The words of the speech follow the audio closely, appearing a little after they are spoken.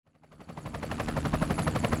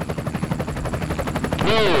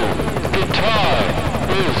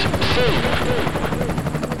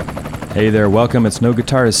Hey there, welcome. It's No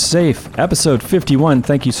Guitar is Safe, episode 51.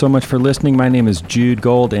 Thank you so much for listening. My name is Jude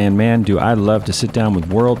Gold, and man, do I love to sit down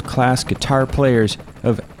with world-class guitar players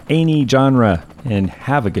of any genre and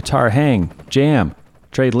have a guitar hang, jam,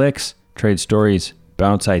 trade licks, trade stories,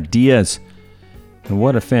 bounce ideas. And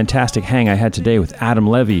what a fantastic hang I had today with Adam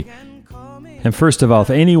Levy. And first of all, if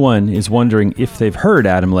anyone is wondering if they've heard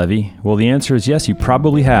Adam Levy, well, the answer is yes, you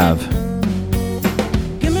probably have.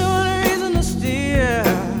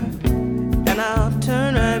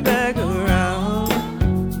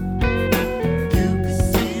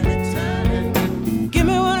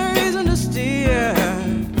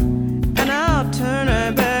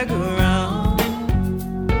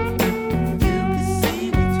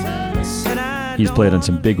 He's played on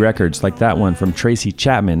some big records like that one from Tracy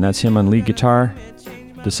Chapman. That's him on lead guitar.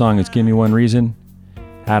 The song is Give Me One Reason.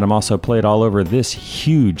 Adam also played all over this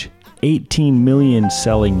huge 18 million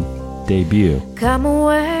selling debut. Come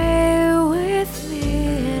away with me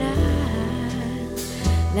and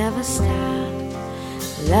I'll never stop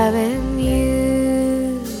loving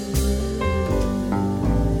you.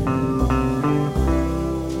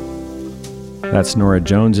 That's Norah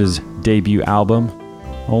Jones's debut album.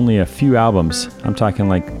 Only a few albums, I'm talking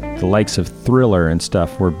like the likes of Thriller and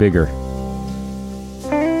stuff, were bigger.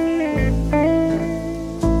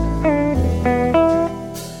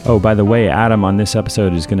 Oh, by the way, Adam on this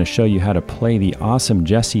episode is going to show you how to play the awesome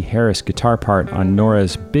Jesse Harris guitar part on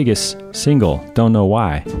Norah's biggest single, Don't Know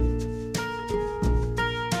Why.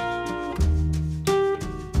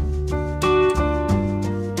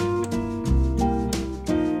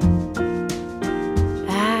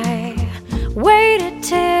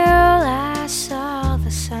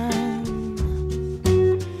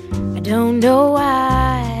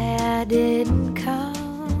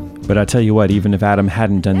 But I tell you what, even if Adam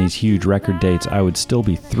hadn't done these huge record dates, I would still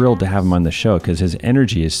be thrilled to have him on the show because his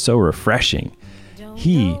energy is so refreshing.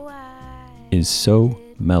 He is so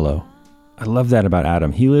mellow. I love that about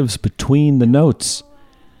Adam. He lives between the notes.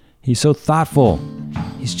 He's so thoughtful.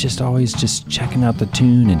 He's just always just checking out the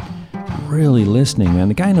tune and really listening, man.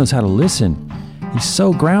 The guy knows how to listen. He's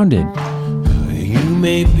so grounded. You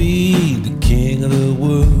may be the king of the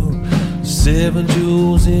world, 7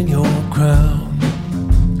 jewels in your crown.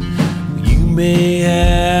 May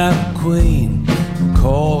have a queen who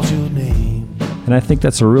calls your name. And I think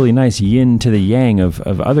that's a really nice yin to the yang of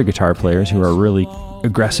other guitar players who are really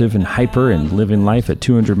aggressive and hyper and living life at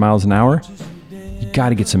 200 miles an hour. You got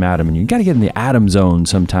to get some Adam in you. You got to get in the Adam zone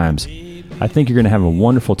sometimes. I think you're going to have a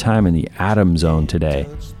wonderful time in the Adam zone today.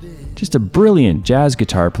 Just a brilliant jazz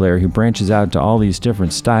guitar player who branches out to all these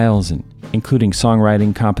different styles, and including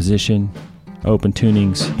songwriting, composition, open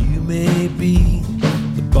tunings. You may be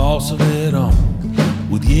boss of it all,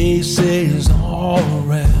 with yay sayers all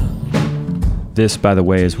around. This, by the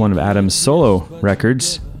way, is one of Adam's solo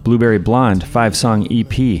records, Blueberry Blonde 5-song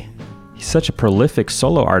EP. He's such a prolific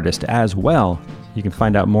solo artist as well. You can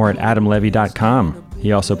find out more at adamlevy.com.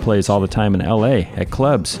 He also plays all the time in LA at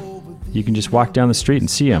clubs. You can just walk down the street and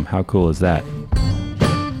see him. How cool is that?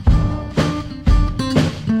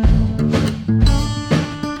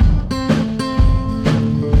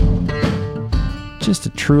 Just a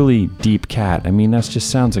truly deep cat. I mean, that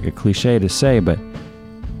just sounds like a cliche to say, but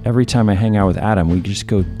every time I hang out with Adam, we just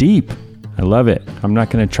go deep. I love it. I'm not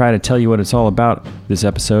going to try to tell you what it's all about this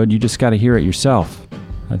episode. You just got to hear it yourself.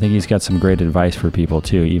 I think he's got some great advice for people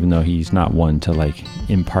too, even though he's not one to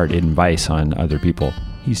impart advice on other people.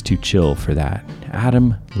 He's too chill for that.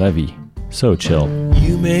 Adam Levy. So chill.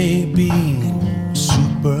 You may be a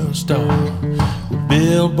superstar with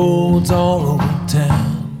billboards all over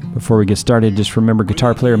town. Before we get started, just remember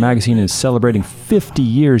Guitar Player Magazine is celebrating 50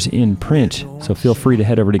 years in print, so feel free to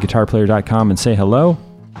head over to guitarplayer.com and say hello.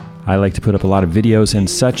 I like to put up a lot of videos and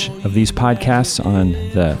such of these podcasts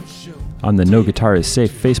on the No Guitar is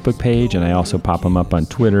Safe Facebook page, and I also pop them up on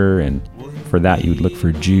Twitter, and for that you'd look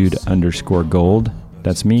for Jude_Gold.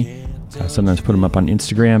 That's me. I sometimes put them up on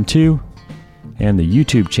Instagram too, and the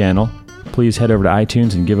YouTube channel. Please head over to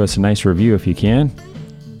iTunes and give us a nice review if you can.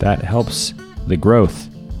 That helps the growth.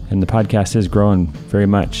 And the podcast is growing very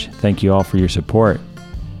much. Thank you all for your support.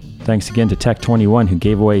 Thanks again to Tech21 who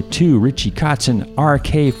gave away 2 Richie Kotzen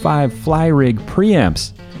RK5 Fly Rig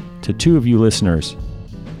preamps to 2 of you listeners,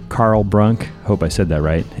 Carl Brunk, hope I said that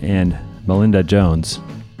right, and Melinda Jones.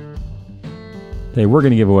 They were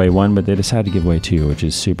going to give away 1, but they decided to give away 2, which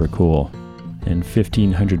is super cool. And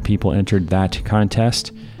 1,500 people entered that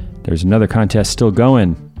contest. There's another contest still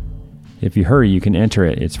going. If you hurry, you can enter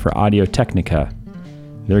it. It's for Audio-Technica.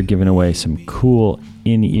 They're giving away some cool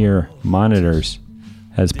in-ear monitors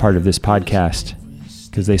as part of this podcast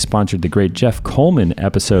because they sponsored the great Jeff Coleman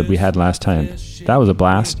episode we had last time. That was a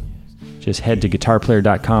blast. Just head to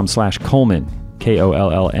guitarplayer.com/Coleman,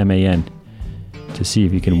 Kollman, to see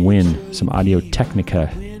if you can win some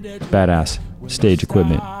Audio-Technica badass stage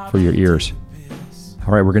equipment for your ears.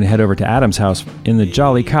 All right, we're going to head over to Adam's house in the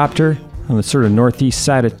Jolly Copter on the sort of northeast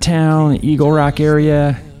side of town, Eagle Rock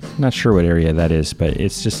area. Not sure what area that is, but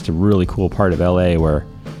it's just a really cool part of LA where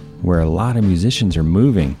a lot of musicians are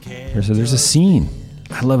moving. There's a scene.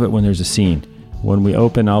 I love it when there's a scene. When we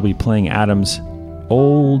open, I'll be playing Adam's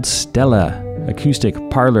Old Stella acoustic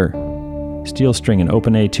parlor, steel string and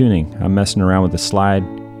open A tuning. I'm messing around with the slide.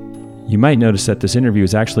 You might notice that this interview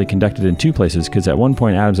is actually conducted in two places, because at one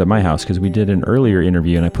point Adam's at my house because we did an earlier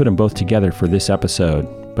interview and I put them both together for this episode,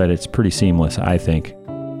 but it's pretty seamless, I think.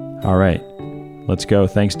 All right, let's go.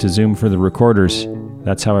 Thanks to Zoom for the recorders.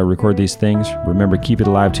 That's how I record these things. Remember, keep it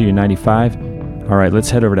alive to your 95. All right, let's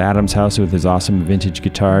head over to Adam's house with his awesome vintage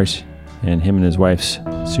guitars and him and his wife's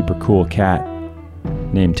super cool cat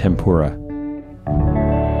named Tempura.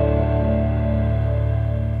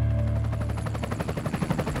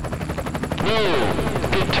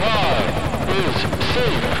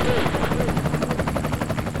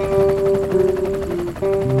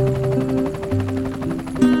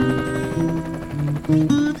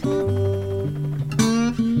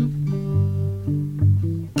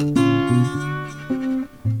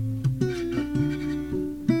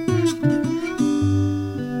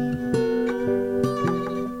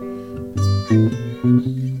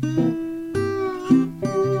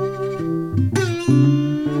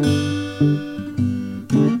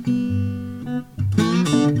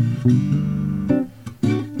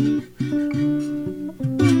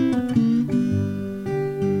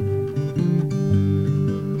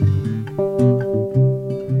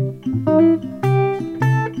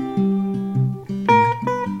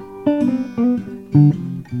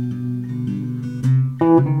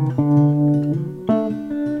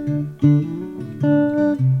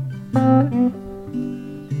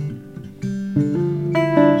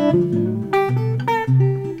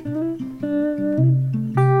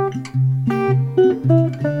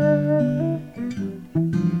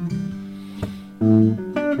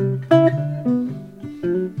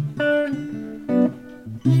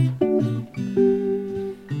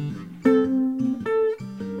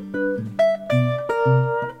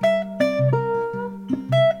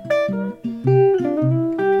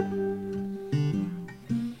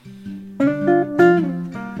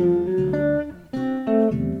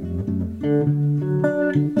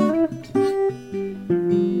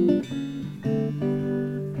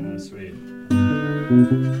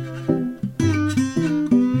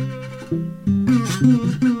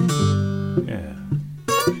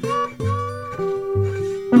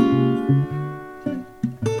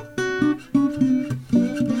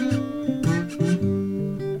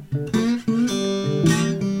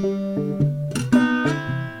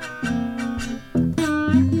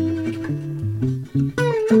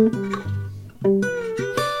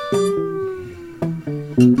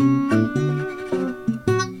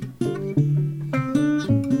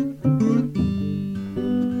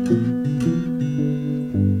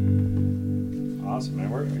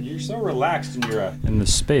 In the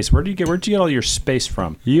space, where'd you get all your space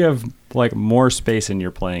from? You have like more space in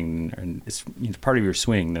your playing, and it's part of your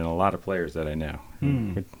swing than a lot of players that I know.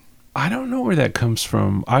 I don't know where that comes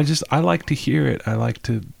from. I like to hear it. I like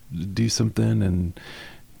to do something and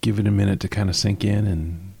give it a minute to kind of sink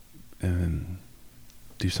in and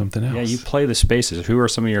do something else. Yeah, you play the spaces. Who are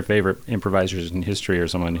some of your favorite improvisers in history, or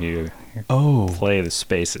someone who play the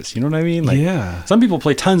spaces? You know what I mean? Like, yeah. Some people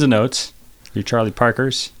play tons of notes. Your Charlie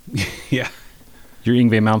Parkers. Yeah. Your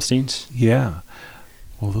Yngwie Malmsteens. Yeah.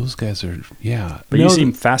 Well, those guys are, yeah. But you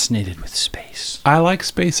seem fascinated with space. I like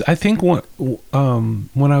space. I think when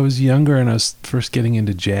I was younger and I was first getting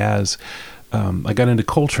into jazz, I got into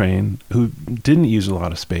Coltrane, who didn't use a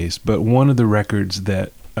lot of space, but one of the records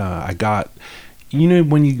that I got, you know,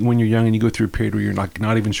 when you're young and you go through a period where you're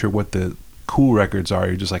not even sure what the cool records are,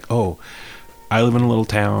 you're just like, oh, I live in a little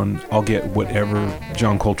town. I'll get whatever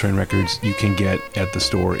John Coltrane records you can get at the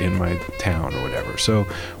store in my town or whatever. So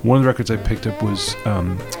one of the records I picked up was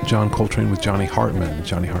John Coltrane with Johnny Hartman.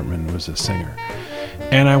 Johnny Hartman was a singer.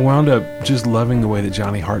 And I wound up just loving the way that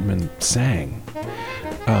Johnny Hartman sang.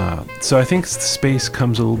 So I think space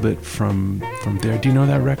comes a little bit from there. Do you know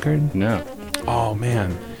that record? No. Oh,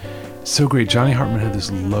 man. So great. Johnny Hartman had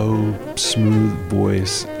this low, smooth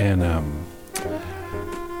voice, and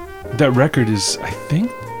that record is, I think,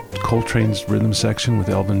 Coltrane's rhythm section with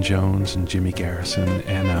Elvin Jones and Jimmy Garrison,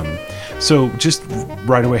 and so just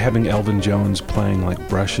right away having Elvin Jones playing like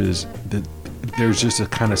brushes, there's just a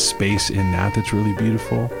kind of space in that that's really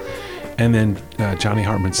beautiful. And then Johnny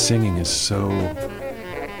Hartman's singing is so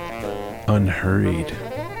unhurried,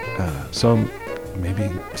 so maybe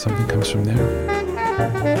something comes from there.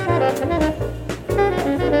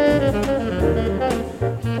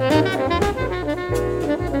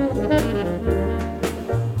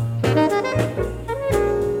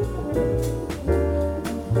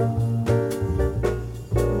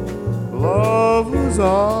 Love was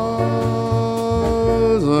ours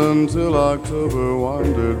until October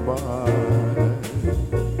wandered by.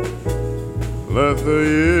 Let the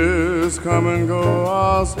years come and go,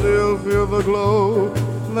 I'll still feel the glow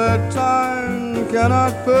that time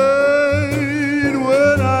cannot fade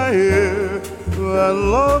when I hear that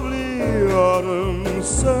lovely autumn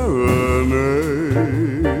serenade.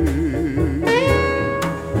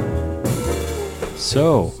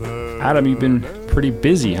 So, Adam, you've been pretty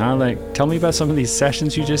busy, huh? Like, tell me about some of these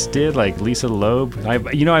sessions you just did, like Lisa Loeb.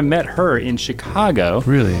 I met her in Chicago.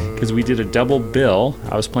 Really? Because we did a double bill.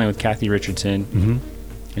 I was playing with Kathy Richardson, Mm-hmm.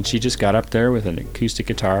 and she just got up there with an acoustic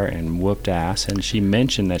guitar and whooped ass, and she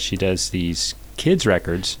mentioned that she does these kids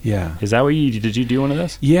records. Yeah. Is that what did you do one of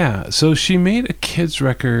those? Yeah, so she made a kids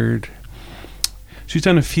record. She's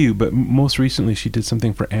done a few, but most recently she did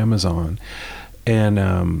something for Amazon. And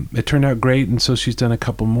it turned out great, and so she's done a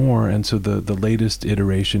couple more, and so the latest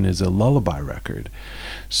iteration is a lullaby record.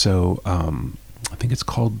 So I think it's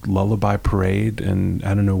called Lullaby Parade, and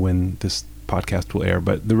I don't know when this podcast will air,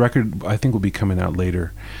 but the record I think will be coming out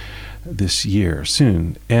later this year,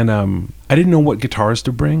 soon. And I didn't know what guitars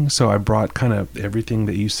to bring, so I brought kind of everything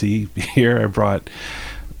that you see here. I brought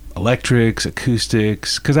electrics,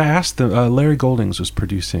 acoustics, because I asked them. Larry Goldings was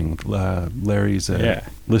producing. Larry's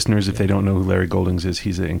listeners, if they don't know who Larry Goldings is,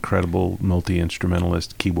 he's an incredible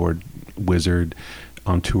multi-instrumentalist, keyboard wizard,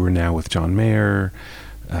 on tour now with John Mayer.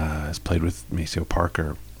 Has played with Maceo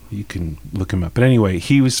Parker. You can look him up. But anyway,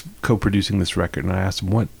 he was co-producing this record, and I asked him,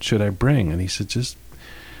 what should I bring? And he said, just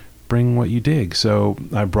bring what you dig. So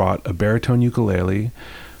I brought a baritone ukulele.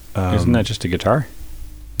 Isn't that just a guitar?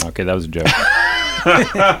 Okay, that was a joke.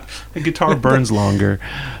 The guitar burns longer.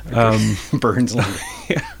 Burns longer.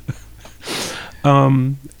 Yeah.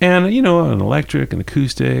 And an electric, an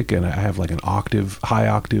acoustic, and I have like an high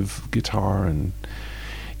octave guitar. And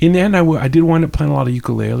in the end, I did wind up playing a lot of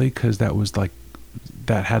ukulele because that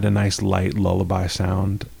had a nice light lullaby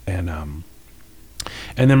sound. And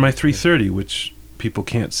then my 330, which people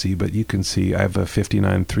can't see, but you can see, I have a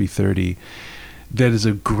 59 330 that is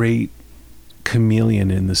a great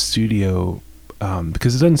chameleon in the studio.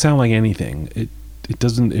 Because it doesn't sound like anything. It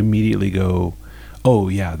doesn't immediately go, oh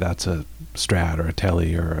yeah, that's a Strat or a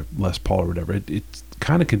Tele or a Les Paul or whatever. It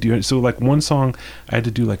kind of can do it. So like one song, I had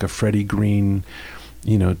to do like a Freddie Green,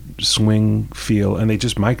 swing feel, and they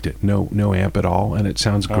just mic'd it. No amp at all, and it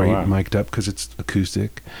sounds great mic'd up because it's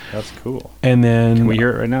acoustic. That's cool. And then can we hear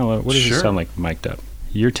it right now? What does it sound like mic'd up?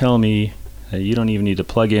 You're telling me that you don't even need to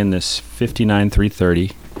plug in this 59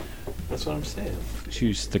 330. That's what I'm saying.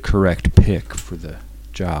 Choose the correct pick for the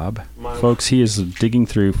job. Folks, he is digging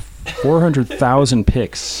through 400,000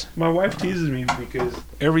 picks. My wife teases me because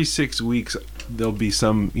every 6 weeks there'll be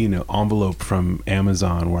some, envelope from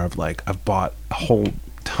Amazon where I've bought a whole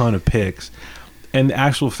ton of picks. And the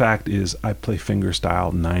actual fact is I play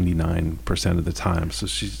fingerstyle 99% of the time. So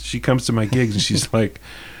she comes to my gigs and she's like,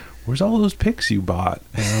 where's all those picks you bought?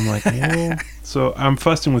 And I'm like, well, so I'm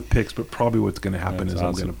fussing with picks, but probably what's going to happen is awesome.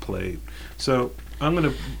 I'm going to play. So I'm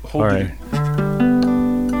going to hold all it. Right.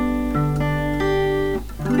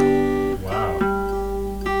 Wow.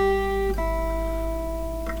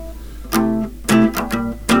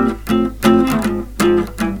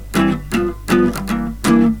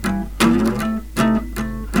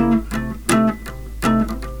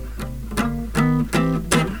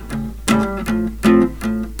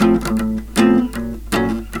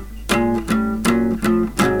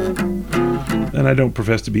 And I don't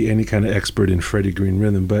profess to be any kind of expert in Freddie Green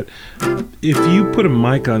rhythm, but if you put a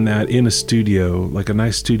mic on that in a studio, like a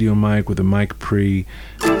nice studio mic with a mic pre,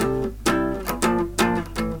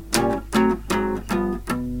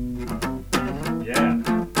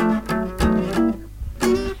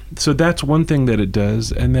 so that's one thing that it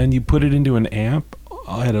does. And then you put it into an amp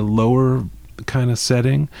at a lower kind of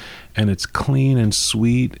setting, and it's clean and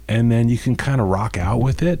sweet, and then you can kind of rock out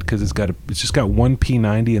with it because it's just got one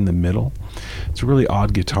P90 in the middle. It's a really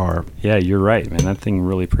odd guitar. Yeah, you're right, man. That thing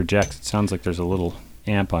really projects. It sounds like there's a little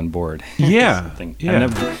amp on board. Yeah. Something. Yeah.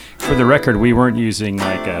 And for the record, we weren't using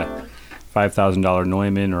like a $5,000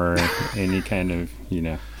 Neumann or any kind of,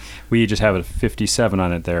 we just have a 57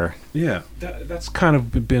 on it there. Yeah, that's kind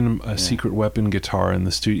of been a secret weapon guitar in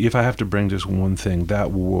the studio. If I have to bring just one thing,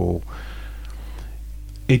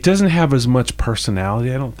 it doesn't have as much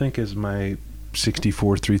personality, I don't think, as my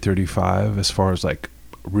 64 335 as far as like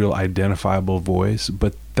real identifiable voice,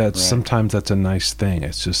 but sometimes that's a nice thing.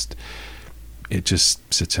 It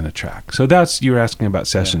just sits in a track. So you're asking about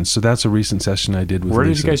sessions. Yeah. So that's a recent session I did with Lisa. Where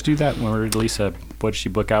did you guys do that? Where did Lisa, what did she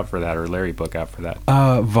book out for that, or Larry book out for that?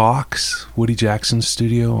 Vox, Woody Jackson's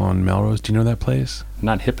studio on Melrose. Do you know that place?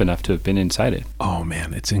 Not hip enough to have been inside it. Oh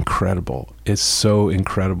man, it's incredible. It's so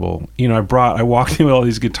incredible. I walked in with all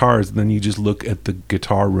these guitars, and then you just look at the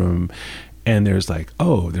guitar room, and there's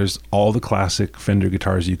there's all the classic Fender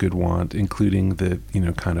guitars you could want, including the,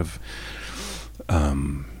 kind of,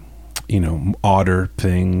 odder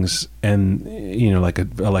things, and, like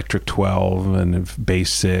an Electric 12 and a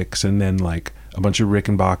Bass 6, and then like a bunch of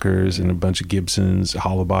Rickenbackers and a bunch of Gibsons,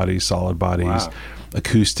 hollow bodies, solid bodies,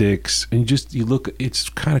 acoustics, and you look, it's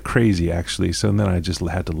kind of crazy actually. So then I just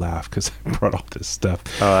had to laugh because I brought all this stuff.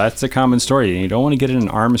 Oh, that's a common story. You don't want to get in an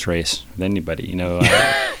arms race with anybody.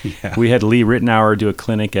 We had Lee Ritenour do a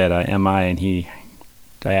clinic at MI, and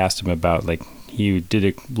I asked him about, like, he did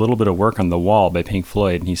a little bit of work on The Wall by Pink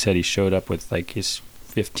Floyd, and he said he showed up with like his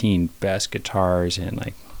 15 best guitars and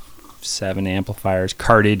like 7 amplifiers,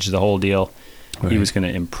 cartage, the whole deal. Right. He was going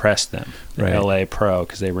to impress them, the LA Pro,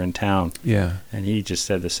 because they were in town. Yeah. And he just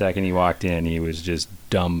said the second he walked in, he was just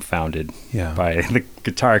dumbfounded by the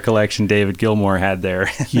guitar collection David Gilmour had there.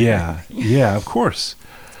 Yeah, of course.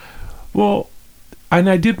 Well, and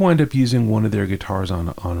I did wind up using one of their guitars on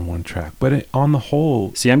one track, but on the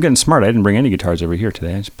whole... See, I'm getting smart. I didn't bring any guitars over here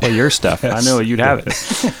today. I just play your stuff. Yes, I know you'd have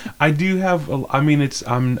it. I do have...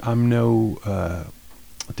 I'm no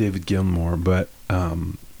David Gilmour, but...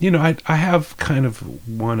 I have kind of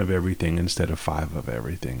one of everything instead of 5 of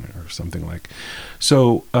everything or something like.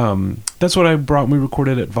 So that's what I brought. We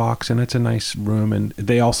recorded at Vox, and it's a nice room. And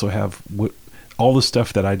they also have all the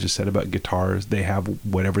stuff that I just said about guitars. They have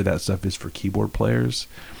whatever that stuff is for keyboard players.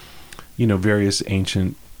 Various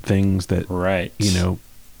ancient things that,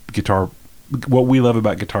 guitar. What we love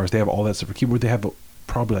about guitars, they have all that stuff for keyboard. They have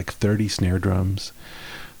probably like 30 snare drums.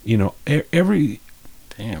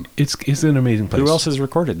 Damn. It's an amazing place. Who else has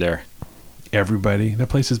recorded there? Everybody. That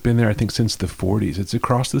place has been there, I think, since the 40s. It's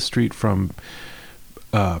across the street from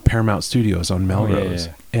Paramount Studios on Melrose.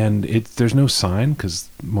 Yeah. And there's no sign, because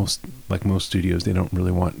most studios, they don't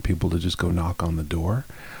really want people to just go knock on the door.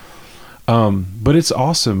 But it's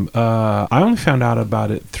awesome. I only found out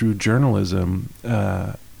about it through journalism.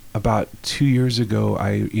 About 2 years ago,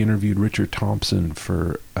 I interviewed Richard Thompson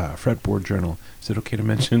for Fretboard Journal. Is it okay to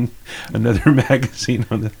mention another magazine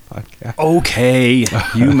on this podcast? Okay,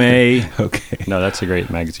 you may. Okay. No, that's a great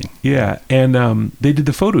magazine. Yeah, and they did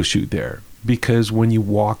the photo shoot there, because when you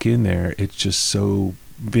walk in there, it's just so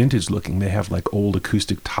vintage looking. They have like old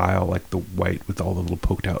acoustic tile, like the white with all the little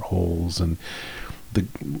poked out holes, and the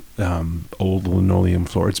old linoleum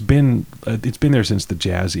floor. It's been there since the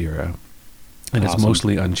jazz era. And Awesome. It's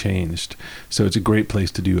mostly unchanged. So it's a great place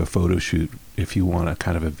to do a photo shoot if you want a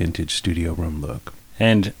kind of a vintage studio room look.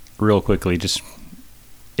 And real quickly,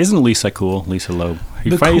 isn't Lisa cool? Lisa Loeb.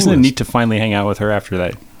 Isn't it neat to finally hang out with her after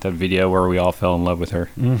that video where we all fell in love with her?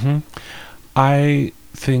 Mm-hmm. I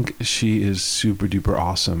think she is super duper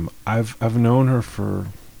awesome. I've known her for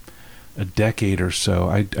a decade or so.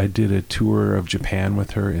 I did a tour of Japan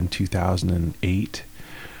with her in 2008.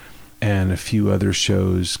 And a few other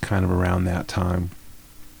shows kind of around that time.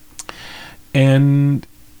 And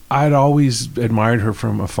I'd always admired her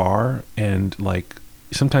from afar, and like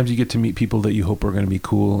sometimes you get to meet people that you hope are going to be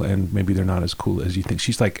cool, and maybe they're not as cool as you think.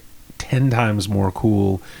 She's like 10 times more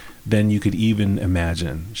cool than you could even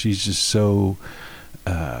imagine. She's just so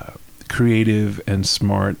creative and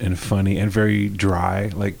smart and funny and very dry.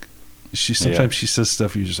 Like sometimes she says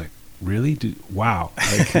stuff you're just like, really? Wow.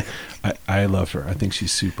 Like, I love her. I think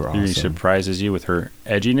she's super awesome. She surprises you with her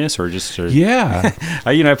edginess, or just her... Yeah.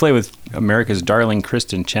 I play with America's darling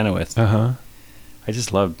Kristen Chenoweth. Uh-huh. I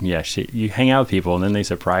just love, you hang out with people and then they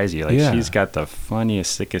surprise you. Like, she's got the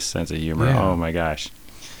funniest, sickest sense of humor. Yeah. Oh my gosh.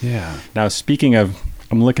 Yeah. Now, speaking of,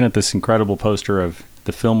 I'm looking at this incredible poster of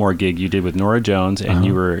the Fillmore gig you did with Norah Jones, and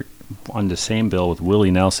you were on the same bill with Willie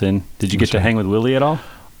Nelson. Did you get to hang with Willie at all?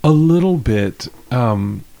 A little bit.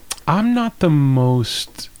 I'm not the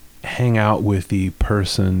most hang out with the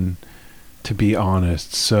person, to be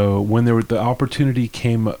honest. So when the opportunity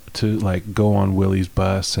came to like go on Willie's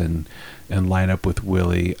bus and line up with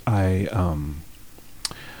Willie, I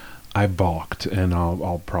I balked, and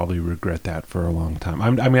I'll probably regret that for a long time.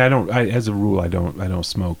 As a rule, I don't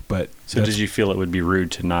smoke, but So did you feel it would be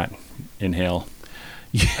rude to not inhale?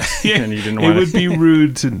 Yeah, And you didn't it want would be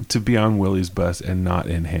rude to be on Willie's bus and not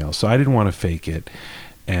inhale. So I didn't want to fake it,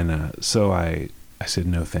 and so I said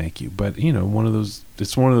no, thank you. But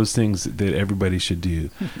it's one of those things that everybody should do.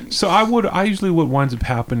 So I usually what winds up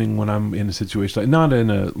happening when I'm in a situation, like not in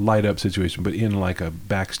a light up situation, but in like a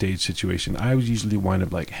backstage situation, I would usually wind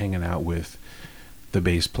up like hanging out with the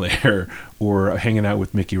bass player or hanging out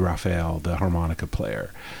with Mickey Raphael, the harmonica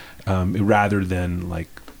player, rather than like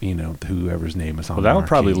whoever's name is on. Well, that would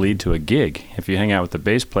probably lead to a gig if you hang out with the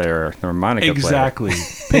bass player or the harmonica player. Exactly.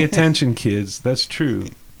 Pay attention, kids. That's true.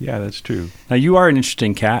 Yeah, that's true. Now, you are an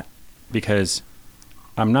interesting cat because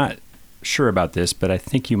I'm not sure about this, but I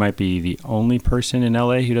think you might be the only person in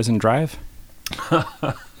LA who doesn't drive.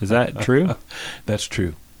 Is that true? That's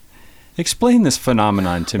true. Explain this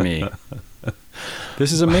phenomenon to me.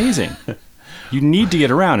 This is amazing. You need to get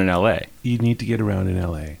around in LA. You need to get around in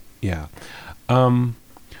LA. Yeah.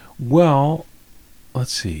 Well,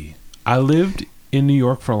 let's see. I lived in New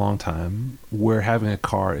York for a long time where having a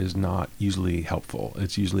car is not usually helpful.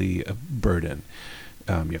 It's usually a burden.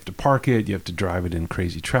 You have to park it. You have to drive it in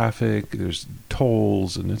crazy traffic. There's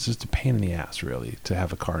tolls, and it's just a pain in the ass, really, to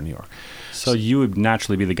have a car in New York. So you would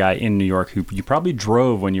naturally be the guy in New York who you probably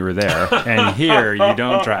drove when you were there, and here you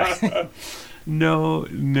don't drive. No.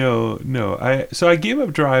 So I gave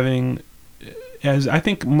up driving, as I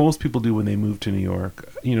think most people do when they move to New York.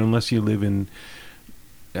 Unless you live in,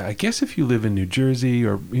 I guess if you live in New Jersey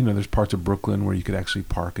or there's parts of Brooklyn where you could actually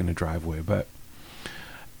park in a driveway. But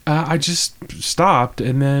I just stopped,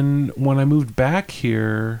 and then when I moved back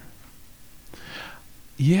here,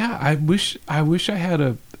 yeah, I wish I had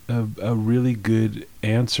a really good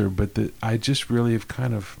answer, but I just really have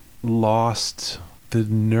kind of lost the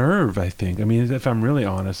nerve, I think. I mean, if I'm really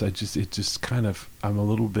honest, I'm a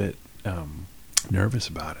little bit nervous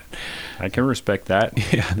about it. I can respect that.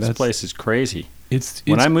 Yeah, this place is crazy. It's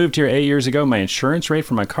when I moved here 8 years ago, my insurance rate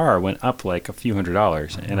for my car went up like a few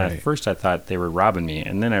 $100s, and Right. at first I thought they were robbing me,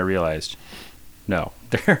 and then I realized, no,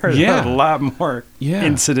 there are Yeah. a lot more Yeah.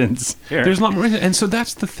 incidents here. There's a lot more, and so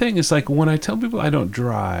that's the thing. It's like when I tell people I don't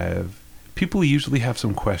drive, people usually have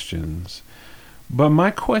some questions. But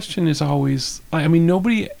my question is always, I mean,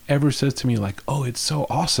 nobody ever says to me like, "Oh, it's so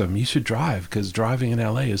awesome. You should drive because driving in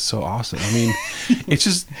LA is so awesome." I mean, it's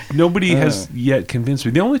just nobody has yet convinced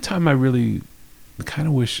me. The only time I really kind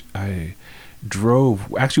of wish I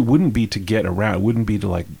drove actually wouldn't be to get around. It wouldn't be to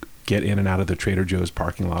like get in and out of the Trader Joe's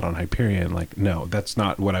parking lot on Hyperion. Like, no, that's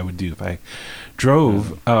not what I would do. If I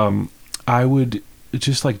drove, I would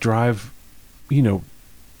just like drive,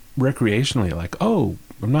 recreationally. Like, oh,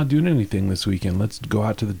 I'm not doing anything this weekend. Let's go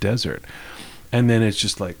out to the desert. And then it's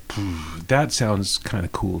just like, that sounds kind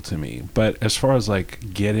of cool to me. But as far as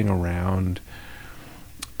like getting around,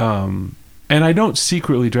 and I don't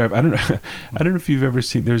secretly drive. I don't know if you've ever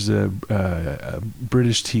seen. There's a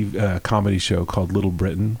British TV comedy show called Little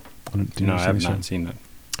Britain. No, I have not seen that.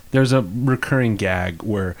 There's a recurring gag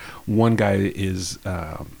where one guy is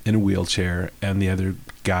in a wheelchair and the other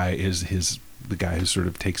guy is the guy who sort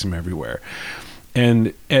of takes him everywhere.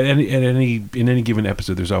 And in any given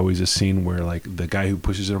episode, there's always a scene where like the guy who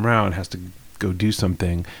pushes him around has to go do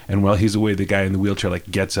something, and while he's away, the guy in the wheelchair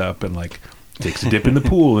like gets up and like takes a dip in the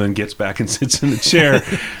pool and gets back and sits in the chair.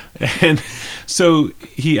 And so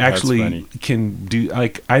he actually can do,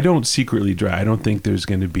 like, I don't secretly drive. I don't think there's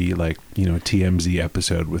going to be like, a TMZ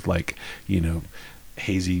episode with like,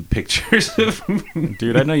 hazy pictures of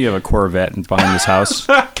Dude, I know you have a Corvette behind this house.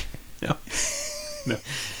 No.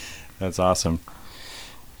 That's awesome.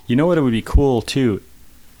 You know what it would be cool too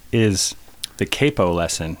is the capo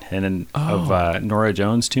lesson of Nora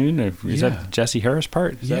Jones' tune. Is that the Jesse Harris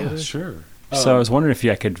part? Is that what it is? Sure. So I was wondering if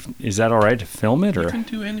I could. Is that all right to film it, or You can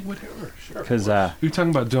do whatever. Sure. because You're talking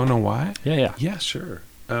about Don't Know Why? yeah. Yeah, sure.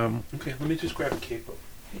 Okay, let me just grab a capo.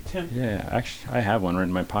 Hey, Tim. Yeah, actually, I have one right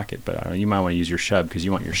in my pocket, but you might want to use your Shub because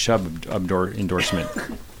you want your Shub endorsement.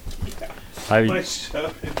 My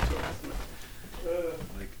shove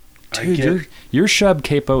Dude, your Shub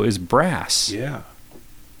capo is brass. Yeah.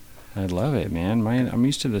 I love it, man. I'm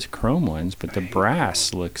used to the chrome ones, but the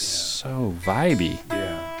brass looks so vibey.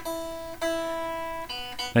 Yeah.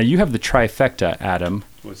 Now, you have the trifecta, Adam.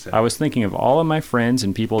 What's that? I was thinking of all of my friends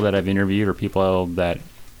and people that I've interviewed or people that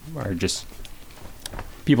are just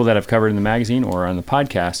people that I've covered in the magazine or on the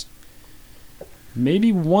podcast.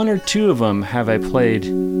 Maybe one or two of them have I played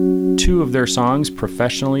two of their songs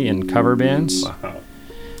professionally in cover bands. Wow.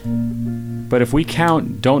 But if we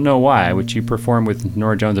count Don't Know Why, which you performed with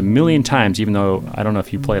Norah Jones a million times, even though I don't know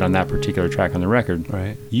if you played on that particular track on the record,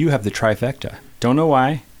 Right. you have the trifecta. Don't Know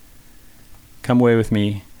Why, Come Away With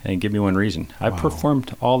Me, and Give Me One Reason. I Wow.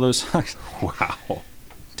 performed all those songs. Wow.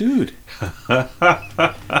 Dude. You're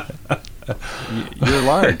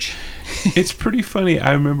large. It's pretty funny.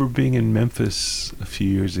 I remember being in Memphis a few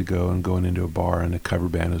years ago and going into a bar and a cover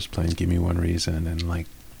band was playing Give Me One Reason, and like,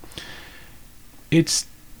 it's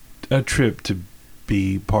a trip to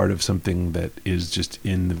be part of something that is just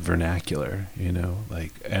in the vernacular, you know,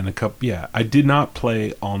 like, and I did not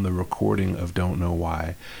play on the recording of Don't Know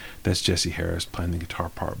Why. That's Jesse Harris playing the guitar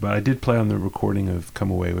part, but I did play on the recording of Come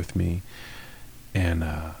Away With Me and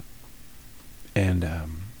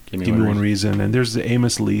Give Me One Reason. And there's the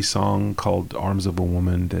Amos Lee song called Arms of a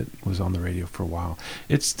Woman that was on the radio for a while.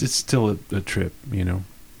 It's still a trip, you know.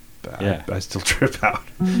 Yeah. I still trip out.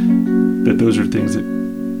 But those are things that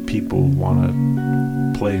people want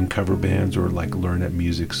to play in cover bands or like learn at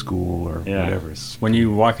music school or whatever. When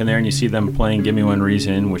you walk in there and you see them playing Give Me One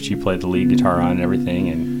Reason, which you played the lead guitar on and everything,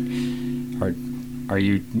 and are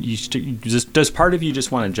you does part of you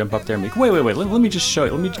just want to jump up there and be, wait, let me just show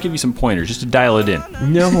you, let me just give you some pointers just to dial it in?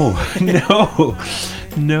 No.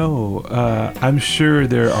 I'm sure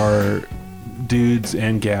there are dudes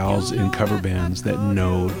and gals in cover bands that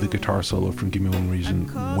know the guitar solo from Give Me One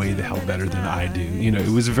Reason way the hell better than I do. You know, it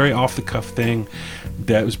was a very off-the-cuff thing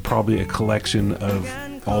that was probably a collection of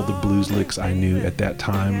all the blues licks I knew at that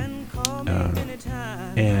time,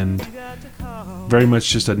 and very much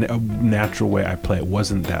just a natural way I play. It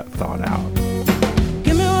wasn't that thought out.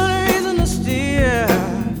 Give me one reason to steer,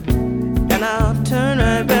 and I'll turn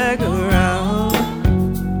right back around.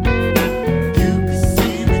 You can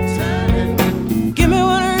see me turning. Give me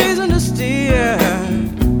one reason to steer,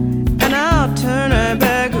 and I'll turn right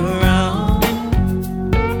back around.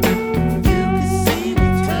 You can see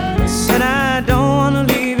me turning. Said I don't wanna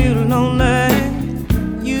leave you lonely.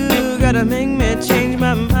 You gotta make me change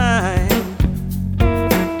my mind.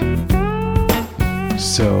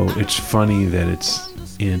 So it's funny that it's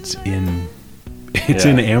in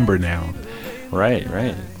amber now. Right.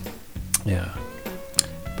 Yeah.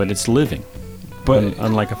 But it's living, But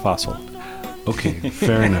unlike a fossil. okay,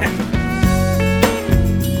 fair enough.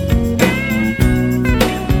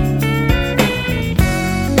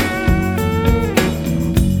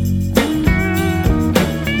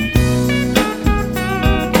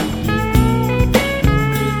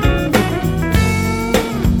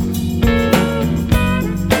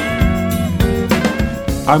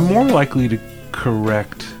 I'm more likely to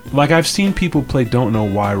correct. Like, I've seen people play Don't Know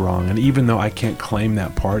Why wrong, and even though I can't claim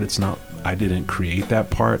that part, it's not, I didn't create that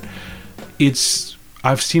part.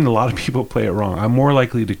 I've seen a lot of people play it wrong. I'm more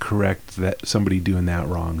likely to correct that somebody doing that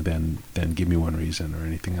wrong than Give Me One Reason or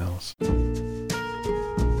anything else.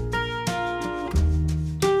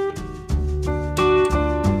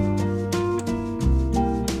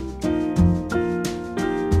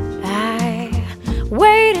 I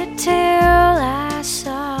waited till I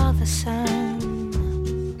saw the sun.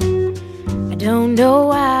 I don't know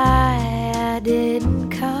why I didn't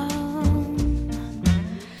come.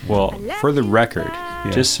 Well, for the record,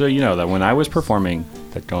 Yeah. just so you know that when I was performing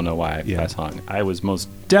that Don't Know Why Yeah. that song, I was most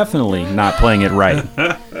definitely not playing it right.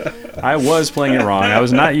 I was playing it wrong. I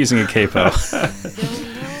was not using a capo.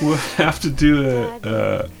 We'll have to do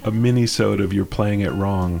a mini-sode of you're playing it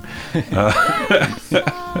wrong.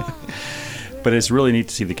 But it's really neat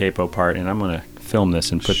to see the capo part, and I'm going to film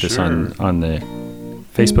this and put this Sure. on the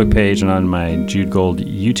Facebook page and on my Jude Gold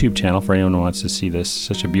YouTube channel for anyone who wants to see this.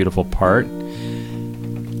 Such a beautiful part.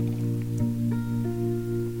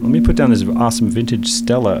 Let me put down this awesome vintage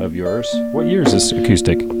Stella of yours. What year is this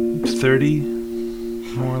acoustic? 30,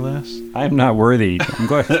 more or less. I am not worthy. I'm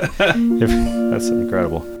glad. That's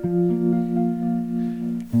incredible.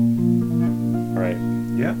 All right.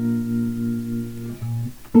 Yeah.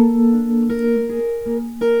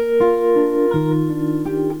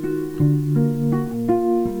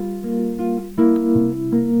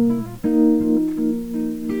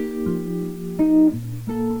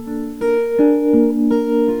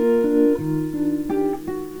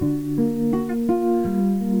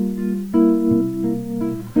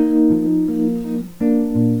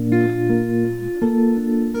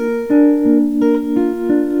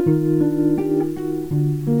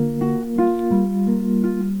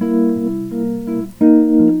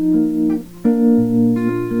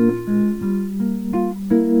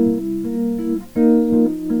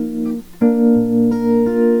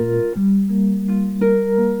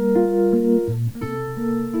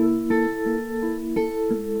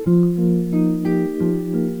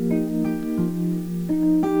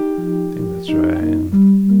 That's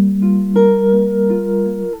right.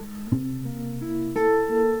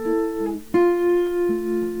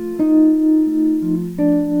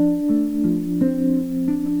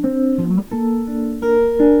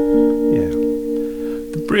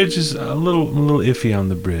 Bridge is a little iffy on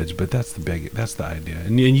the bridge, but that's the idea,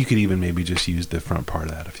 and you could even maybe just use the front part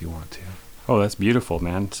of that if you want to. Oh, that's beautiful,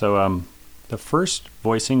 man. So the first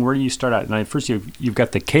voicing, where do you start at? Now, first you've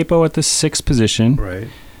got the capo at the 6th position, Right.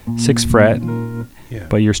 6th fret, Yeah.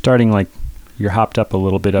 but you're starting you're hopped up a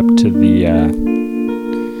little bit up to the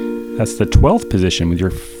that's the 12th position with your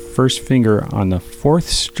first finger on the 4th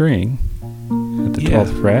string at the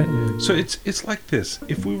 12th fret. So it's like this.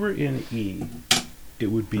 If we were in E, it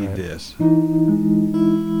would be this. Now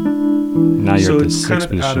you're So at the it's kind 6th of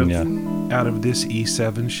position, out of this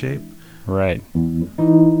E7 shape. Right.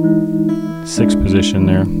 6th position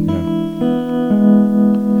there. Yeah.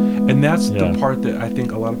 And that's the part that I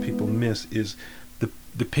think a lot of people miss is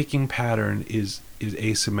the picking pattern is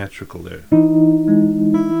asymmetrical there.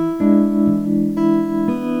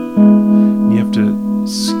 You have to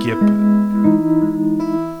skip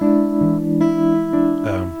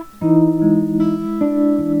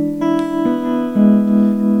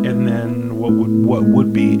and then what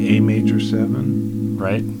would be A major 7,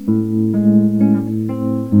 Right.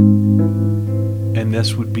 and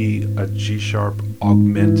this would be a G sharp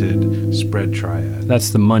augmented spread triad. That's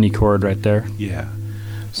the money chord right there. Yeah.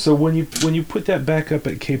 So when you put that back up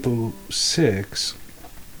at capo 6,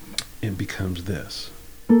 it becomes this.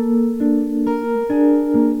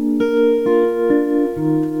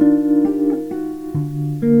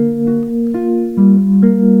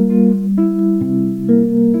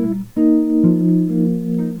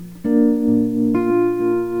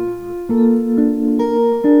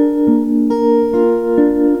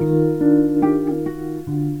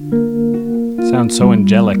 Sounds so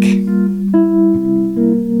angelic.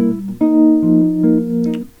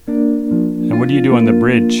 And what do you do on the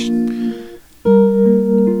bridge?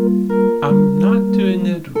 I'm not doing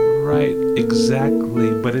it right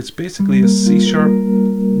exactly, but it's basically a C sharp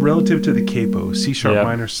relative to the capo, C sharp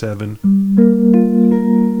minor 7,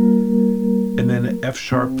 and then F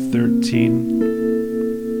sharp 13,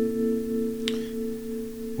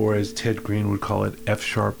 or as Ted Green would call it, F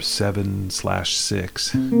sharp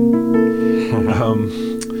 7/6.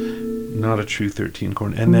 Not a true 13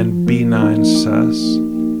 chord, and then B9 sus.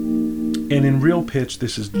 And in real pitch,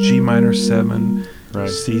 this is G minor 7, Right.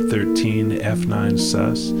 C13, F9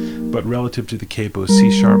 sus, but relative to the capo, C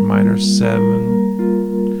sharp minor 7.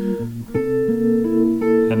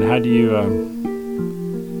 And how do you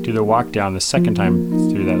do the walk down the second time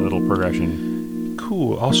through that little progression?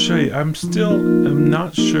 Cool, I'll show you. I'm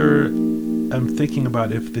not sure. I'm thinking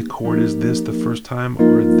about if the chord is this the first time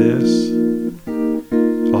or this.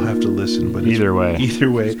 I'll have to listen, but Either way.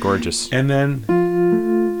 it's Gorgeous. And then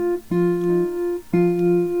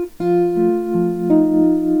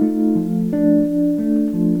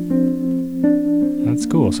That's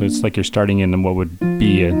cool. So it's like you're starting in what would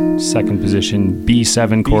be a 2nd position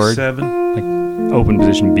B7 chord. B7. Like open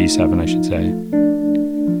position B7, I should say.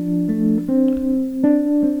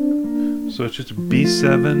 So it's just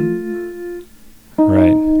B7,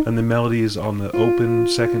 Right. and the melody is on the open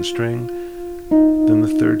 2nd string, then the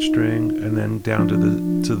 3rd string, and then down to the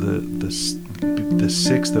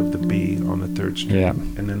 6th of the B on the 3rd string, Yeah.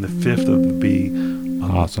 and then the 5th of the B on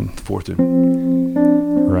Awesome. the 4th and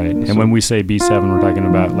Right. And when we say B7, we're talking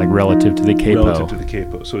about like relative to the capo. relative to the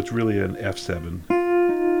capo. So it's really an F7.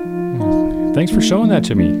 Thanks for showing that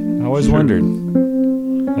to me. I always Sure. wondered.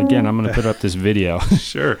 Again, I'm going to put up this video.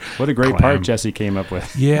 Sure. What a great Clam. part Jesse came up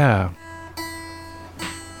with. Yeah.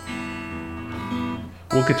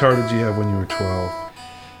 What guitar did you have when you were 12?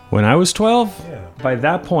 When I was 12, Yeah. by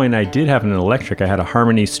that point, I did have an electric. I had a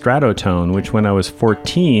Harmony Stratotone, which when I was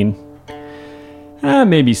 14,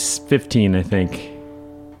 maybe 15, I think,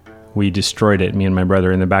 we destroyed it, me and my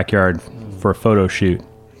brother, in the backyard for a photo shoot.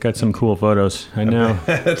 Got some cool photos. I know.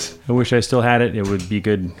 I wish I still had it. It would be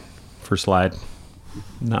good for slide.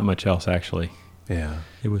 Not much else, actually. Yeah.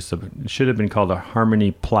 It should have been called a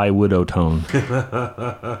Harmony Plywoodo-tone.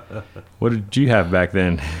 What did you have back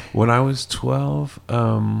then? When I was 12,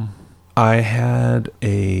 I had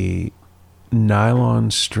a nylon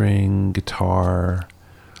string guitar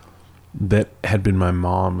that had been my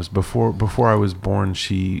mom's. Before I was born,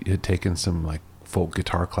 she had taken some like folk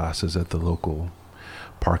guitar classes at the local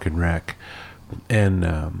Park and Rec. And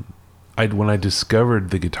when I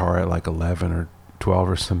discovered the guitar at like 11 or 12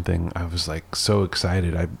 or something, I was like so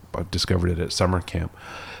excited. I discovered it at summer camp.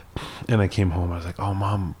 And I came home, I was like, "Oh,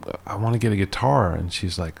 Mom, I want to get a guitar." And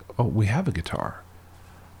she's like, "Oh, we have a guitar."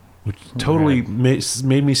 which totally made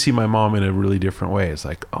me see my mom in a really different way. It's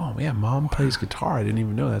like, oh yeah, mom plays guitar. I didn't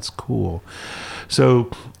even know. That's cool.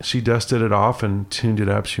 So she dusted it off and tuned it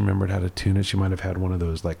up. She remembered how to tune it. She might have had one of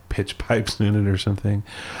those like pitch pipes in it or something.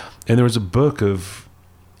 And there was a book of,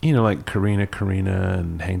 like Karina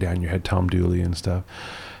and Hang Down Your Head, Tom Dooley and stuff.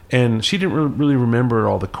 And she didn't really remember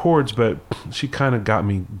all the chords, but she kind of got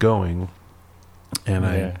me going. And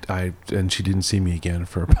and she didn't see me again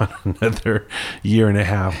for about another year and a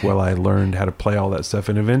half while I learned how to play all that stuff.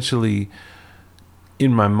 And eventually,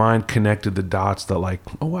 in my mind, connected the dots that like,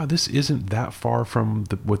 oh wow, this isn't that far from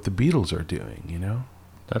what the Beatles are doing,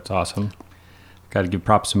 That's awesome. Got to give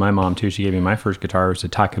props to my mom too. She gave me my first guitar. It was a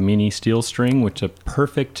Takamine steel string, which is a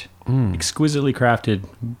perfect, exquisitely crafted,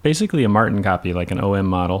 basically a Martin copy, like an OM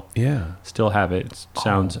model. Yeah. Still have it. It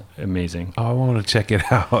sounds amazing. Oh, I want to check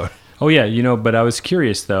it out. Oh yeah, but I was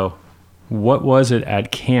curious though. What was it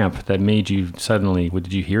at camp that made you suddenly,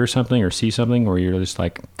 did you hear something or see something where you're just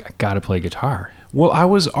like, I got to play guitar? Well, I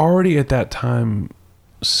was already at that time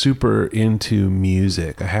super into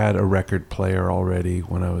music. I had a record player already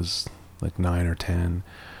when I was like 9 or 10.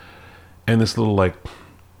 And this little like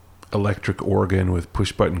electric organ with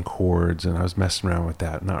push button chords. And I was messing around with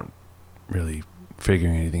that, not really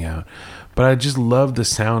figuring anything out. But I just loved the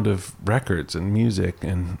sound of records and music.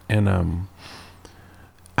 And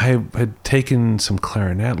I had taken some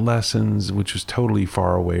clarinet lessons, which was totally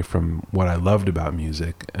far away from what I loved about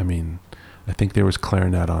music. I mean, I think there was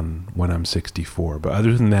clarinet on When I'm 64. But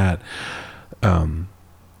other than that,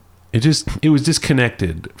 it was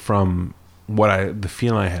disconnected from the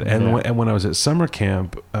feeling I had. And when I was at summer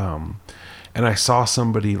camp, and I saw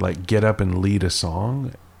somebody like get up and lead a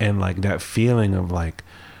song, and like that feeling of like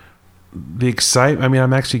the excitement. I mean,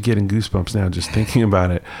 I'm actually getting goosebumps now just thinking about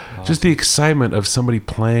it. Awesome. Just the excitement of somebody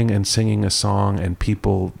playing and singing a song and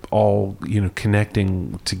people all,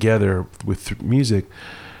 connecting together with music.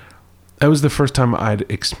 That was the first time I'd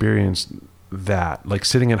experienced that. Like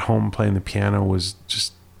sitting at home playing the piano was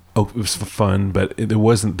just, it was fun, but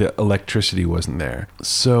the electricity wasn't there.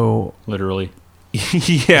 So literally.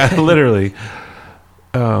 Yeah, literally.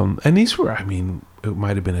 And these were, it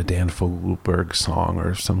might have been a Dan Fogelberg song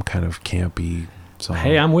or some kind of campy song.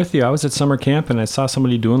 Hey, I'm with you. I was at summer camp and I saw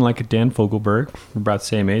somebody doing like a Dan Fogelberg, about the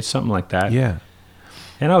same age, something like that. Yeah.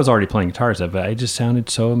 And I was already playing guitars, but it just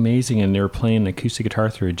sounded so amazing. And they were playing acoustic guitar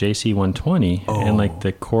through a JC 120 and like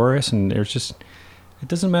the chorus. And there's just, it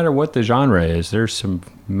doesn't matter what the genre is. There's some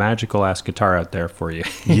magical ass guitar out there for you.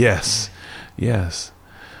 Yes.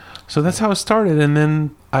 So that's how it started. And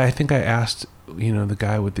then I think I asked, the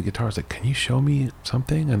guy with the guitar, I was like, can you show me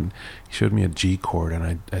something? And he showed me a G chord,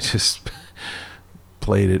 and I just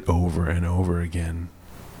played it over and over again.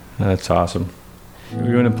 That's awesome. Are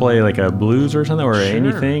you going to play like a blues or something, or Sure.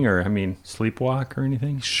 anything, or sleepwalk or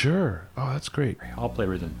anything? Sure. Oh, that's great. I'll play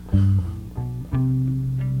rhythm.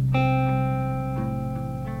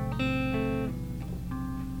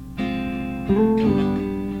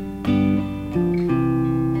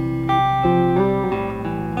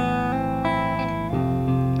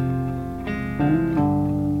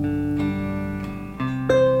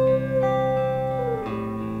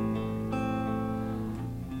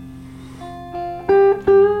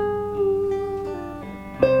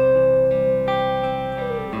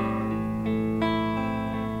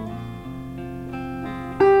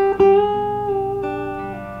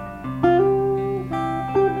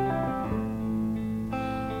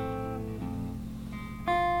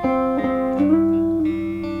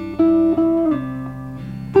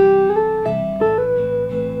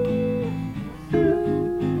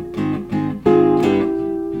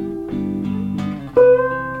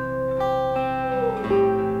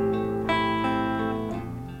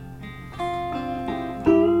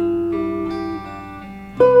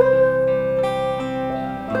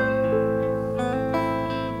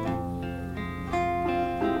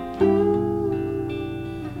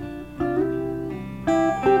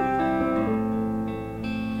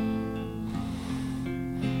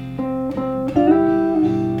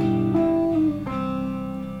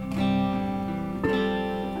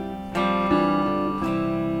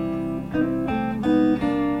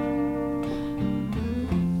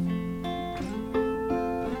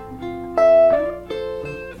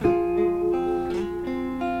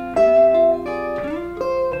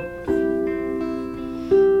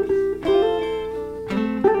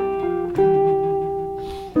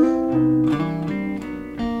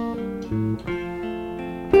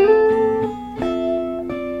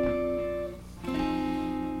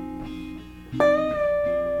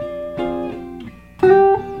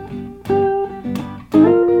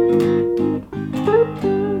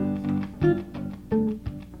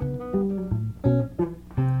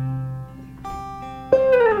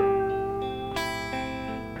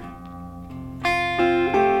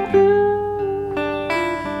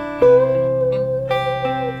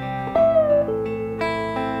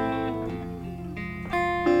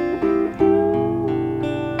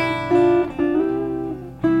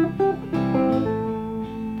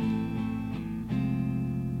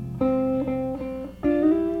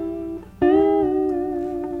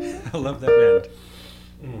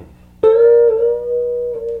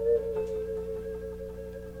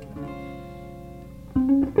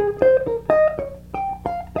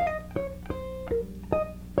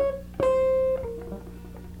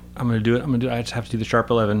 gonna do it. I just have to do the sharp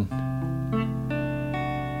 11.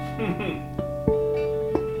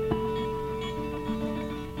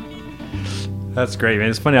 That's great, man.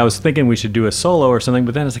 It's funny. I was thinking we should do a solo or something,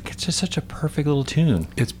 but then it's like it's just such a perfect little tune.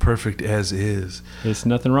 It's perfect as is. There's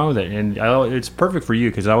nothing wrong with it, and it's perfect for you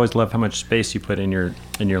because I always love how much space you put in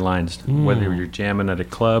your lines, whether you're jamming at a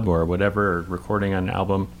club or whatever, or recording on an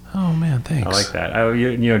album. Oh man, thanks. I like that.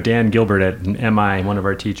 Dan Gilbert at MI, one of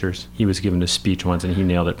our teachers, he was giving a speech once and he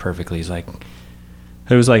nailed it perfectly. He's like,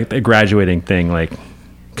 it was like a graduating thing, like,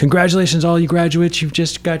 congratulations, all you graduates, you've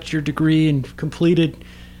just got your degree and completed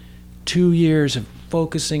 2 years of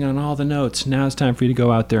focusing on all the notes. Now it's time for you to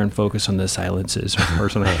go out there and focus on the silences or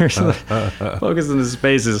something. Focus on the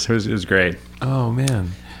spaces. It was great. Oh man.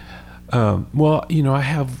 Well, I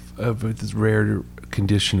have this rare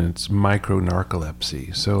condition. It's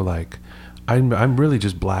micronarcolepsy. So like, I'm really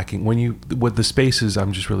just blacking with the spaces.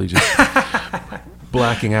 I'm just really just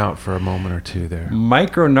blacking out for a moment or two there.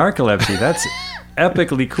 Micronarcolepsy. That's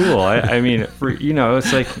epically cool. I mean,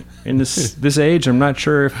 it's like in this age, I'm not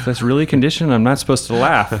sure if that's really a condition. I'm not supposed to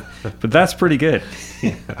laugh, but that's pretty good.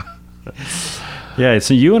 Yeah.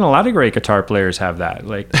 So you and a lot of great guitar players have that,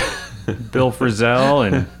 like Bill Frisell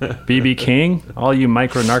and B.B. King, all you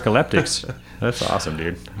micronarcoleptics. That's awesome,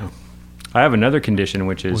 dude. I have another condition,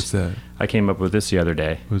 which is... What's that? I came up with this the other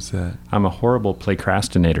day. What's that? I'm a horrible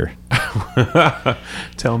procrastinator.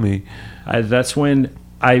 Tell me. That's when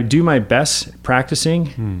I do my best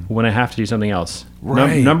practicing when I have to do something else.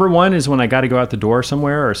 Right. Number one is when I got to go out the door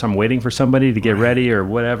somewhere, or so I'm waiting for somebody to get ready or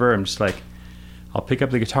whatever. I'm just like, I'll pick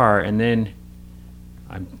up the guitar and then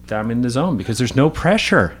I'm in the zone because there's no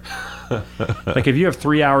pressure. Like if you have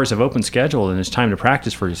 3 hours of open schedule and it's time to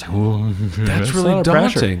practice for you, that's really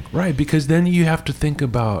daunting, right? Because then you have to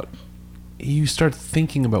you start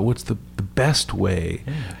thinking about what's the best way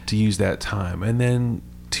to use that time, and then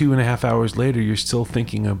 2.5 hours later, you're still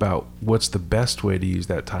thinking about what's the best way to use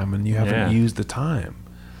that time, and you haven't used the time.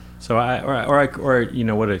 So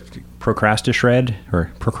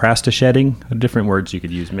procrastinating, different words you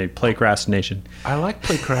could use. Maybe procrastination. I like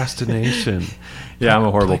procrastination. Yeah, I'm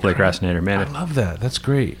a horrible procrastinator, man. I love that. That's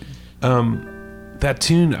great. That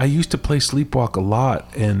tune, I used to play Sleepwalk a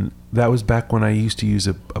lot, and that was back when I used to use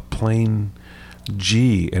a plain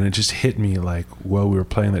G, and it just hit me like while we were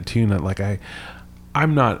playing that tune. Like I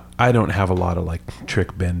don't have a lot of like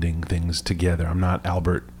trick bending things together. I'm not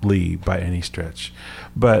Albert Lee by any stretch,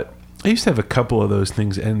 but I used to have a couple of those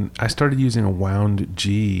things, and I started using a wound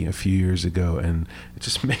G a few years ago, and it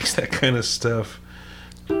just makes that kind of stuff.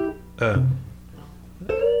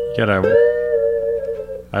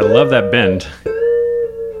 I love that bend.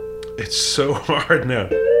 It's so hard now.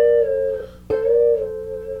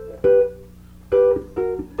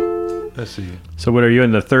 Let's see. So what are you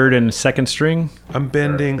in the third and second string? I'm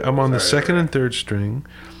on the second and third string,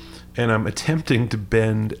 and I'm attempting to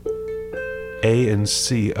bend A and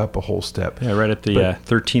C up a whole step. Yeah, right at the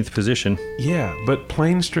 13th position. Yeah, but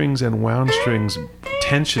plain strings and wound strings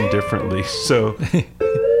tension differently, so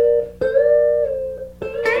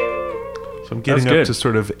I'm getting up to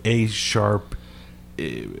sort of A sharp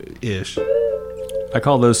ish. I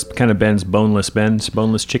call those kind of bends, boneless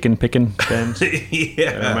chicken picking bends.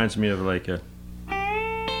 Yeah. It reminds me of like a...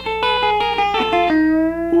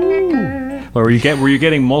 Or were you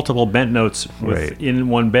getting multiple bent notes in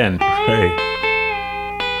one bend. Right.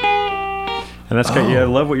 And that's great. Yeah, I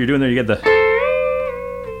love what you're doing there. You get the...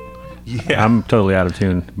 Yeah. I'm totally out of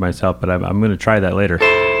tune myself, but I'm going to try that later.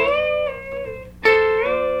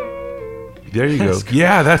 There you go.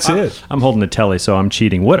 Yeah, that's it. I'm holding the telly, so I'm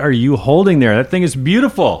cheating. What are you holding there? That thing is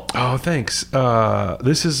beautiful. Oh, thanks.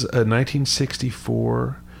 This is a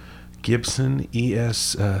 1964 Gibson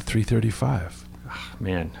ES 335.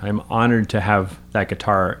 Man, I'm honored to have that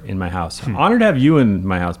guitar in my house. I'm honored to have you in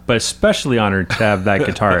my house, but especially honored to have that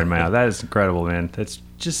guitar in my house. That is incredible, man. That's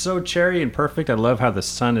just so cherry and perfect. I love how the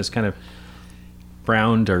sun is kind of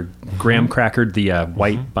browned or graham crackered the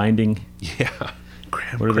white binding. Yeah.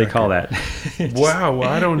 What do they call that? Wow, well,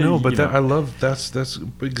 I don't know, but I love that's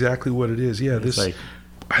exactly what it is. Yeah,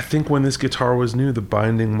 I think when this guitar was new, the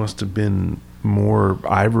binding must have been more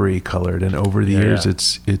ivory colored, and over the years,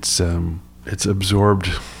 it's absorbed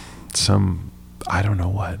some, I don't know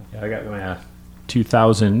what. Yeah, I got my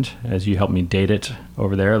 2000 as you helped me date it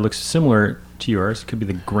over there. It looks similar to yours. It could be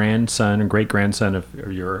the grandson or great grandson of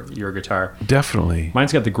your guitar. Definitely.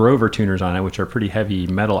 Mine's got the Grover tuners on it, which are pretty heavy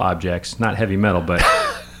metal objects. Not heavy metal, but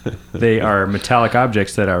they are metallic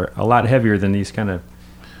objects that are a lot heavier than these kind of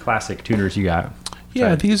classic tuners you got.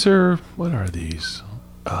 Yeah, these are, what are these?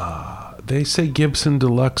 They say Gibson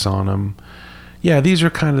Deluxe on them. Yeah, these are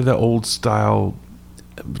kind of the old style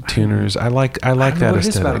tuners. I like I don't know that what it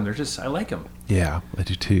is about aesthetic. them. They're just, I like them. Yeah, I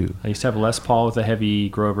do too. I used to have a Les Paul with the heavy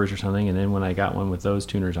Grovers or something, and then when I got one with those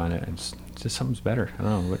tuners on it, it's just something's better. I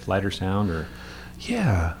don't know, what lighter sound or.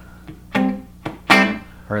 Yeah. All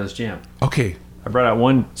right, let's jam. Okay. I brought out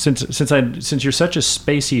one since you're such a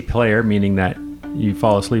spacey player, meaning that you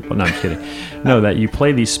fall asleep. Well, no, I'm kidding. No, that you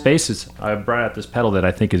play these spaces. I brought out this pedal that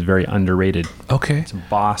I think is very underrated. Okay. It's a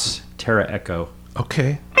Boss Terra Echo.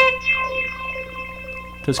 Okay.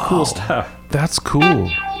 Does cool stuff. That's cool.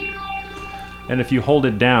 And if you hold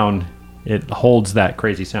it down, it holds that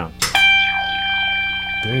crazy sound.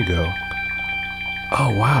 There you go.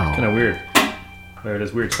 Oh wow. Kind of weird. There it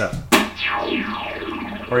is, weird stuff.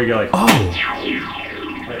 Or you go like. Oh.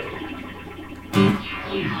 Right.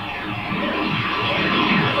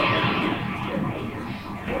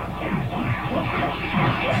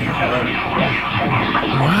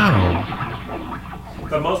 Wow.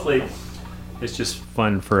 But mostly, it's just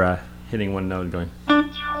fun for hitting one note and going.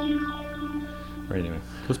 Right, anyway,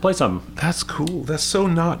 let's play something. That's cool. That's so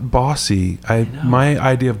not bossy. My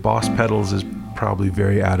idea of boss pedals is probably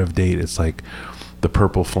very out of date. It's like the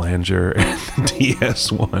purple flanger and the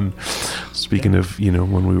DS1. Speaking of,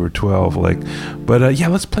 when we were 12, but yeah,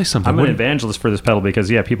 let's play something. I'm an evangelist for this pedal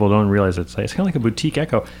because people don't realize it's kind of like a boutique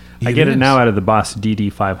echo. I get it now out of the Boss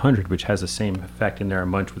DD500, which has the same effect in there,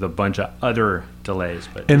 with a bunch of other delays.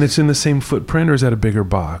 And it's in the same footprint, or is that a bigger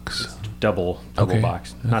box? Double Okay.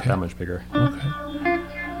 box, not Okay. that much bigger. Okay.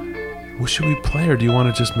 Well, should we play, or do you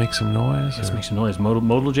want to just make some noise? Let's make some noise.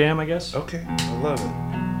 Modal jam, I guess. Okay, I love it.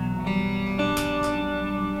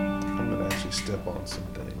 I'm gonna actually step on some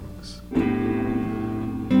things.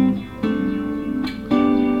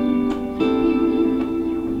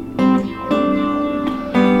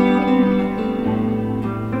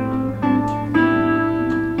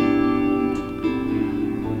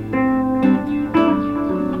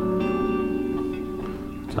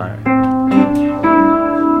 Sorry.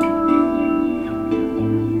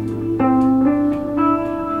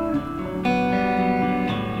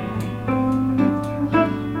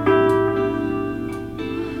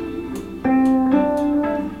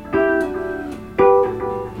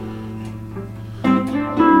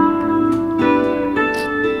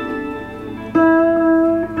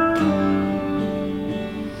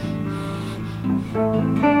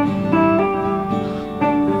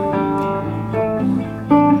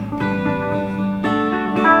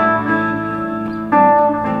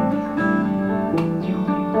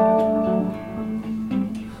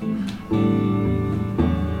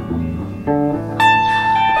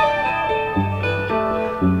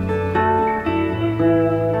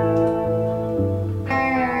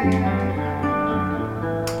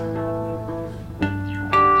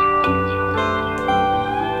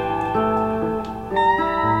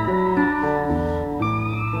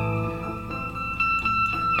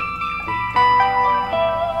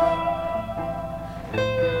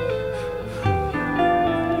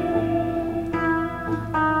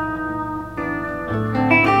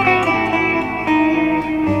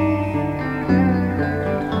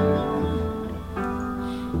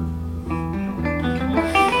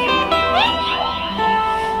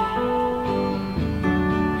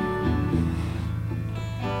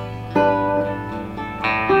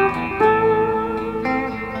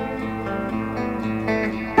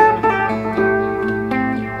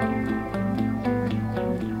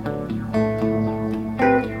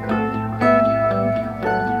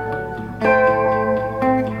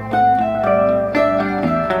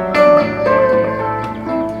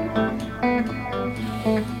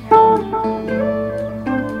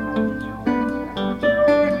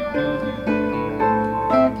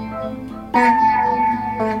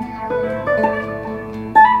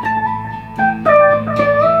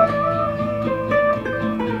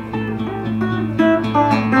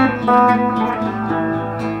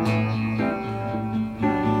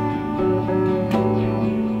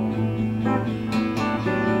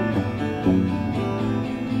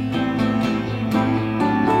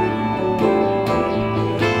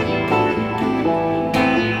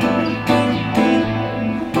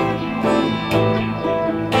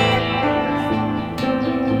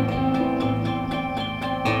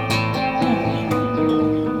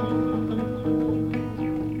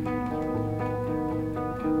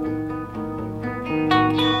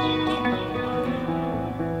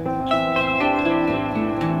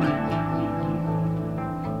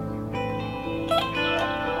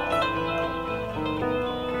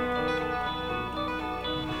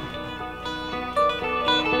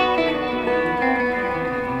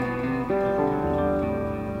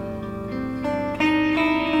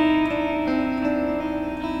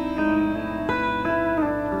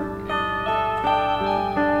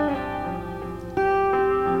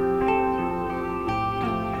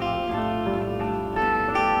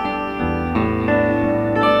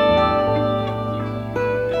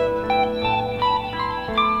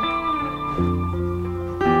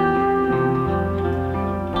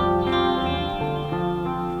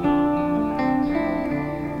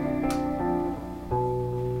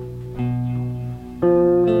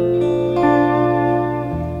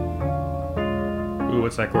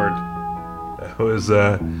 What's that chord? That was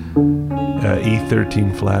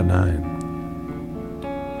E13 flat 9.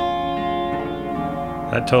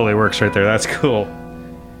 That totally works right there. That's cool.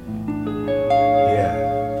 Yeah.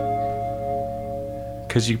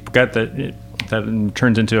 Because you got that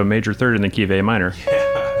turns into a major third in the key of A minor.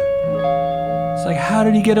 Yeah. It's like, how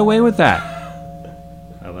did he get away with that?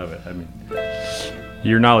 I love it. I mean,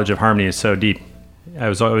 your knowledge of harmony is so deep. It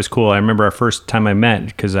was always cool. I remember our first time I met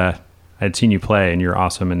because I had seen you play and you're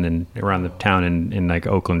awesome. And then around the town in like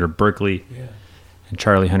Oakland or Berkeley. Yeah. And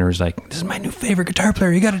Charlie Hunter was like, this is my new favorite guitar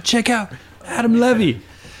player. You got to check out Adam Levy.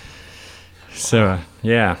 So,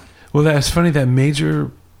 yeah. Well, that's funny that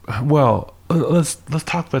major. Well, let's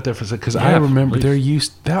talk about that for a second because I remember there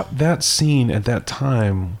used that scene at that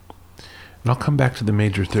time, and I'll come back to the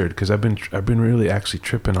major third because I've been really actually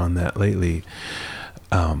tripping on that lately.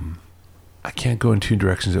 I can't go in two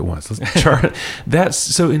directions at once. That's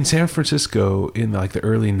so in San Francisco in like the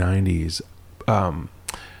early '90s.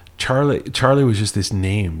 Charlie was just this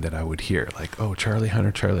name that I would hear, like, oh, Charlie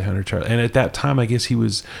Hunter. And at that time, I guess he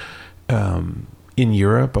was in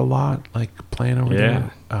Europe a lot, like playing over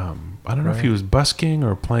there. I don't know if he was busking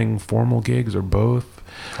or playing formal gigs or both.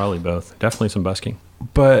 Probably both. Definitely some busking.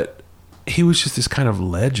 But he was just this kind of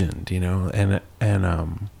legend, you know. And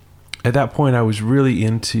at that point, I was really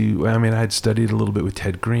into. I mean, I had studied a little bit with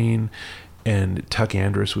Ted Green, and Tuck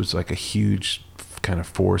Andrus was like a huge kind of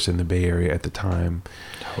force in the Bay Area at the time.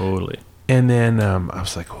 Totally. And then I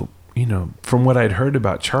was like, well, you know, from what I'd heard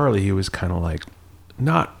about Charlie, he was kind of like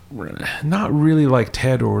not really like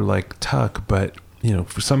Ted or like Tuck, but you know,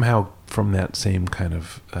 somehow from that same kind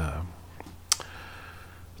of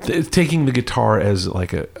taking the guitar as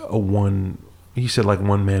like a one. You said like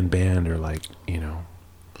one man band or like, you know.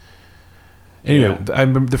 Anyway, yeah. I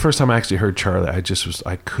remember the first time I actually heard Charlie, I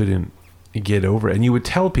couldn't get over it. And you would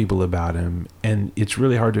tell people about him, and it's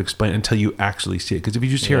really hard to explain until you actually see it. Because if you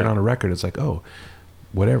just hear it on a record, it's like, oh,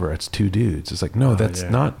 whatever, it's two dudes. It's like, no, that's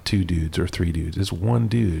not two dudes or three dudes. It's one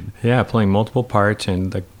dude. Yeah, playing multiple parts,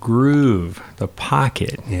 and the groove, the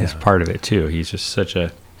pocket is part of it too. He's just such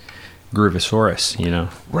a groovosaurus, you know?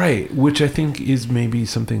 Right, which I think is maybe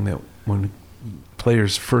something that when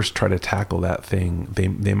players first try to tackle that thing,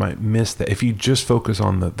 they might miss that. If you just focus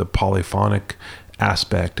on the polyphonic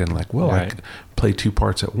aspect and like, well, I play two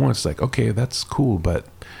parts at once, like, okay, that's cool, but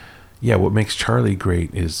yeah, what makes Charlie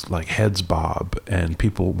great is like heads bob and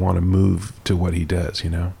people want to move to what he does,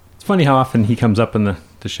 you know? It's funny how often he comes up in the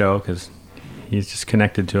show because he's just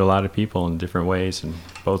connected to a lot of people in different ways and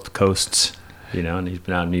both coasts, you know, and he's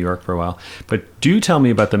been out in New York for a while. But do tell me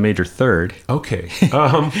about the major third. Okay.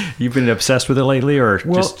 You've been obsessed with it lately or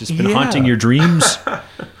just been haunting your dreams?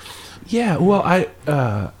 Yeah, well, I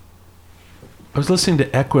was listening to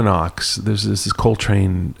Equinox. There's this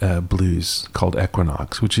Coltrane blues called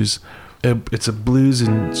Equinox, which is it's a blues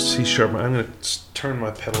in C sharp. I'm going to turn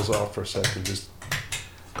my pedals off for a second, just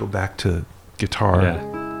go back to guitar. Yeah.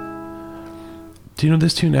 Do you know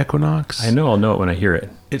this tune, Equinox? I know. I'll know it when I hear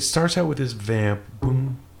it. It starts out with this vamp,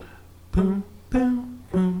 boom, boom, boom,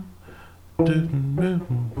 boom, boom,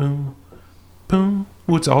 boom, boom, boom.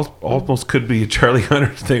 Which almost could be a Charlie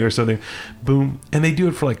Hunter thing or something. Boom. And they do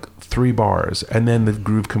it for like 3 bars, and then the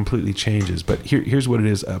groove completely changes. But here's what it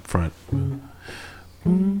is up front. Boom,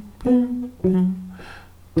 boom, boom, boom,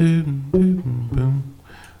 boom, boom,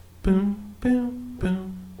 boom, boom, boom,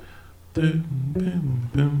 boom, boom,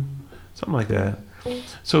 boom. Something like that.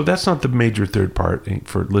 So that's not the major third part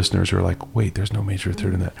for listeners who are like, wait, there's no major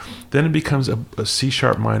third in that. Then it becomes a C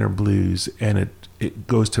sharp minor blues, and it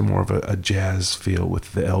goes to more of a jazz feel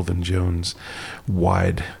with the Elvin Jones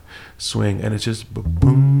wide swing, and it's just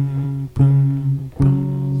boom, boom,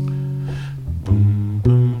 boom, boom, boom,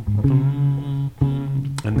 boom,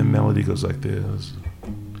 boom, and the melody goes like this.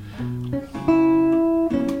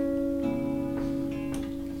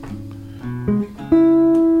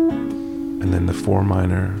 And then the 4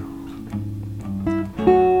 minor.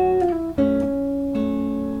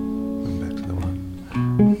 Back to the 1.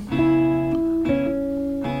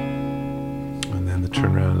 And then the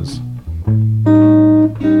turnaround is.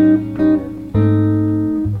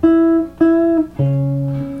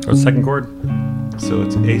 What's the second chord? So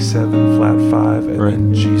it's A7 flat 5 and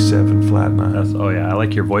then G7 flat 9. Oh yeah, I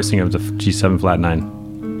like your voicing of the G7 flat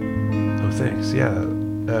 9. Oh, thanks. Yeah.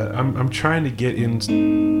 I'm trying to get in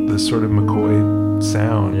the sort of McCoy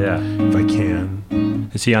sound, if I can.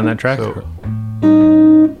 Is he on that track? So,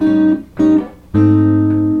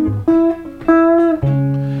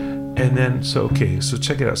 and then, so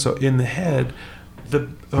check it out. So in the head, the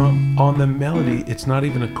on the melody, it's not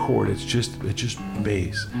even a chord. It's just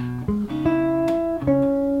bass.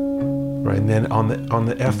 right? And then on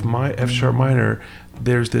the F sharp minor,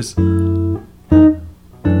 there's this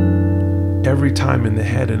every time in the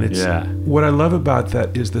head, and it's what I love about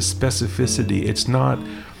that is the specificity. It's not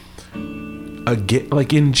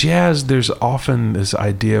like in jazz, there's often this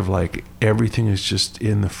idea of like everything is just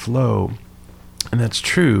in the flow, and that's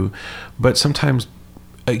true, but sometimes,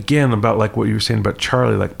 again, about like what you were saying about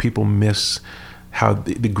Charlie, like people miss how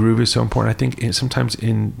the groove is so important. I think sometimes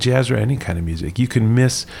in jazz or any kind of music, you can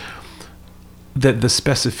miss that the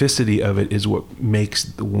specificity of it is what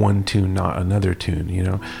makes one tune not another tune, you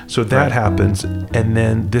know? So that happens, and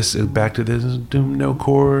then this is back to this no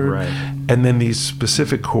chord, Right. and then these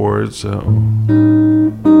specific chords.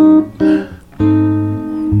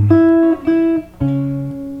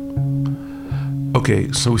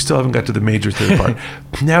 Okay, so we still haven't got to the major third part.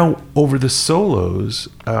 Now, over the solos,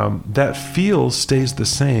 that feel stays the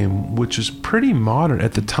same, which is pretty modern.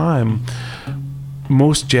 At the time,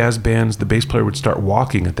 most jazz bands, the bass player would start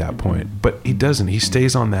walking at that point, but he doesn't. He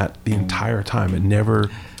stays on that the entire time. It never...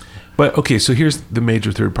 But, okay, so here's the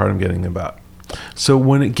major third part I'm getting about. So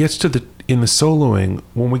when it gets to in the soloing,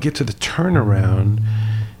 when we get to the turnaround,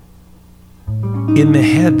 in the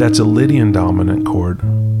head, that's a Lydian dominant chord,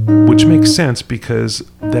 which makes sense because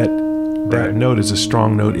that note is a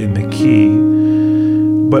strong note in the key.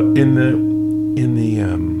 But in the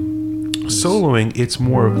soloing, it's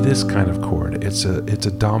more of this kind of chord. It's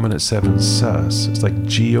a dominant 7 sus. It's like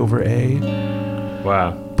G over A.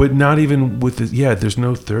 Wow. But not even with the, there's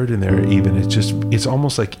no third in there even. It's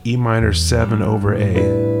almost like E minor 7 over A.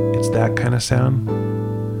 It's that kind of sound.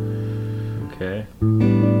 Okay.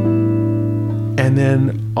 And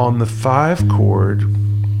then on the 5 chord,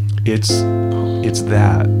 it's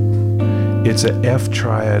that. It's a F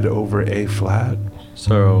triad over A flat.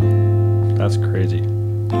 So that's crazy.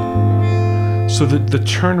 So the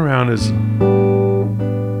turnaround is...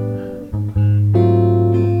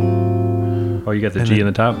 Oh, you got the G in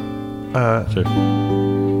the top? Sure.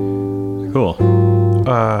 Cool.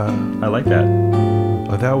 I like that.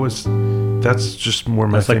 That's just more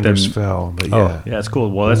my fingers fell. But yeah, it's cool.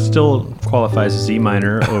 Well, that still qualifies as E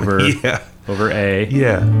minor over over A.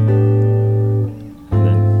 Yeah. And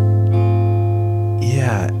then,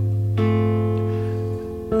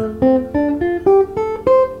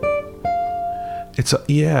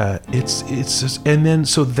 It's just, and then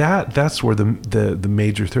so that's where the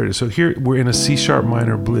major third is. So here we're in a C sharp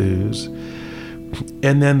minor blues,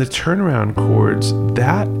 and then the turnaround chords,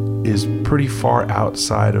 that is pretty far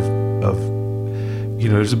outside of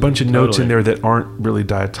there's a bunch of notes in there that aren't really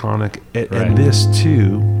diatonic, and this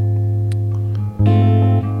too.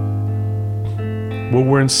 Well,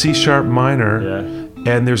 we're in C sharp minor.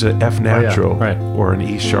 And there's an F natural or an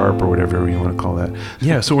E sharp or whatever you want to call that.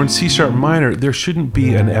 Yeah, so we're in C sharp minor. There shouldn't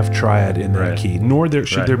be an F triad in that key, nor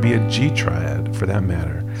should there be a G triad for that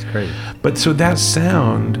matter. That's great. But so that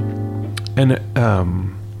sound, and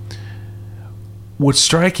what's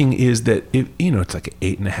striking is that it's like an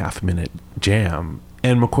 8.5 minute jam,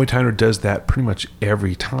 and McCoy Tyner does that pretty much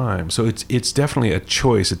every time. So it's definitely a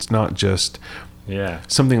choice. It's not just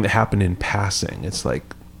something that happened in passing. It's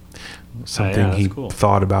like something he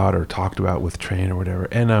thought about or talked about with Train or whatever,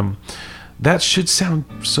 and that should sound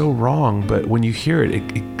so wrong, but when you hear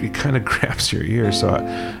it kind of grabs your ear. So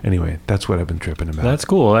anyway, that's what I've been tripping about. That's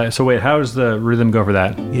cool. So wait, how does the rhythm go for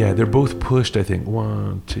that? Yeah, they're both pushed, I think.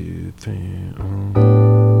 1, 2, 3 2,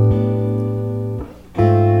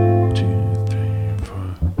 3, 4.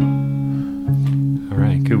 All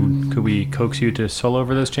right, could we coax you to solo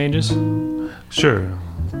over those changes? Sure.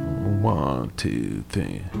 1, 2,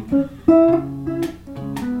 3.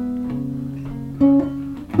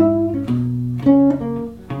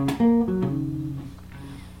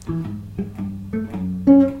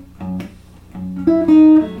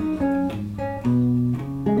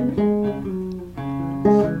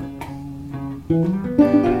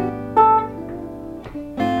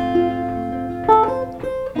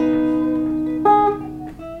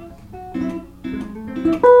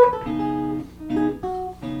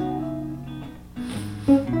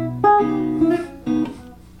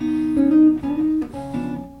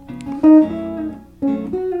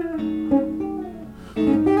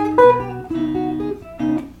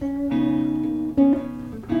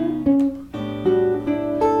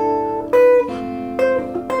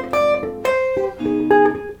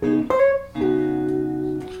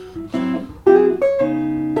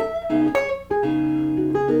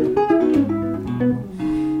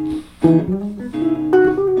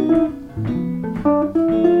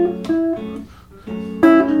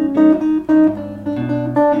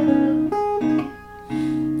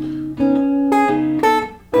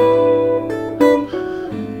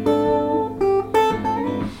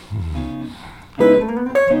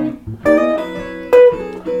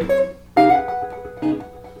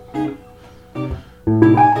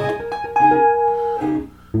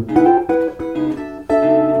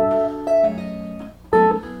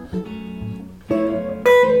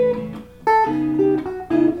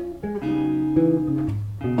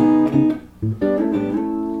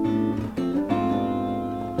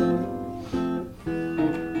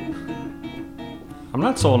 I'm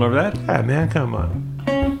not sold over that. Yeah, man, come on.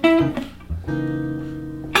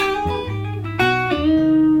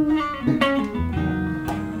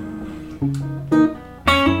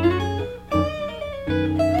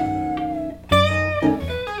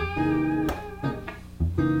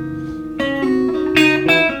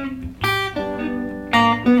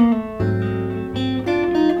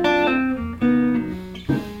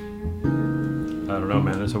 I don't know,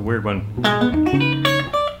 man. That's a weird one.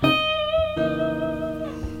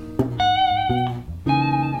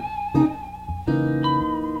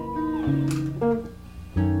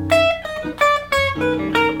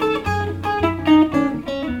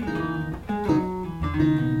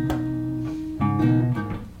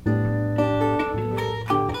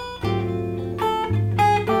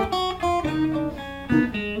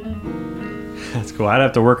 That's cool. I'd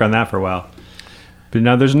have to work on that for a while. But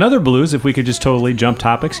now there's another blues, if we could just totally jump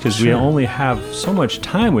topics, because we only have so much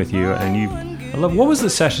time with you. And I love, what was the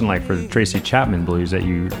session like for the Tracy Chapman blues that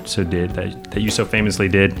you that you so famously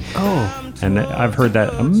did? Oh. And I've heard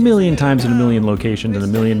that a million times in a million locations, and a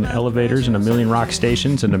million elevators, and a million rock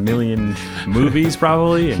stations, and a million movies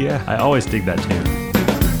probably. And Yeah. I always dig that tune.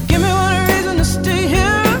 Give me one reason to stay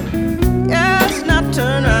here. Yes, not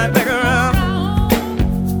turn right back around.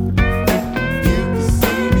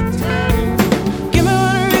 Give me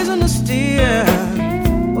one reason to stay here.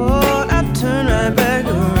 Oh, not turn right back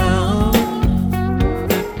around.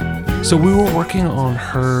 So we were working on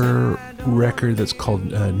her record that's called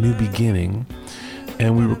New Beginning,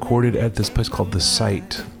 and we recorded at this place called The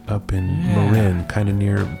Site up in Marin, kind of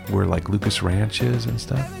near where like Lucas Ranch is and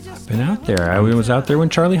stuff. Been out there. I was out there when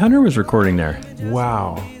Charlie Hunter was recording there.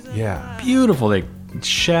 Wow. Yeah. Beautiful. Like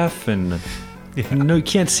chef and no, you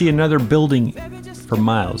can't see another building for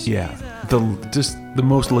miles. Yeah. Just the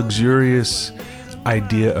most luxurious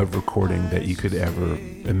idea of recording that you could ever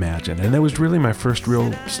imagine. And that was really my first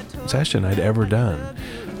real session I'd ever done.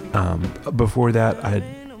 Before that, I'd,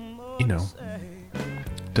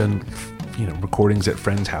 done, recordings at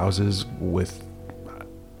friends' houses with,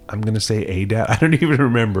 I'm going to say ADAT. I don't even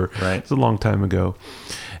remember. Right. It's a long time ago.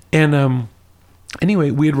 And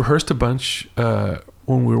anyway, we had rehearsed a bunch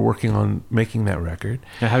when we were working on making that record.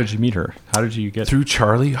 Now, how did you meet her? How did you get Through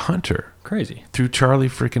Charlie Hunter. Crazy. Through Charlie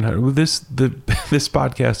freaking Hunter. Well, this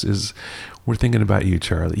podcast is, we're thinking about you,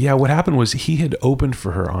 Charlie. Yeah, what happened was he had opened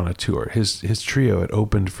for her on a tour. His trio had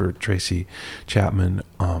opened for Tracy Chapman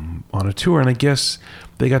on a tour, and I guess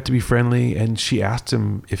they got to be friendly, and she asked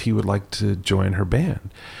him if he would like to join her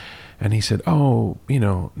band. And he said, "Oh,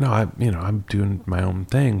 no, I'm doing my own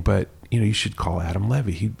thing, but you should call Adam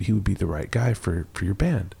Levy. He would be the right guy for your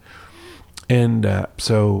band." And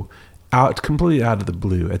so completely out of the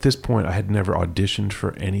blue. At this point, I had never auditioned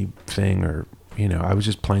for anything, or I was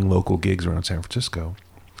just playing local gigs around San Francisco.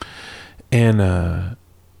 And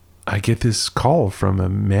I get this call from a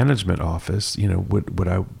management office. Would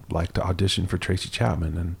I like to audition for Tracy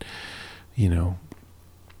Chapman and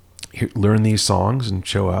learn these songs and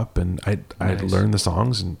show up? And I learned the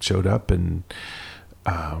songs and showed up, and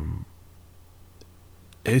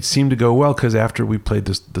it seemed to go well, because after we played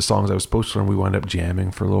the songs I was supposed to learn, we wound up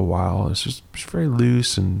jamming for a little while. It's just very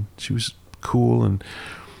loose, and she was cool. And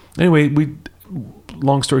anyway,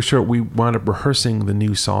 long story short, we wound up rehearsing the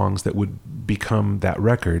new songs that would become that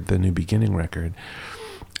record, the New Beginning record.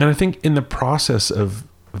 And I think in the process of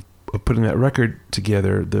putting that record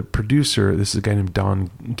together, the producer, this is a guy named Don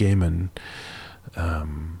Gaiman,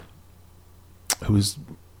 who's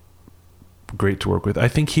great to work with. I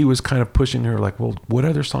think he was kind of pushing her like, well, what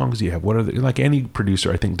other songs do you have? What are like any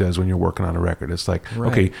producer I think does when you're working on a record? It's like,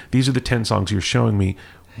 right. Okay, these are the 10 songs you're showing me.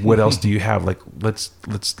 What else do you have? Like, let's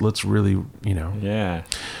really, Yeah.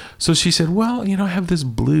 So she said, well, I have this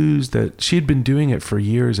blues that she had been doing it for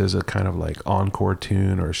years as a kind of like encore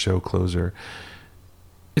tune or a show closer.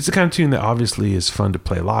 It's the kind of tune that obviously is fun to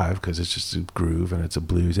play live because it's just a groove and it's a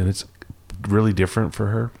blues and it's really different for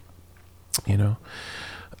her,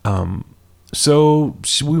 So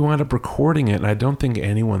we wound up recording it, and I don't think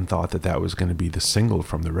anyone thought that was going to be the single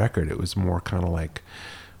from the record. It was more kind of like,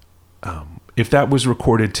 if that was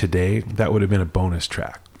recorded today, that would have been a bonus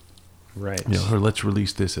track. Right. Or let's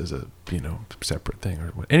release this as a, separate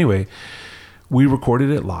thing. Anyway, we recorded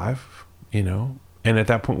it live, and at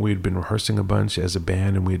that point we had been rehearsing a bunch as a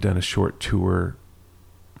band, and we had done a short tour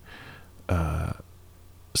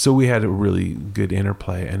so we had a really good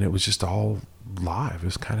interplay, and it was just all live. It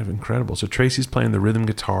was kind of incredible. So Tracy's playing the rhythm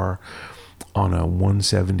guitar on a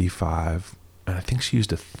 175, and I think she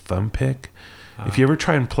used a thumb pick. If you ever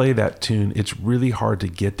try and play that tune, it's really hard to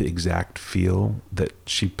get the exact feel that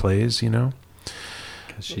she plays, you know?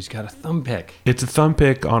 Because she's got a thumb pick. It's a thumb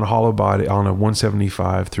pick on a hollow body on a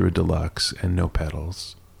 175 through a deluxe and no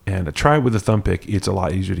pedals. And try it with a thumb pick. It's a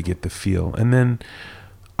lot easier to get the feel. And then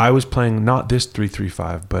I was playing not this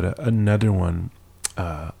 335, but another one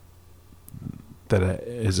that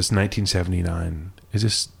is this 1979. Is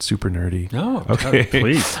this super nerdy? No, okay,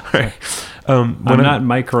 please. All right. I'm not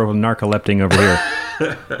micro-narcolepting over here.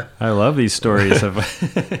 I love these stories of.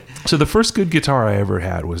 So the first good guitar I ever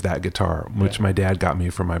had was that guitar, which my dad got me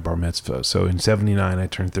for my bar mitzvah. So in '79 I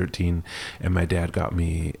turned 13, and my dad got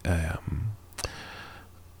me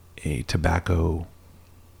a tobacco.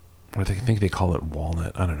 I think they call it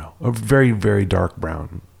walnut. I don't know. A very, very dark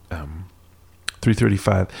brown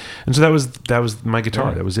 335, and so that was my guitar.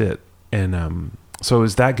 Right. That was it. And so it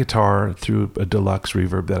was that guitar through a deluxe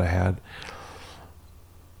reverb that I had.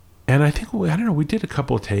 And I think, I don't know, we did a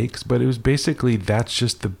couple of takes, but it was basically, that's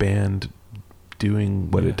just the band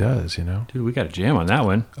doing what it does, you know? Dude, we got a jam on that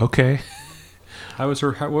one. Okay. How was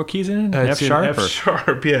her, what key's in? It's F sharp? in F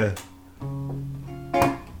sharp, yeah.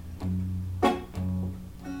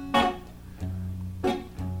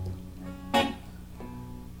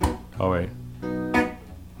 Oh, wait.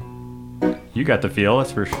 You got the feel.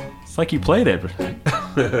 It's like you played it.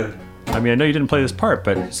 I mean, I know you didn't play this part,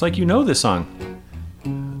 but it's like you know this song.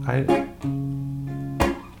 I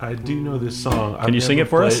do know this song. Can you sing it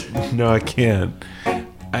for us? No, I can't.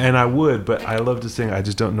 And I would, but I love to sing. I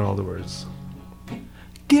just don't know all the words.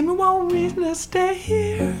 Give me one reason to stay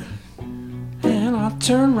here, and I'll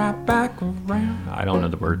turn right back around. I don't know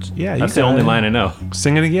the words. Yeah, that's the only line I know.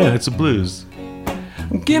 Sing it again. It's a blues.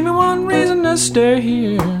 Give me one reason to stay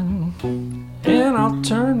here, and I'll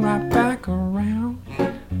turn right back around.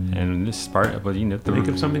 And this part, but you know, Think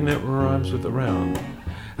of something that rhymes with around.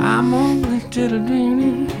 I'm only to the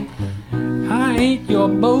dreaming. I ain't your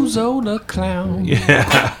bozo the clown.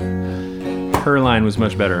 Yeah. Her line was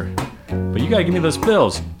much better, but you gotta give me those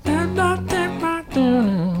fills.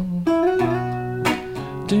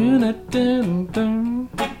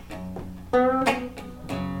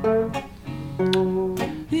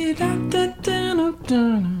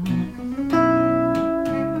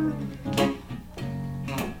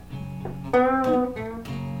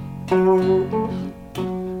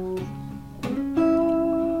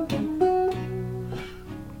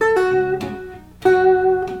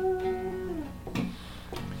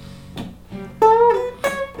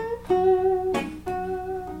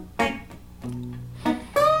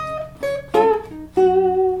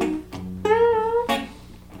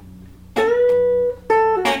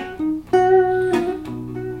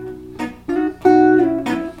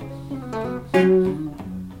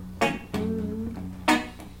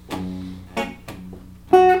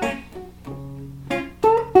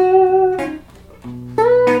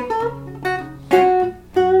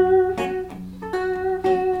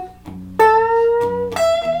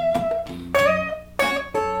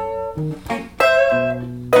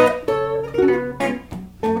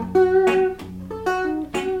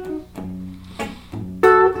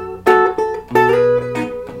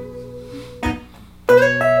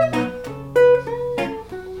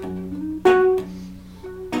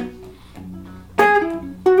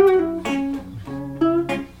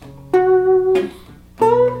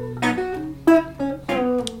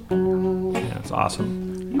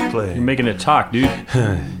 Awesome. Play. You're making it talk, dude.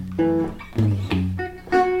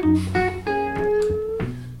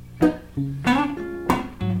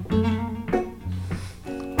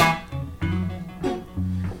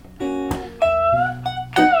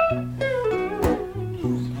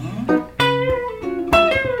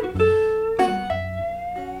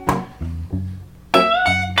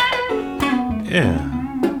 Yeah.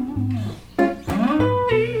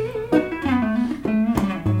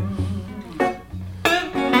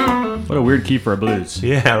 What a weird key for a blues.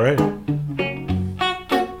 Yeah, right.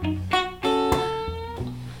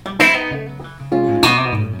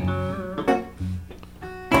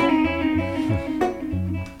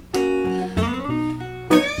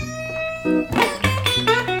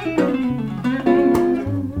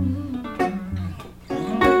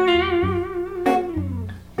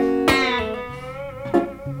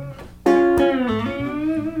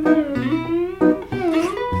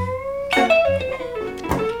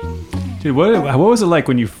 Dude, what was it like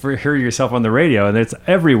when you hear yourself on the radio and it's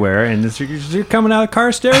everywhere and you're coming out of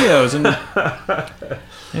car stereos and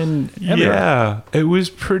and ever. Yeah, it was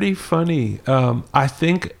pretty funny. I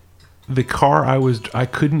think the car I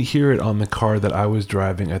couldn't hear it on the car that I was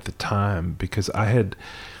driving at the time because I had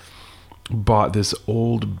bought this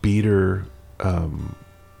old beater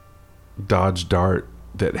Dodge Dart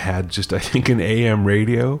that had just, I think, an AM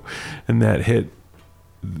radio, and that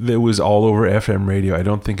was all over FM radio. I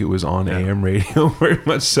don't think it was on AM radio very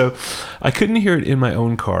much. So I couldn't hear it in my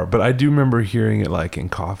own car, but I do remember hearing it like in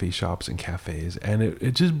coffee shops and cafes. And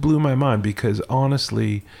it just blew my mind because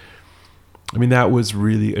honestly, I mean, that was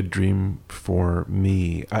really a dream for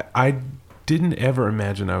me. I didn't ever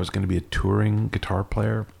imagine I was going to be a touring guitar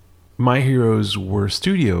player. My heroes were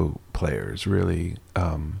studio players, really.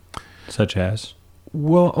 Such as?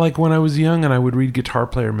 Well, like when I was young and I would read Guitar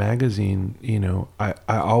Player magazine, you know, I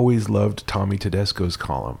always loved Tommy Tedesco's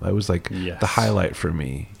column. That was like the highlight for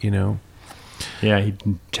me, you know? Yeah, he'd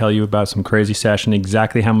tell you about some crazy session,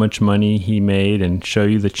 exactly how much money he made, and show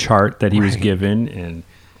you the chart that he was given, and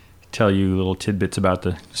tell you little tidbits about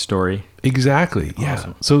the story. Exactly, yeah.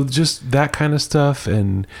 Awesome. So just that kind of stuff.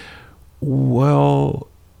 And, well,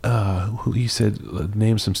 who you said,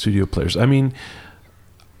 name some studio players. I mean,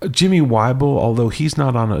 Jimmy Weibel, although he's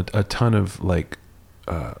not on a ton of like,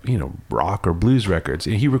 you know, rock or blues records,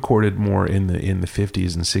 he recorded more in the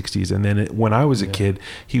 50s and 60s. And then when I was a kid,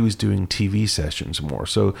 he was doing TV sessions more.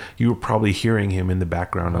 So you were probably hearing him in the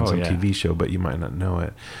background on some TV show, but you might not know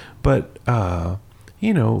it. But,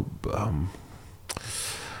 you know,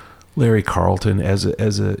 Larry Carlton as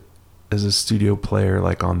a studio player,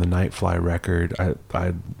 like on the Nightfly record,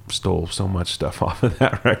 I stole so much stuff off of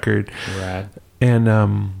that record. Rad. And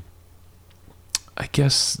I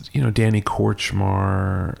guess, you know, Danny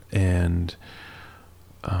Korchmar and,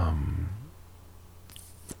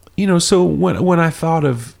 you know, so when I thought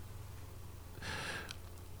of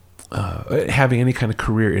having any kind of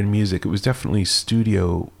career in music, it was definitely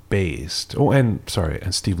studio based. Oh, and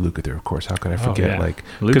Steve Lukather, of course. How could I forget? Like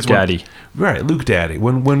Luke Daddy. Luke Daddy.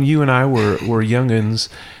 When you and I were youngins,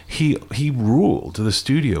 he ruled the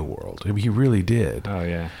studio world. I mean, he really did. Oh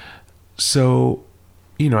yeah. So,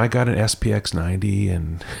 you know, I got an SPX 90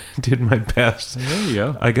 and did my best. There you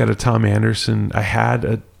go. I got a Tom Anderson.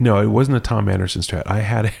 No, it wasn't a Tom Anderson Strat. I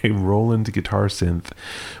had a Roland guitar synth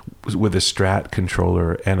with a Strat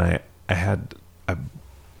controller, and I had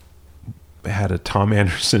a Tom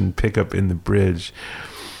Anderson pickup in the bridge.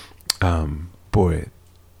 Boy,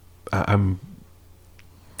 I'm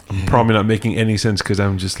probably not making any sense because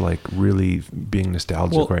I'm just like really being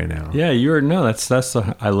nostalgic right now. Yeah,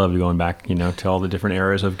 I love going back, you know, to all the different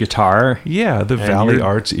eras of guitar. Yeah, the Valley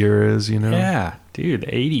Arts eras, you know. Yeah, dude, the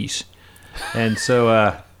 80s. And so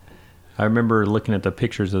I remember looking at the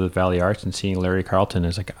pictures of the Valley Arts and seeing Larry Carlton. I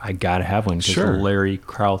was like, I gotta have one because Larry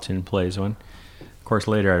Carlton plays one. Of course,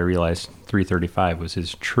 later I realized 335 was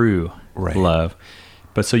his true love.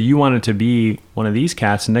 But so you wanted to be one of these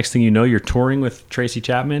cats, and next thing you know, you're touring with Tracy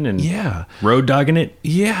Chapman and road dogging it.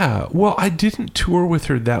 Yeah. Well, I didn't tour with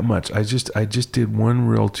her that much. I just did one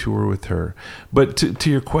real tour with her. But to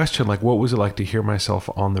your question, like, what was it like to hear myself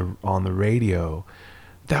on the radio?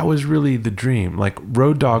 That was really the dream. Like,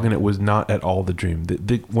 road dogging it was not at all the dream.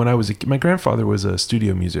 When I was my grandfather was a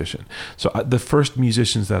studio musician, so the first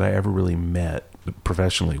musicians that I ever really met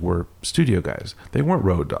professionally were studio guys. They weren't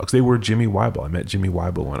road dogs. They were Jimmy Weibel. I met Jimmy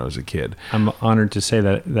Weibel when I was a kid. I'm honored to say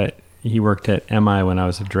that he worked at MI when I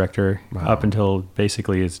was a director up until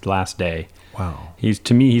basically his last day. Wow.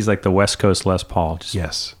 To me, he's like the West Coast Les Paul.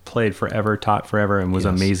 Just played forever, taught forever, and was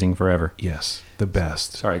amazing forever. Yes, the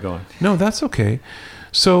best. Sorry, go on. No, that's okay.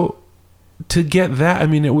 So to get that, I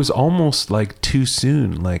mean, it was almost like too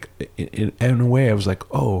soon. Like in a way, I was like,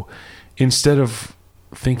 oh, instead of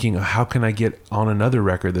thinking, how can I get on another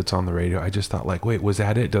record that's on the radio? I just thought, like, wait, was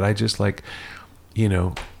that it? Did I just, like, you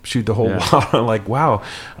know, shoot the whole lot? Like, wow,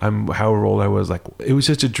 I'm however old I was. Like, it was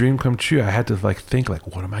just a dream come true. I had to, like, think,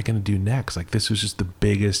 like, what am I going to do next? Like, this was just the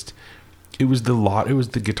biggest. It was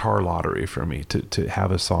the guitar lottery for me to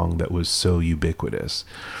have a song that was so ubiquitous.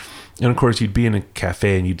 And of course, you'd be in a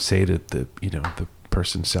cafe and you'd say to the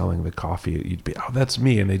person selling the coffee, you'd be, oh, that's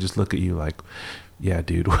me. And they just look at you like, yeah,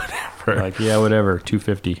 dude, whatever. Like, yeah, whatever,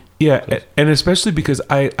 $250. Yeah, and especially because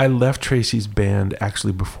I left Tracy's band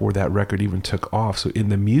actually before that record even took off. So in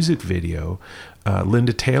the music video,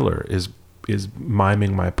 Linda Taylor is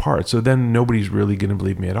miming my part. So then nobody's really going to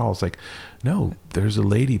believe me at all. It's like, no, there's a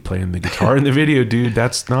lady playing the guitar in the video, dude.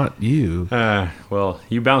 That's not you. Well,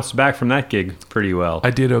 you bounced back from that gig pretty well. I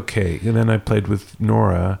did okay. And then I played with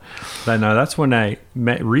Nora. No, that's when I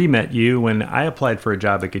re-met you when I applied for a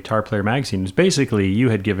job at Guitar Player Magazine. It was basically, you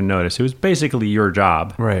had given notice. It was basically your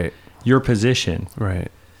job. Right. Your position.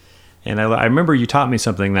 Right. And I remember you taught me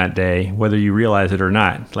something that day, whether you realize it or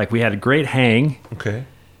not. Like, we had a great hang, Okay.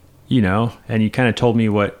 you know, and you kind of told me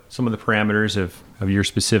what some of the parameters of your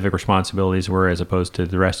specific responsibilities were as opposed to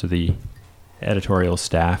the rest of the editorial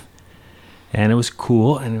staff. And it was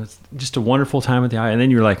cool, and it was just a wonderful time at the eye. And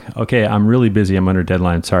then you were like, okay, I'm really busy. I'm under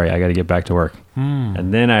deadline. Sorry, I got to get back to work.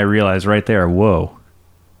 And then I realized right there, whoa,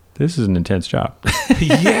 this is an intense job.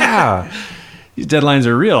 Yeah. These deadlines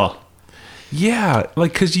are real. Yeah,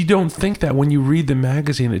 like, because you don't think that when you read the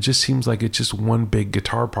magazine, it just seems like it's just one big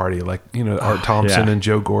guitar party, like, you know, Art Thompson yeah. and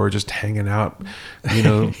Joe Gore just hanging out, you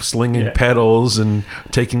know, slinging pedals and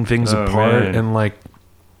taking things apart. Man. And like,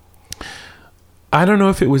 I don't know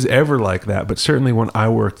if it was ever like that, but certainly when I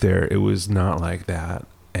worked there, it was not like that.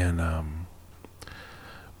 And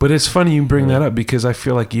but it's funny you bring that up, because I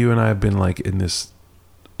feel like you and I have been like in this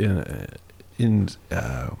in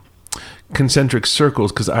concentric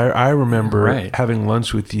circles, because I remember having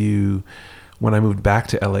lunch with you when I moved back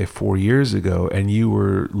to LA 4 years ago, and you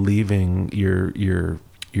were leaving your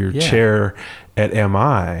chair at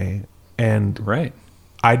MI, and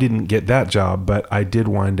I didn't get that job, but I did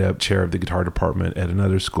wind up chair of the guitar department at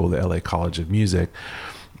another school, the LA College of Music.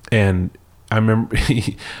 And I remember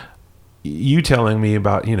you telling me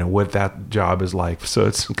about, you know, what that job is like. So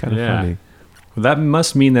it's kind of funny. Well, that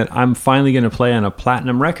must mean that I'm finally going to play on a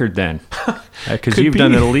platinum record then, because you've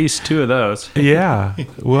done at least 2 of those. Yeah.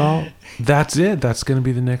 Well, that's it. That's going to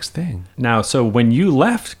be the next thing. Now, so when you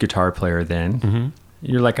left Guitar Player then,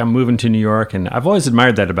 you're like, I'm moving to New York, and I've always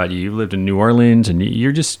admired that about you. You lived in New Orleans, and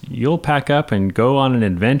you'll pack up and go on an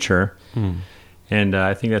adventure. And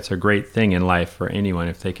I think that's a great thing in life for anyone,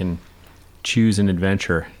 if they can choose an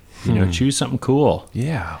adventure, you know, choose something cool.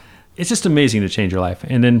 Yeah. It's just amazing to change your life.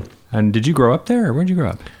 And did you grow up there, or where'd you grow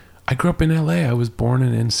up? I grew up in LA. I was born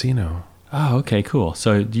in Encino. Oh, okay, cool.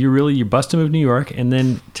 So you bust to move to New York, and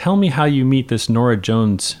then tell me how you meet this Norah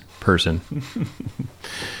Jones person.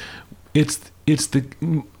 It's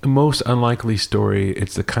the most unlikely story.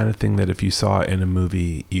 It's the kind of thing that if you saw it in a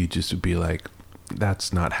movie, you just would be like,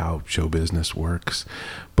 that's not how show business works.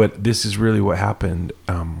 But this is really what happened.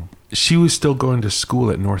 She was still going to school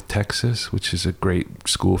at North Texas, which is a great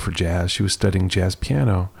school for jazz. She was studying jazz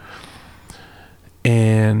piano.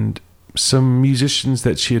 And some musicians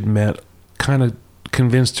that she had met kind of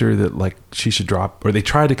convinced her that like she should drop, or they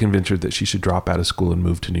tried to convince her that she should drop out of school and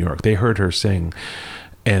move to New York. They heard her sing,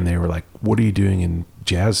 and they were like, what are you doing in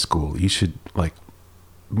jazz school? You should like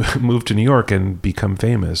move to New York and become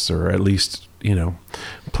famous, or at least, you know,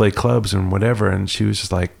 play clubs and whatever. And she was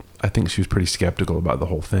just like, I think she was pretty skeptical about the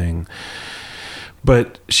whole thing.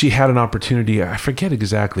 But she had an opportunity, I forget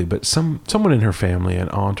exactly, but someone in her family, an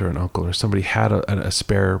aunt or an uncle or somebody, had a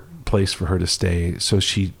spare place for her to stay. So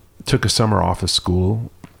she took a summer off of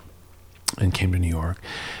school and came to New York.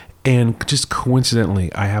 And just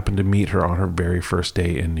coincidentally, I happened to meet her on her very first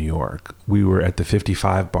day in New York. We were at the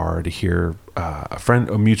 55 bar to hear a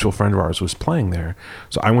mutual friend of ours was playing there.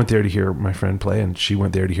 So I went there to hear my friend play, and she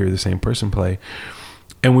went there to hear the same person play.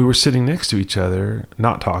 And we were sitting next to each other,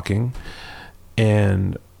 not talking.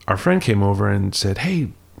 And our friend came over and said, hey,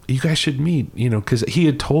 you guys should meet, you know, because he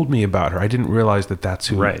had told me about her. I didn't realize that that's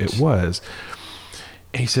who it was.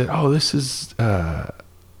 And he said, oh, this is,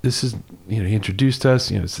 you know, he introduced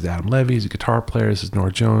us, you know, this is Adam Levy, he's a guitar player, this is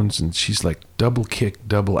Norah Jones, and she's like double kick,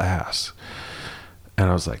 double ass. And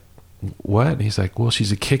I was like, what? And he's like, well,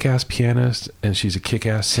 she's a kick-ass pianist and she's a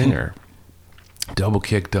kick-ass singer. Double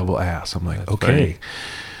kick, double ass. I'm like, that's okay. Funny.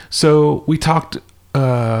 So we talked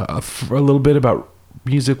for a little bit about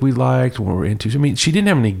music we liked, what we're into. I mean, she didn't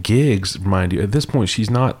have any gigs, mind you. At this point, she's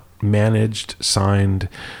not managed, signed,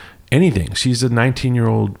 anything. She's a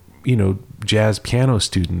 19-year-old, you know, jazz piano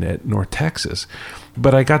student at North Texas.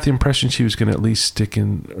 But I got the impression she was going to at least stick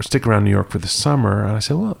around New York for the summer. And I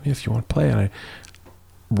said, well, if you want to play. And I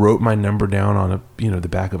wrote my number down on the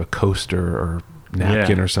back of a coaster or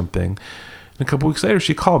napkin or something. And a couple weeks later,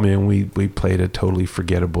 she called me, and we played a totally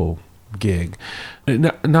forgettable gig.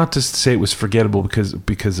 Not to say it was forgettable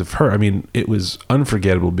because of her. I mean, it was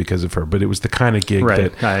unforgettable because of her, but it was the kind of gig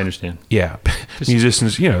that I understand. Yeah.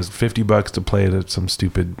 Musicians, you know, it's $50 to play at some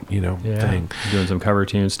stupid, you know, thing. Doing some cover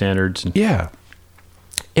tune standards.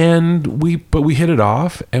 And we hit it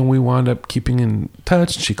off, and we wound up keeping in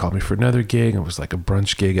touch. She called me for another gig. It was like a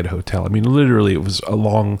brunch gig at a hotel. I mean, literally it was a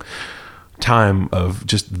long time of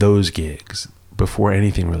just those gigs before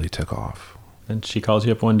anything really took off. And she calls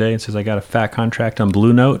you up one day and says, I got a fat contract on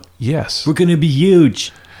Blue Note. Yes. We're going to be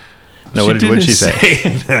huge. No, what did she say?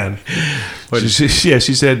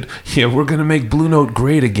 She said, yeah, we're going to make Blue Note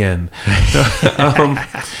great again.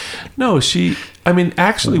 No, I mean,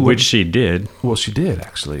 actually, Which she did. Well, she did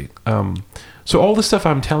actually. So all the stuff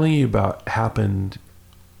I'm telling you about happened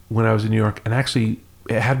when I was in New York, and actually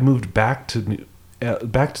it had moved back to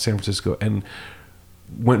San Francisco and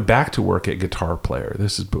went back to work at Guitar Player.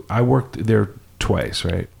 I worked there twice,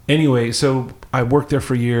 right? Anyway, so I worked there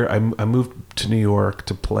for a year. I moved to New York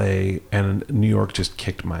to play, and New York just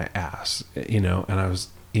kicked my ass, and I was,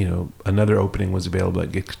 another opening was available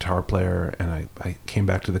at Guitar Player, and I came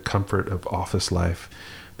back to the comfort of office life.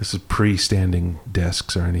 This is pre-standing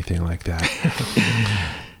desks or anything like that.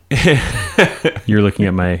 You're looking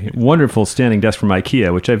at my wonderful standing desk from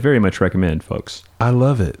IKEA, which I very much recommend, folks. I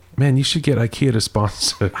love it. Man, you should get IKEA to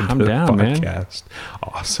sponsor I'm the down, podcast. Man.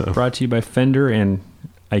 Awesome. Brought to you by Fender and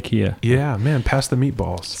IKEA. Yeah, man, pass the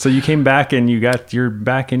meatballs. So you came back and you're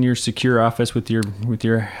back in your secure office with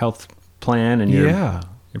your health plan and your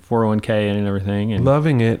 401k and everything, and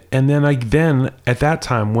loving it. And then at that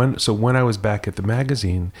time when I was back at the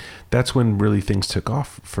magazine, that's when really things took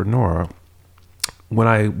off for Nora. When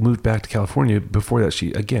I moved back to California, before that,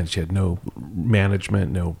 she had no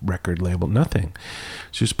management, no record label, nothing.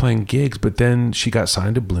 She was playing gigs, but then she got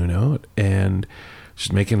signed to Blue Note, and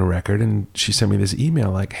she's making a record, and she sent me this email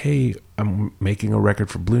like, hey, I'm making a record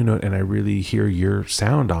for Blue Note, and I really hear your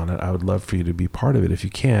sound on it. I would love for you to be part of it if you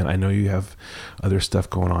can. I know you have other stuff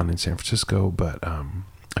going on in San Francisco, but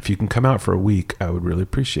if you can come out for a week, I would really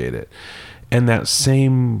appreciate it. And that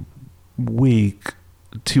same week,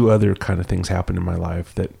 two other kind of things happened in my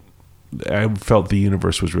life that I felt the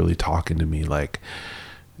universe was really talking to me, like,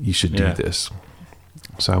 you should do this.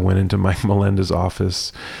 So I went into Mike Melendez's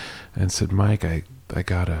office and said, Mike, I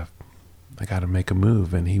gotta make a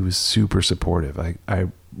move. And he was super supportive. I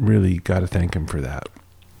really got to thank him for that.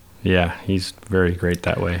 Yeah, he's very great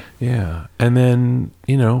that way. Yeah. And then,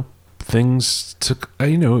 things took,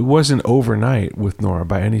 it wasn't overnight with Nora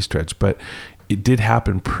by any stretch, but it did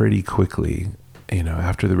happen pretty quickly,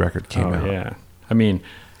 after the record came out. Yeah. I mean,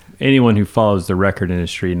 anyone who follows the record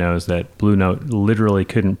industry knows that Blue Note literally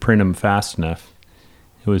couldn't print them fast enough.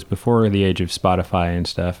 It was before the age of Spotify and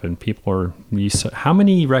stuff, and people were... how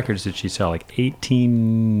many records did she sell? Like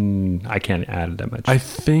 18... I can't add that much. I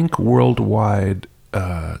think worldwide,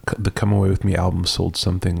 the Come Away With Me album sold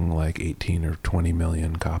something like 18 or 20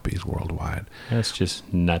 million copies worldwide. That's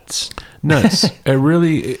just nuts.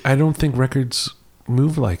 I don't think records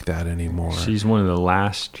move like that anymore. She's one of the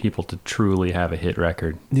last people to truly have a hit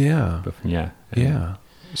record. Yeah. Yeah.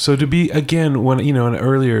 So to be, again, when, and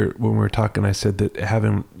earlier when we were talking, I said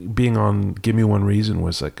that being on Give Me One Reason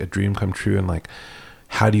was like a dream come true. And like,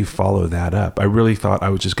 how do you follow that up? I really thought I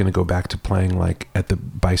was just going to go back to playing like at the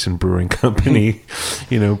Bison Brewing Company,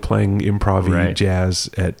 playing improv jazz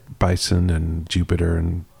at Bison and Jupiter.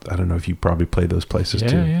 And I don't know if you probably played those places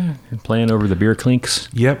too. Yeah. And playing over the beer clinks.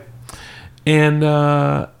 Yep. And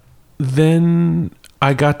then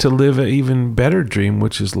I got to live an even better dream,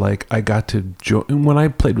 which is like I got to join. When I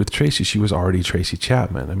played with Tracy, she was already Tracy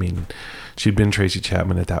Chapman. I mean, she'd been Tracy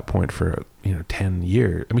Chapman at that point for 10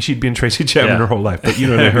 years. I mean, she'd been Tracy Chapman her whole life, but you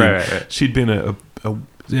know what I mean. Right. She'd been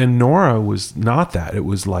and Nora was not that. It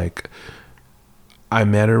was like I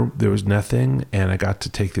met her, there was nothing, and I got to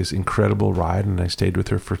take this incredible ride, and I stayed with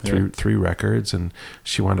her for three records, and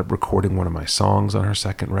she wound up recording one of my songs on her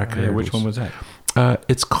second record. Yeah, which one was that?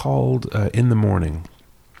 It's called In the Morning.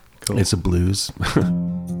 Cool. It's a blues.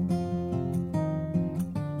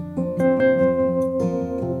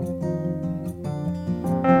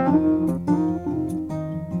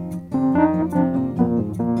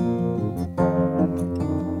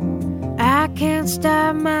 I can't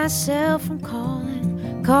stop myself from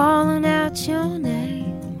calling out your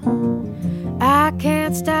name. I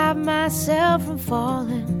can't stop myself from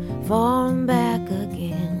falling back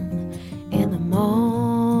again in the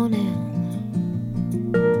morning.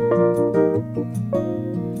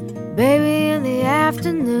 Baby, in the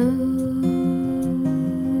afternoon.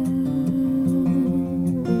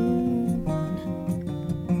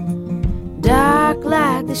 Dark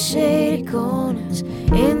like the shady corners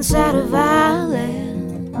inside of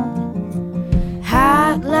Ireland.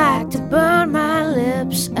 Hot like to burn my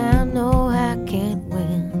lips. I know I can't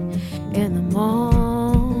win in the morning.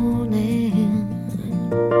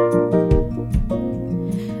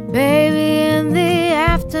 Baby, in the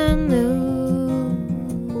afternoon.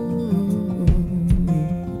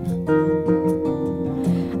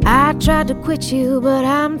 I tried to quit you, but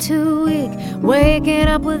I'm too weak. Waking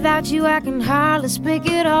up without you, I can hardly speak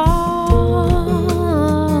at all.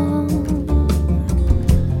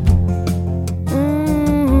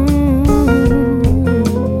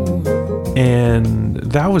 And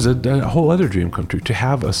that was a whole other dream come true, to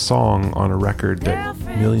have a song on a record that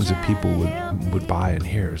millions of people would buy and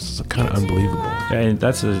hear. It's kind of unbelievable. Yeah, and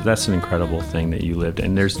that's an incredible thing that you lived.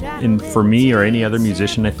 And for me or any other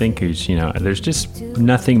musician, I think, who's, there's just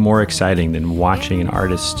nothing more exciting than watching an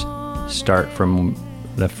artist start from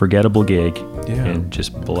the forgettable gig and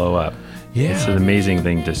just blow up. Yeah. It's an amazing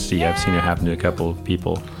thing to see. I've seen it happen to a couple of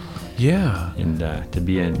people. Yeah. And to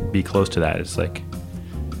be close to that, it's like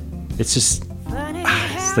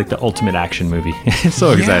the ultimate action movie. It's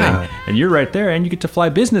so exciting. And you're right there, and you get to fly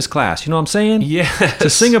business class. You know what I'm saying? Yes. To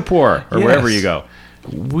Singapore or wherever you go.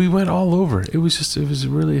 We went all over. It was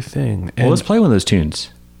really a thing. Well, let's play one of those tunes.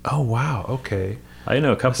 Oh, wow. Okay. I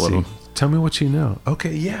know a couple of them. Tell me what you know.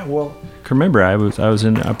 Okay, yeah, well. Remember,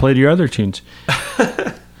 I played your other tunes.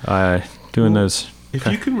 Doing those. If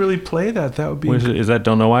you can really play that would be. Is that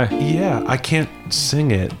Don't Know Why? Yeah, I can't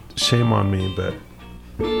sing it. Shame on me, but.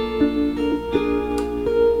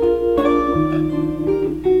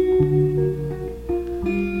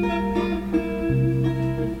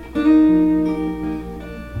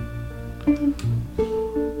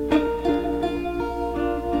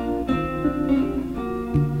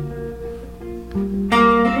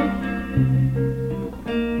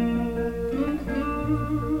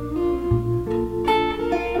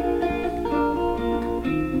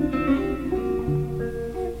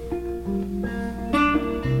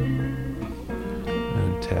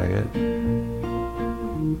 Tag it.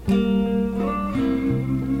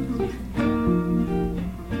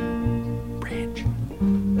 Bridge.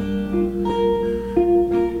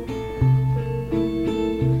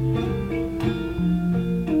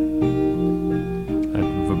 That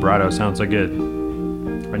vibrato sounds so good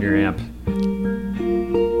on your amp.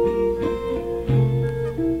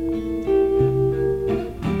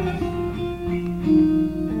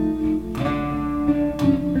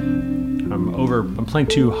 I'm playing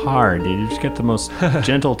too hard, dude. You just get the most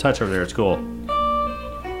gentle touch over there. It's cool.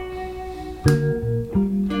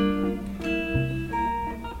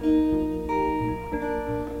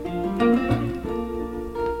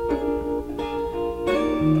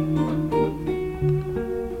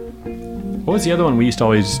 What was the other one we used to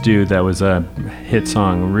always do that was a hit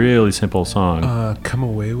song, really simple song? Come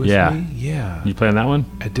Away With Me? Yeah. You play on that one?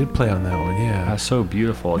 I did play on that one, yeah. That's so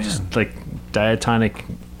beautiful. Man. Just like diatonic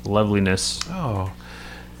loveliness. Oh,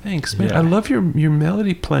 thanks, man. Yeah. I love your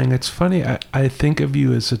melody playing. It's funny. I think of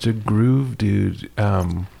you as such a groove dude.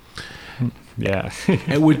 Yeah.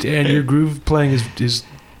 and your groove playing is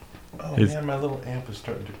man, my little amp is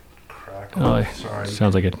starting to crack. Oh, sorry.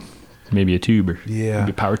 Sounds like maybe a tube or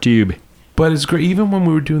maybe a power tube. But it's great. Even when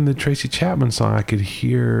we were doing the Tracy Chapman song, I could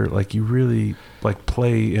hear like you really like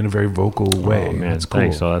play in a very vocal way. Oh man, it's cool.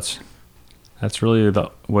 thanks. So that's really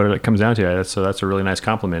what it comes down to. So that's a really nice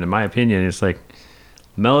compliment. In my opinion, it's like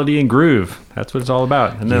melody and groove. That's what it's all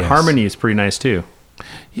about. And then harmony is pretty nice too.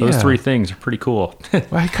 Those three things are pretty cool. Well,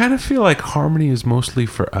 I kind of feel like harmony is mostly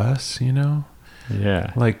for us,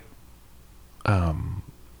 Yeah. Like,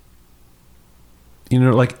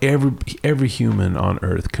 like every human on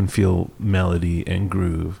earth can feel melody and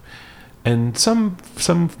groove, and some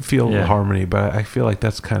feel harmony, but I feel like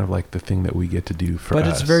that's kind of like the thing that we get to do for us. But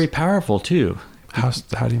it's very powerful too. How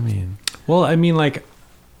do you mean? Well, I mean, like,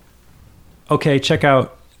 okay, check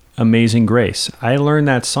out Amazing Grace. I learned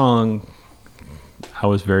that song. I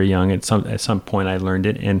was very young. At some point, I learned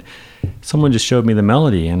it, and someone just showed me the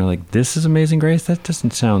melody, and I'm like, "This is Amazing Grace. That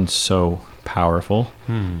doesn't sound so powerful."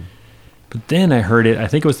 But then I heard it. I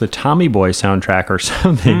think it was the Tommy Boy soundtrack or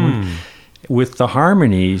something, with the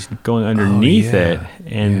harmonies going underneath it,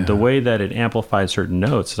 and the way that it amplified certain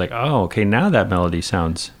notes. It's like, oh, okay, now that melody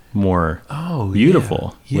sounds more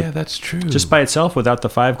beautiful. Yeah, that's true. Just by itself, without the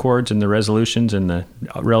 5 chords and the resolutions and the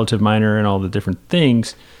relative minor and all the different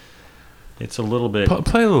things, it's a little bit.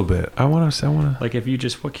 Play a little bit. I want to. Like if you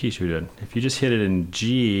just, what key should we do? If you just hit it in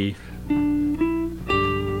G.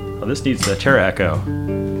 Oh, this needs the Terra Echo.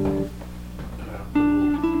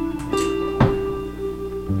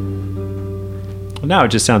 Well, now it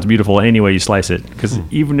just sounds beautiful any way you slice it. Because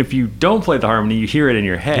even if you don't play the harmony, you hear it in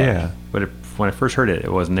your head. Yeah. But when I first heard it,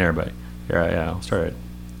 it wasn't there. But yeah, I'll start it.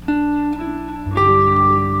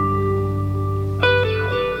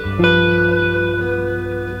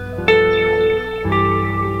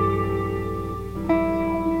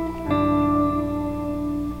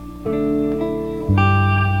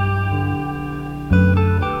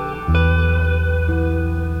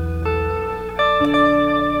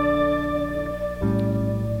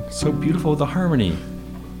 So beautiful with the harmony.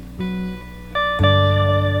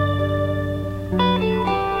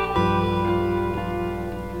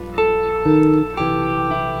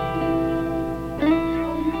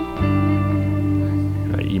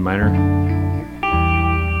 minor.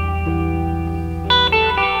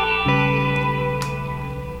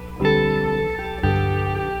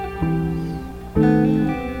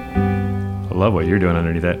 I love what you're doing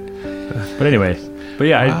underneath that. But anyway, but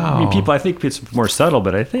yeah, I mean, Wow. I think it's more subtle,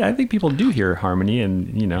 but I think people do hear harmony,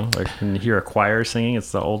 and you know, like when you hear a choir singing,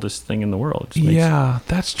 it's the oldest thing in the world. It just makes- Yeah,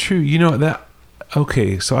 that's true. You know that.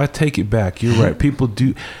 Okay, so I take it back. You're right. People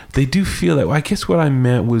do. They do feel that. I guess what I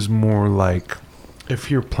meant was more like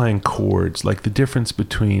if you're playing chords, like the difference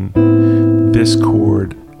between this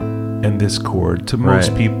chord and this chord to most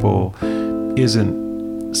Right. people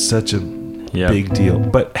isn't such a Yeah. big deal.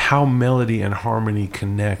 But how melody and harmony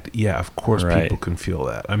connect, yeah, of course Right. people can feel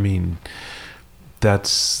that. I mean,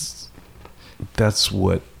 that's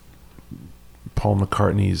what Paul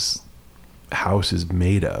McCartney's house is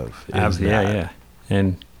made of. is yeah, that. yeah.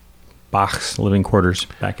 And Bach's living quarters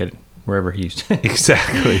back at wherever he used.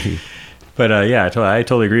 Exactly. But yeah, I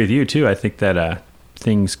totally agree with you too. I think that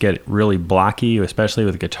things get really blocky, especially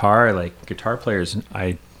with guitar. Like guitar players,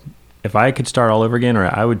 if I could start all over again, or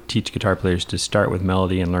I would teach guitar players to start with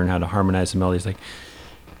melody and learn how to harmonize the melodies. Like,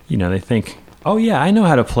 you know, they think, oh yeah, I know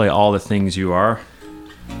how to play all the things you are.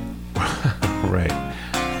 Right.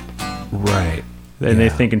 Right. And they Yeah.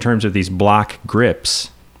 think in terms of these block grips,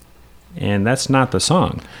 and that's not the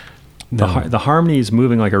song. No. The harmony is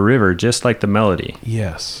moving like a river, just like the melody.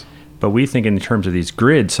 Yes. But we think in terms of these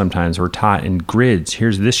grids. Sometimes we're taught in grids.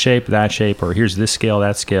 Here's this shape, that shape, or here's this scale,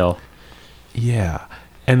 that scale. Yeah.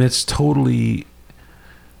 And it's totally.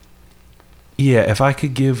 Yeah. If I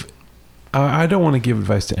could give. I don't want to give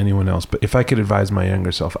advice to anyone else, but if I could advise my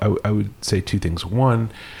younger self, I would say two things. One,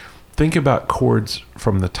 think about chords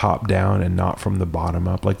from the top down and not from the bottom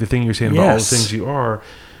up. Like the thing you're saying about all the Yes. things you are,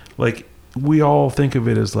 like we all think of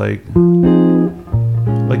it as like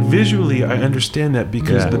visually, I understand that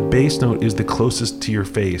because Yeah. the bass note is the closest to your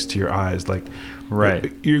face, to your eyes. Like,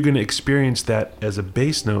 Right. you're going to experience that as a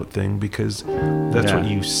bass note thing because that's Yeah. what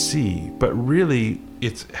you see. But really,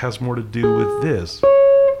 it has more to do with this,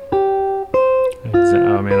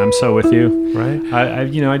 Oh man, I'm so with you. right?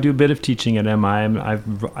 I do a bit of teaching at MI.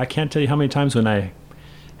 I can't tell you how many times when I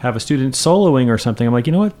have a student soloing or something, I'm like,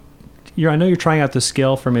 you know what? I know you're trying out the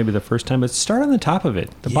scale for maybe the first time, but start on the top of it.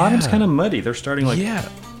 The bottom's Yeah. kind of muddy. They're starting like, Yeah,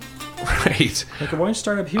 right. why don't you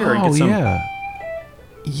start up here and Oh get some?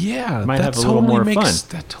 yeah. Might that have a little more makes, fun.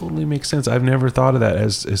 That totally makes sense. I've never thought of that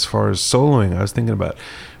as far as soloing. I was thinking about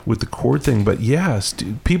with the chord thing, but yes,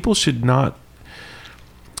 people should not.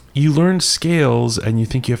 You learn scales and you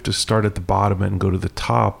think you have to start at the bottom and go to the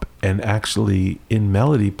top, and actually in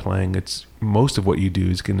melody playing, it's most of what you do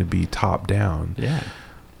is going to be top down. Yeah.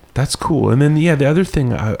 That's cool. And then, yeah, the other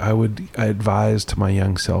thing I would advise to my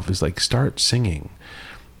young self is like start singing.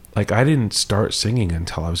 Like I didn't start singing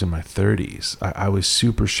until I was in my 30s. I was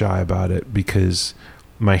super shy about it because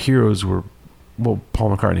my heroes were, well,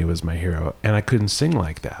 Paul McCartney was my hero, and I couldn't sing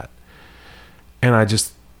like that. And I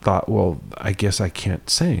just thought, well, I guess I can't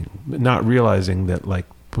sing, not realizing that like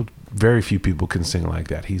very few people can sing like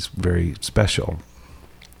that. He's very special.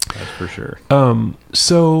 That's for sure.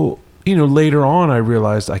 So, you know, later on I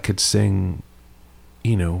realized I could sing,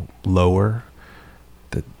 you know, lower,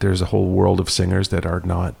 that there's a whole world of singers that are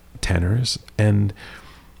not tenors.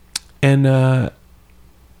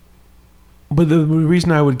 But the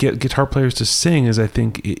reason I would get guitar players to sing is I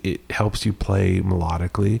think it helps you play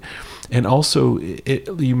melodically. And also,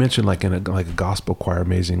 you mentioned like in a gospel choir,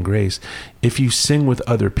 Amazing Grace, if you sing with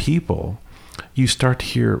other people, you start to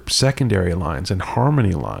hear secondary lines and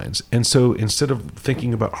harmony lines. And so instead of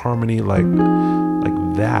thinking about harmony like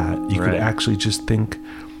that, you could Right. actually just think,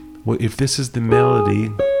 well, if this is the melody,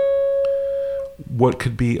 what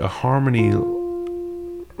could be a harmony?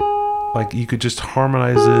 Like you could just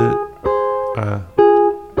harmonize it.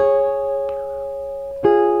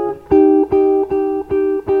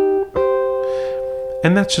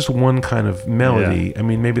 And that's just one kind of melody. Yeah. I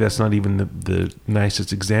mean, maybe that's not even the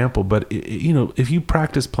nicest example, but you know, if you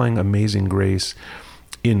practice playing Amazing Grace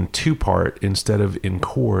in 2-part instead of in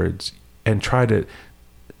chords, and try to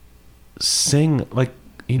sing like,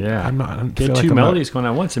 you know, Yeah. I Get feel like two I'm not- melodies going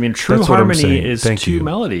on at once. I mean, true That's what I'm harmony saying. is Thank two you.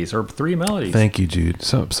 melodies or 3 melodies. Thank you, Jude.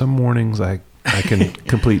 Some mornings I can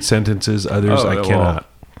complete sentences, others Oh, I well, cannot.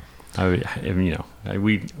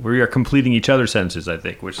 We are completing each other's sentences, I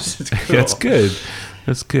think, which is cool. That's good.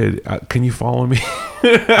 That's good. Can you follow me?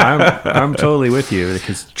 I'm totally with you,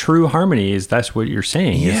 because true harmony that's what you're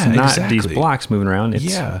saying. Yeah, it's not exactly. these blocks moving around. It's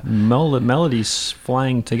Yeah. melodies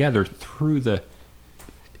flying together through the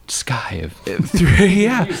sky of.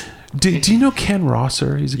 Yeah. Do you know Ken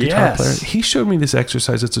Rosser? He's a guitar Yes. player. He showed me this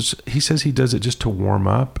exercise. He says he does it just to warm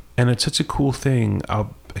up, and it's such a cool thing.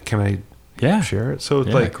 Can I share it? So it's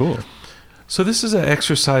like cool. So this is an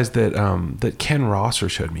exercise that that Ken Rosser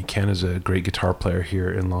showed me. Ken is a great guitar player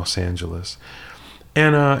here in Los Angeles,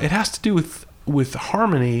 and it has to do with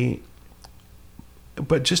harmony,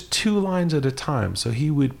 but just 2 lines at a time. So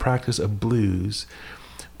he would practice a blues,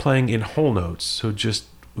 playing in whole notes. So just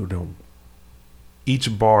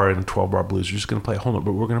each bar in a 12-bar blues, you're just going to play a whole note,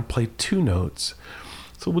 but we're going to play 2 notes.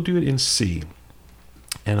 So we'll do it in C,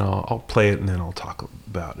 and I'll play it and then I'll talk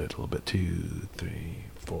about it a little bit. 2, 3,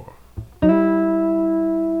 4.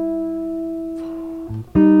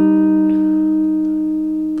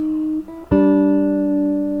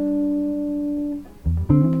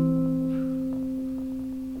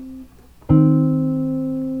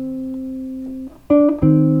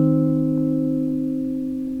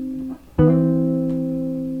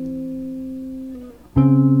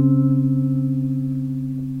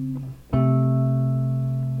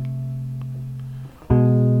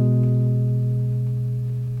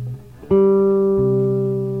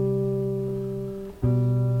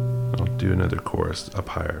 Do another chorus up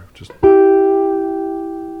higher. Just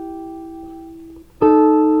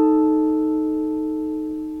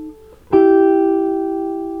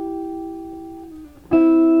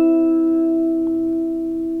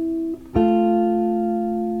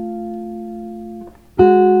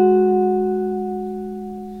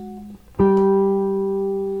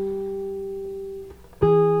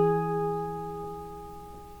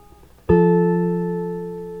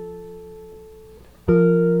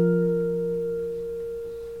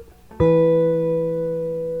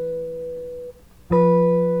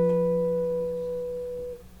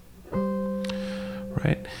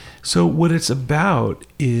right. So what it's about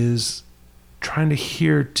is trying to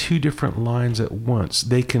hear 2 different lines at once.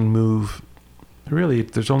 They can move, really,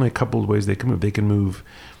 there's only a couple of ways they can move. They can move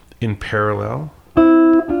in parallel,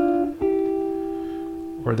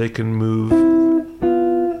 or they can move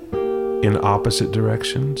in opposite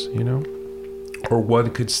directions, or one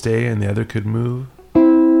could stay and the other could move.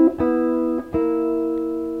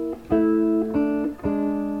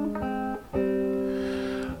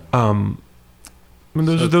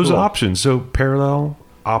 Those are options. So parallel,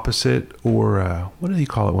 opposite, or what do you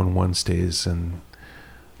call it when one stays and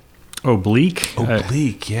Oblique.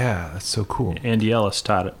 Oblique, yeah, that's so cool. Andy Ellis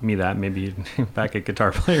taught me that maybe back at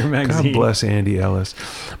Guitar Player Magazine. God bless Andy Ellis.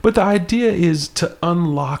 But the idea is to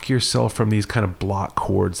unlock yourself from these kind of block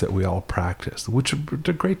chords that we all practice, which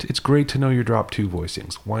are great. It's great to know your drop 2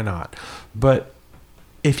 voicings. Why not? But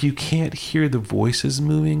if you can't hear the voices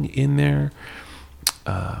moving in there,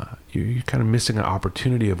 you're kind of missing an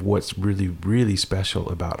opportunity of what's really, really special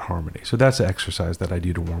about harmony. So that's an exercise that I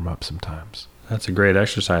do to warm up sometimes. That's a great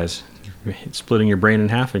exercise. Splitting your brain in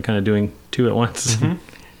half and kind of doing 2 at once. Mm-hmm.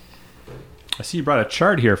 I see you brought a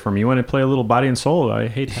chart here for me. You want to play a little body and soul? I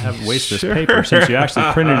hate to have waste this paper since you actually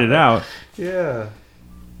printed it out. Yeah.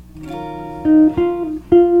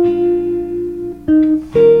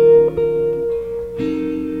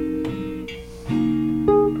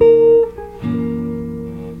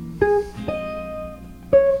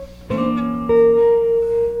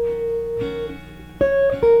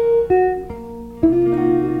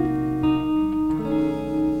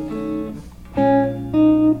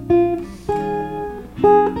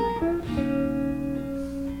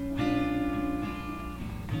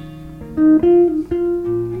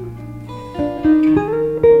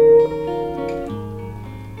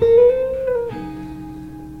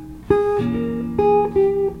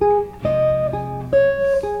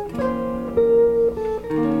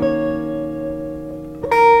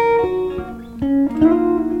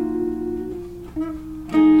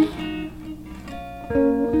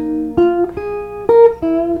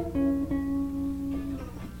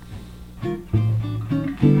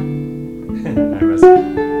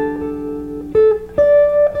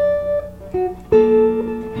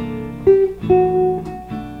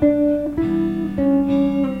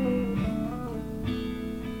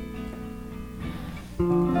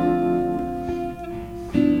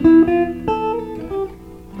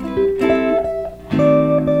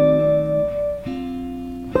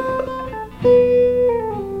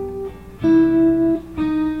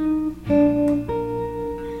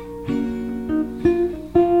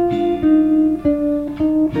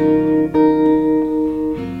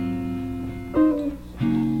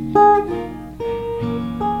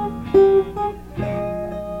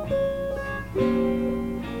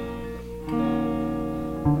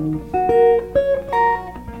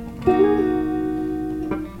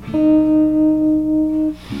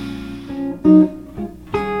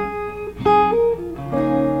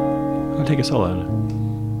 Take a solo.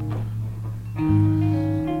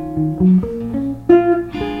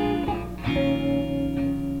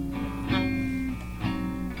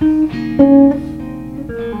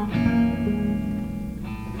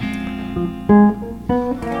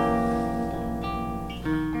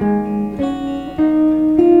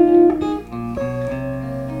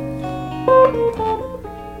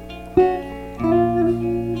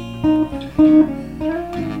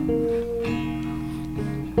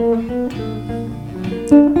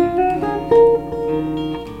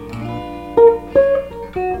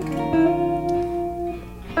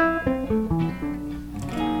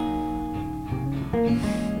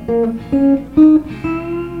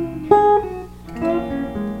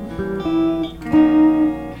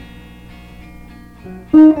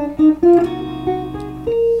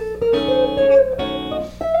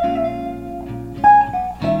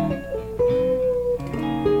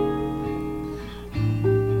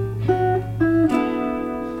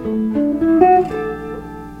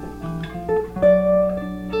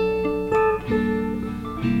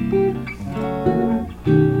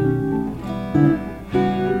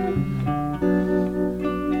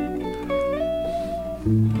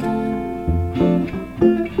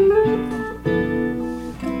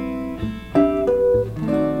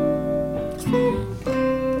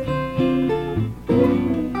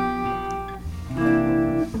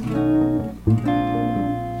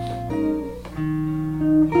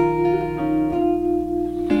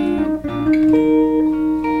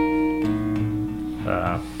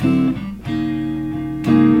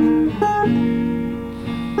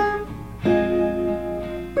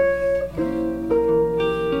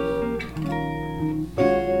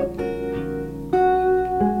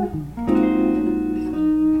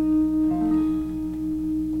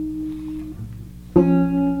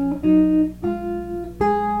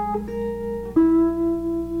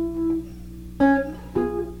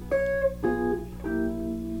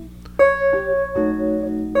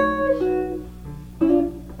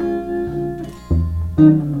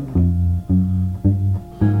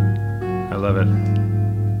 I love it.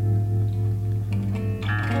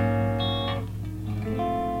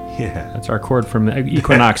 Yeah, That's our chord from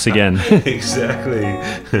Equinox again. exactly.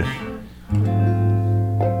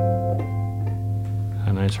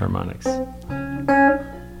 Nice harmonics.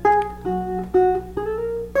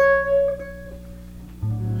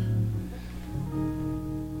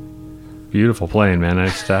 Beautiful playing, man. I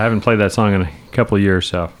haven't played that song in a couple of years,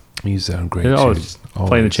 so You sound great. always Chief.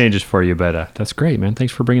 playing the changes for you. But that's great, man.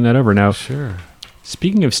 Thanks for bringing that over. Now, Sure.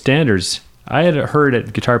 speaking of standards, I had heard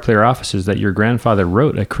at Guitar Player offices that your grandfather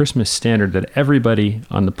wrote a Christmas standard that everybody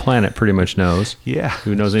on the planet pretty much knows. Yeah.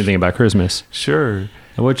 Who knows anything about Christmas? Sure.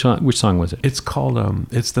 And which song was it? It's called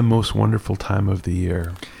 "It's the Most Wonderful Time of the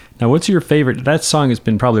Year." Now, what's your favorite? That song has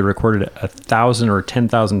been probably recorded 1,000 or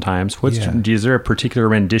 10,000 times. Yeah. Is there a particular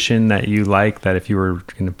rendition that you like that if you were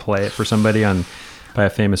going to play it for somebody by a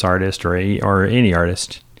famous artist or any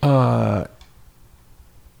artist? It's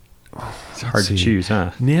hard to choose,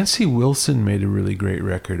 huh? Nancy Wilson made a really great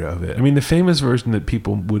record of it. I mean, the famous version that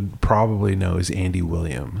people would probably know is Andy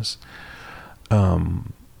Williams.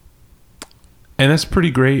 And that's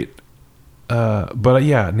pretty great. But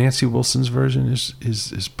yeah, Nancy Wilson's version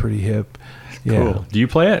is pretty hip. Yeah. Cool. Do you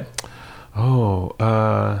play it? Oh,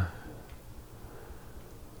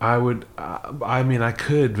 I would. I mean, I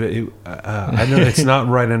could, but I know it's not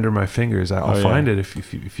right under my fingers. I'll find it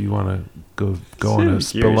if you want to go on a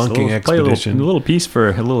spelunking expedition. Play a little piece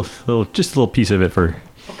for just a little piece of it for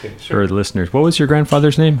the listeners. What was your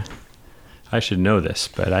grandfather's name? I should know this,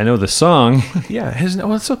 but I know the song. Yeah,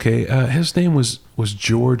 it's okay. His name was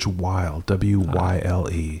George Wyle,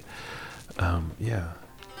 W-Y-L-E. Yeah.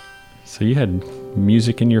 So you had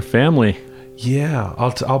music in your family. Yeah,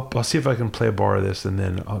 I'll see if I can play a bar of this, and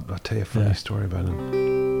then I'll tell you a funny story about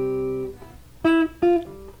him.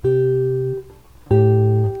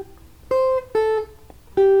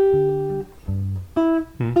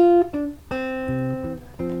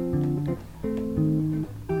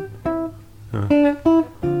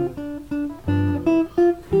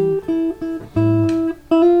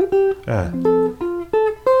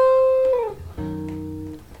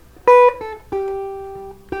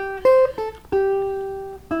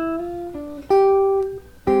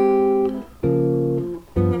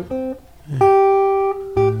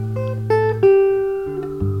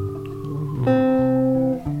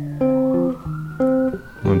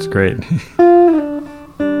 That's great.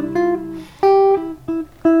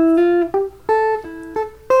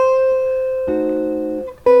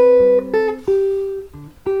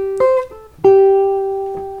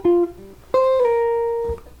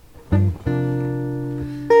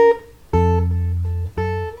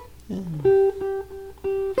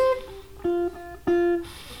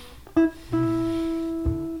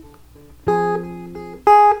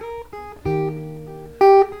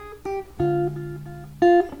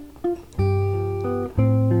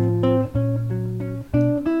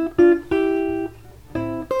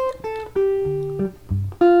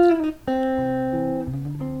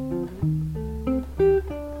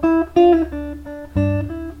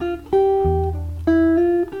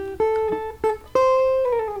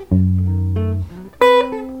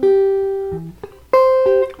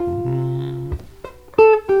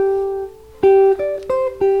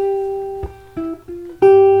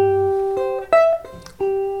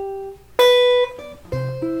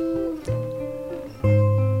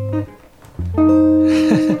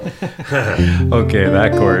 Okay,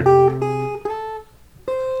 that chord.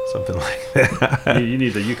 Something like that. You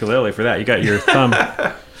need the ukulele for that. You got your thumb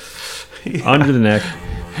under the neck.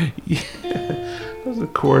 That was a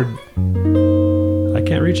chord. I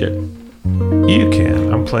can't reach it. You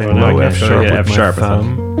can. I'm playing no, I low can't. F Go sharp ahead, with F my sharp, I thought.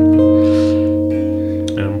 thumb.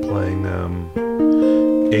 And I'm playing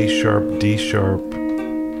A sharp, D sharp,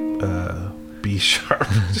 B sharp,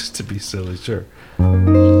 just to be silly, sure.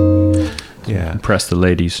 Yeah. Impress the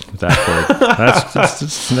ladies with that chord.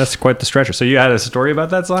 That's quite the stretcher. So you had a story about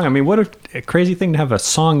that song? I mean, what a crazy thing to have a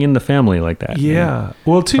song in the family like that. Yeah.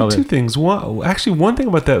 Well, two Probably. things. One thing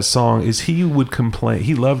about that song is he would complain.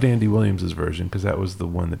 He loved Andy Williams' version because that was the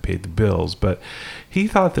one that paid the bills. But he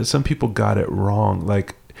thought that some people got it wrong.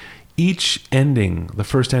 Like each ending, the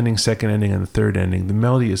first ending, second ending, and the third ending, the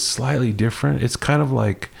melody is slightly different. It's kind of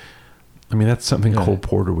like, I mean, that's something Cole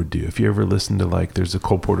Porter would do. If you ever listen to, like, there's a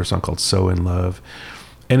Cole Porter song called So in Love.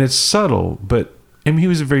 And it's subtle, but I mean, he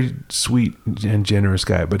was a very sweet and generous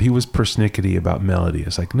guy, but he was persnickety about melody.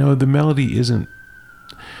 It's like, no, the melody isn't,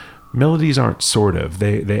 melodies aren't sort of,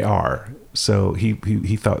 they are. So he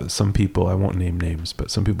thought that some people, I won't name names, but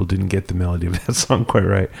some people didn't get the melody of that song quite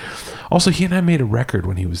right. Also, he and I made a record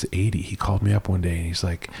when he was 80. He called me up one day and he's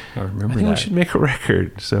like, I remember think that. we should make a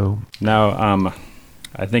record. So Now,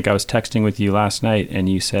 I think I was texting with you last night, and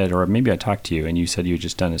you said, or maybe I talked to you, and you said you had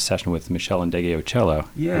just done a session with Michelle Ndegeocello.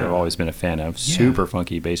 Yeah. who I've always been a fan of. Yeah. Super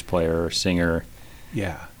funky bass player, singer.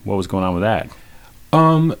 yeah. What was going on with that?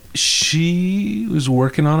 She was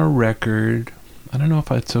working on a record. I don't know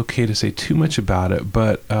if it's okay to say too much about it,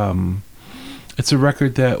 but it's a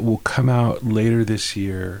record that will come out later this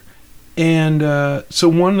year. And so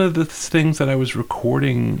one of the things that I was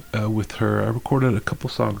recording with her, I recorded a couple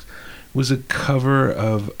songs, was a cover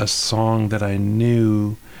of a song that I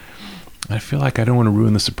knew. I feel like I don't want to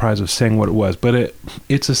ruin the surprise of saying what it was, but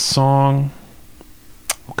it's a song.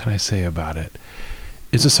 What can I say about it?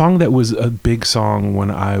 It's a song that was a big song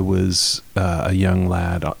when I was a young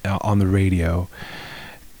lad on the radio.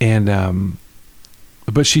 And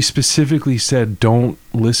but she specifically said, don't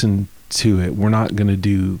listen to it. We're not going to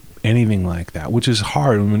do anything like that, which is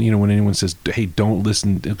hard when anyone says, hey, don't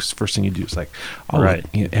listen. The first thing you do is like, oh, Right.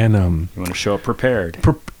 And You want to show up prepared.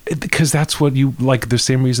 because that's what you like. The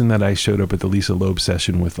same reason that I showed up at the Lisa Loeb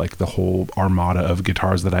session with like the whole armada of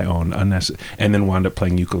guitars that I own, and then wound up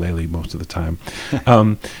playing ukulele most of the time.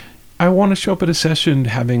 I want to show up at a session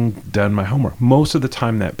having done my homework. Most of the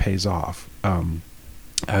time that pays off. I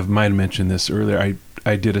might have mentioned this earlier.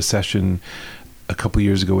 I did a session a couple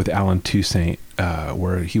years ago with Alan Toussaint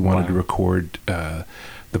where he wanted to record the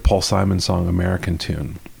Paul Simon song American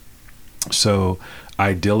Tune. So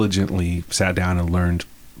I diligently sat down and learned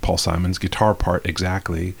Paul Simon's guitar part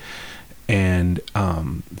exactly. And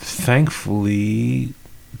thankfully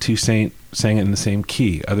Toussaint sang it in the same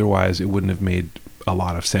key. Otherwise it wouldn't have made a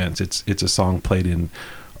lot of sense. It's a song played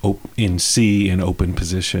in C in open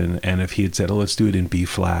position. And if he had said, oh, let's do it in B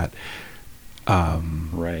flat,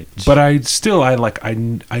 Right. but I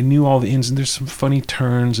knew all the ins, and there's some funny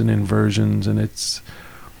turns and inversions, and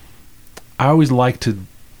I always like to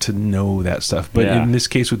know that stuff. But in this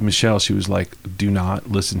case with Michelle, she was like, do not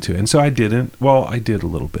listen to it. And so I didn't. Well, I did a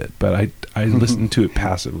little bit, but I listened to it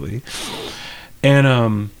passively.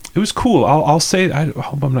 And it was cool. I'll say, I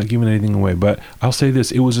hope I'm not giving anything away, but I'll say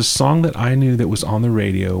this. It was a song that I knew that was on the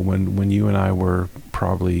radio when you and I were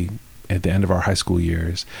probably at the end of our high school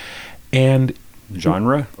years. And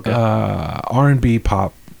Genre? Okay. R&B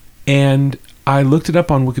pop. And I looked it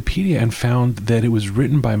up on Wikipedia and found that it was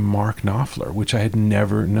written by Mark Knopfler, which I had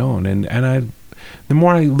never known. And the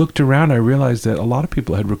more I looked around, I realized that a lot of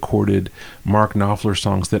people had recorded Mark Knopfler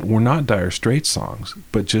songs that were not Dire Straits songs,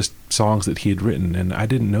 but just songs that he had written. And I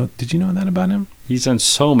didn't know. Did you know that about him? He's done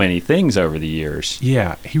so many things over the years.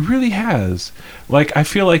 Yeah, he really has. Like, I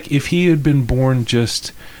feel like if he had been born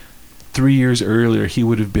just 3 years earlier, he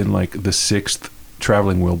would have been like the sixth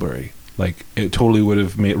Traveling Wilbury. Like, it totally would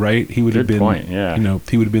have made, right? He would have been, point, yeah.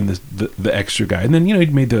 He would have been the extra guy. And then,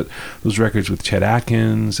 he'd made those records with Chet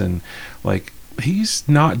Atkins, and like, he's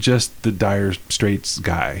not just the Dire Straits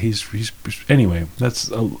guy. He's anyway,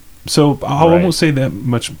 so I won't say that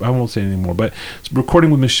much. I won't say anything more, but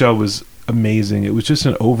recording with Michelle was amazing. It was just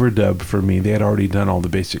an overdub for me. They had already done all the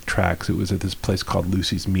basic tracks. It was at this place called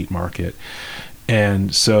Lucy's Meat Market.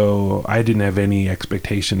 And so I didn't have any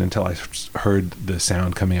expectation until I heard the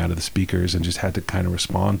sound coming out of the speakers and just had to kind of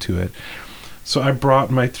respond to it. So I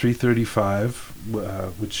brought my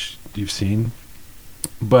 335, which you've seen.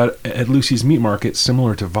 But at Lucy's Meat Market,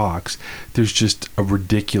 similar to Vox, there's just a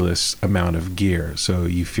ridiculous amount of gear. So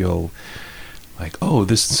you feel like, oh,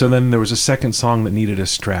 this. So then there was a second song that needed a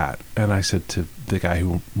Strat, and I said to the guy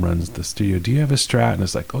who runs the studio, "Do you have a Strat?" And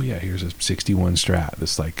it's like, "Oh yeah, here's a 61 Strat."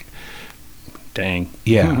 It's like, Dang.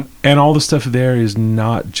 yeah, and all the stuff there is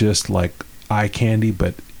not just like eye candy,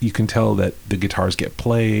 but you can tell that the guitars get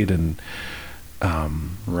played and.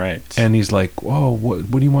 Right. And he's like, "Whoa, what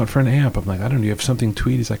do you want for an amp?" I'm like, "I don't know. Do you have something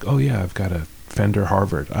tweed?" He's like, "Oh yeah, I've got a Fender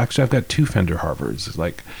Harvard. Actually, I've got 2 Fender Harvards." It's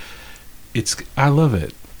like, I love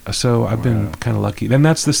it. So I've been kind of lucky. And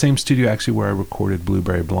that's the same studio actually where I recorded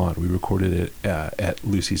Blueberry Blonde. We recorded it at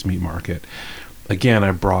Lucy's Meat Market. Again,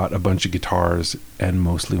 I brought a bunch of guitars and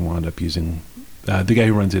mostly wound up using the guy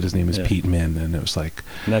who runs it. His name is Pete Min, and it was like,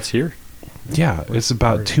 And that's here. Yeah, it's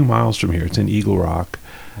about 2 miles from here. It's in Eagle Rock.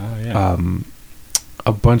 Oh yeah.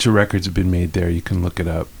 A bunch of records have been made there. You can look it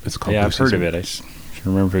up. It's called. Yeah, I've heard of it. I just can't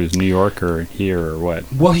remember if it was New York or here or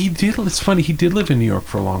what. Well, he did. It's funny. He did live in New York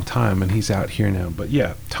for a long time, and he's out here now. But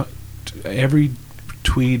yeah, every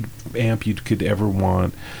tweed amp you could ever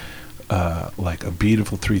want, like a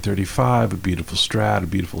beautiful 335, a beautiful Strat, a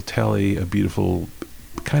beautiful Tele, a beautiful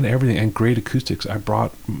kind of everything, and great acoustics. I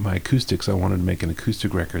brought my acoustics. I wanted to make an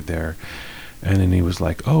acoustic record there. And then he was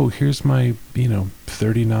like, "Oh, here's my,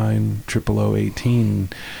 39 00018.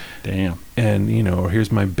 Damn. And, or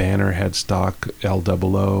here's my Banner headstock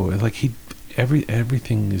L00." And like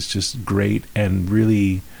everything is just great and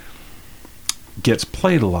really gets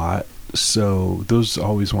played a lot. So those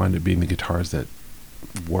always wind up being the guitars that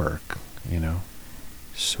work,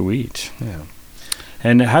 Sweet. Yeah.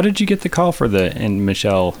 And how did you get the call for the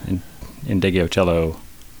Michelle Indeggio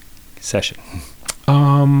session?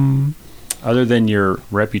 Other than your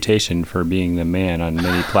reputation for being the man on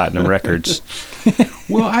many platinum records.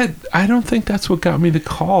 Well, I don't think that's what got me the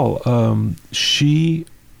call. She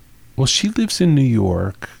lives in New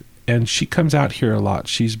York, and she comes out here a lot.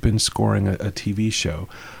 She's been scoring a TV show,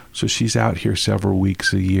 so she's out here several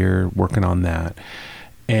weeks a year working on that.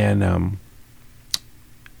 And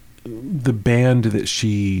the band that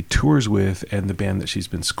she tours with and the band that she's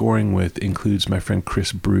been scoring with includes my friend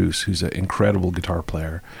Chris Bruce, who's an incredible guitar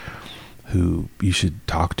player, who you should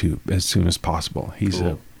talk to as soon as possible. He's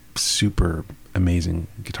a super amazing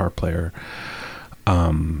guitar player.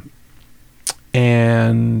 And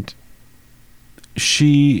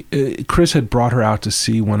Chris had brought her out to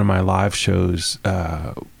see one of my live shows.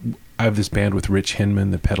 I have this band with Rich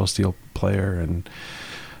Hinman, the pedal steel player, and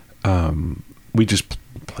we just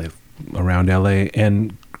play around LA.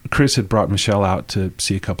 And Chris had brought Michelle out to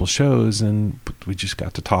see a couple shows, and we just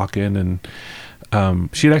got to talking. And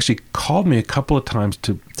she had actually called me a couple of times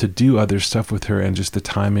to do other stuff with her, and just the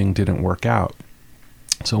timing didn't work out.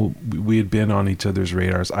 So we had been on each other's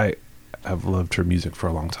radars. I have loved her music for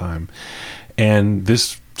a long time, and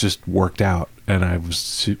this just worked out, and I was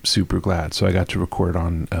super glad. So I got to record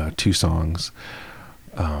on 2 songs,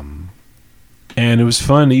 and it was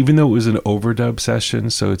fun, even though it was an overdub session,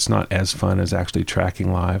 so it's not as fun as actually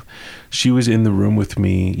tracking live. She was in the room with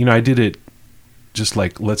me. I did it just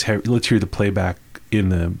like, let's hear the playback in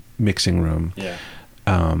the mixing room. Yeah.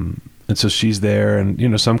 And so she's there,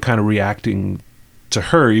 and so I'm kind of reacting to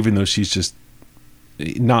her, even though she's just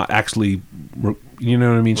not actually, you know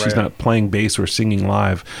what I mean? She's not playing bass or singing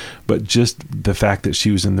live, but just the fact that she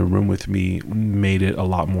was in the room with me made it a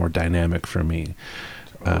lot more dynamic for me.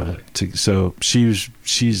 So she's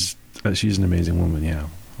an amazing woman. Yeah.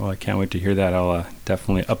 Well, I can't wait to hear that. I'll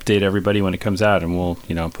definitely update everybody when it comes out, and we'll,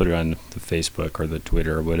 put it on the Facebook or the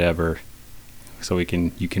Twitter or whatever, so you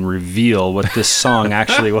can reveal what this song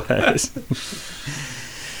actually was.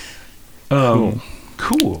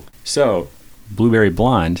 Cool. So, Blueberry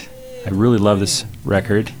Blonde, I really love this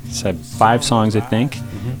record. It's had 5 songs, I think,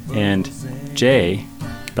 and Jay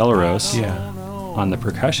Bellerose. Yeah. On the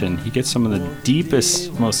percussion, he gets some of the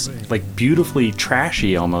deepest, most beautifully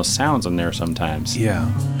trashy almost sounds on there sometimes.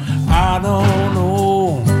 Yeah. I don't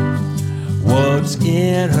know what's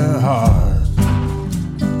in her heart.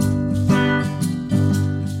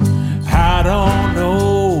 I don't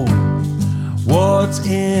know what's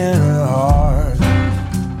in her heart.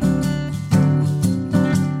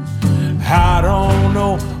 I don't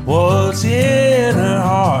know what's in her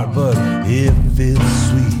heart, but if it's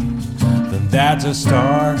sweet, then that's a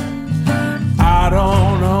start. I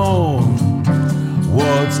don't know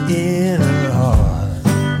what's in her heart.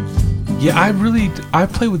 Yeah, I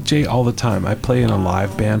play with Jay all the time. I play in a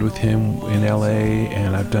live band with him in LA,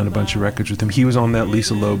 and I've done a bunch of records with him. He was on that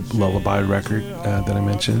Lisa Loeb Lullaby record that I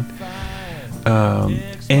mentioned.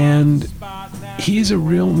 And he's a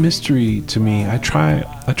real mystery to me. I try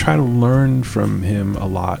to learn from him a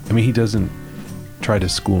lot. I mean, he doesn't try to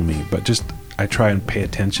school me, but just I try and pay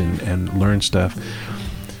attention and learn stuff.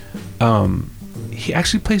 he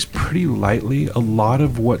actually plays pretty lightly. A lot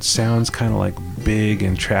of what sounds kind of like big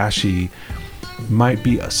and trashy might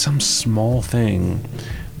be some small thing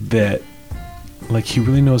that, like, he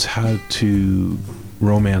really knows how to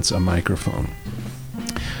romance a microphone.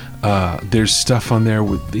 There's stuff on there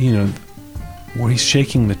with, you know, where he's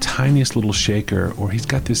shaking the tiniest little shaker, or he's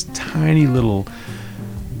got this tiny little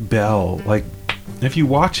bell. Like, if you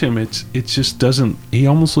watch him, it just doesn't. He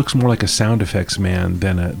almost looks more like a sound effects man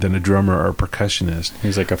than a drummer or a percussionist.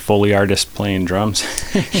 He's like a Foley artist playing drums.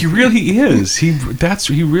 He really is.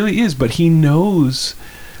 He really is. But he knows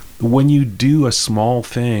when you do a small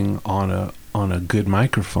thing on a good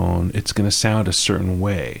microphone, it's going to sound a certain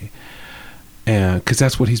way, and because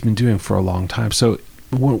that's what he's been doing for a long time. So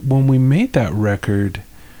when we made that record,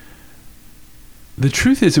 the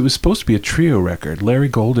truth is, it was supposed to be a trio record. Larry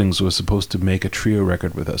Goldings was supposed to make a trio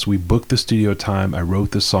record with us. We booked the studio time. I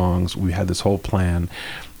wrote the songs. We had this whole plan.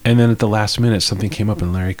 And then at the last minute, something came up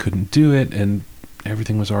and Larry couldn't do it. And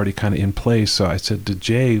everything was already kind of in place. So I said to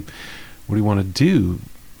Jay, what do you want to do?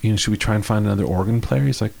 You know, should we try and find another organ player?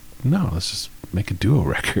 He's like, no, let's just make a duo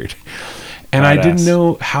record. And I didn't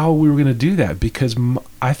know how we were going to do that, because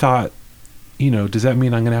I thought, you know, does that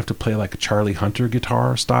mean I'm going to have to play like a Charlie Hunter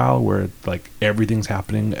guitar style where like everything's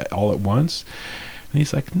happening all at once? And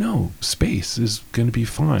he's like, no, space is going to be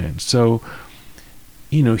fine. So,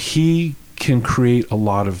 you know, he can create a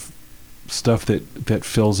lot of stuff that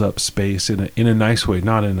fills up space in a nice way,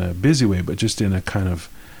 not in a busy way, but just in a kind of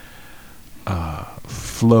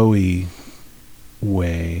flowy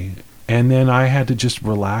way. And then I had to just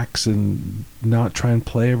relax and not try and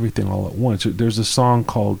play everything all at once. There's a song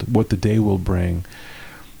called What the Day Will Bring.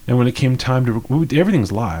 And when it came time to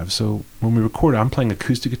everything's live. So when we record, I'm playing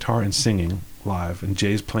acoustic guitar and singing live, and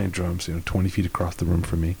Jay's playing drums, 20 feet across the room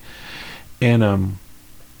from me. And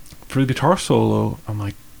for the guitar solo, I'm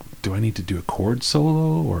like, do I need to do a chord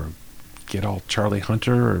solo or get all Charlie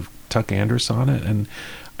Hunter or Tuck Andrus on it? And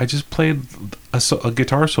I just played a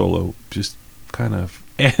guitar solo, just kind of.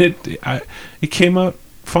 And it came out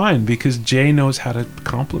fine because Jay knows how to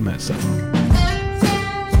complement stuff.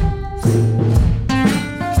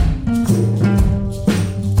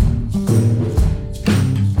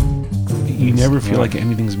 You never feel like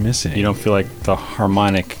anything's missing. You don't feel like the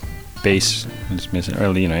harmonic bass is missing, or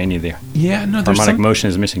any of the harmonic motion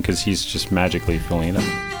is missing, because he's just magically filling it up.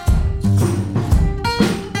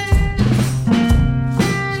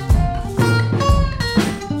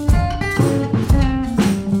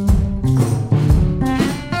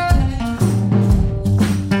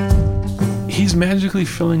 Magically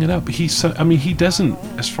filling it up. He doesn't,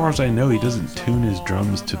 as far as I know, he doesn't tune his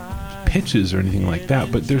drums to pitches or anything like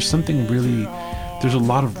that, but there's a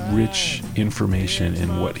lot of rich information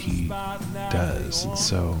in what he does, and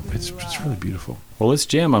so it's really beautiful. Well, let's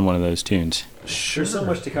jam on one of those tunes. Sure. There's so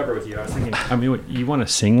much to cover with you. I was thinking, you want to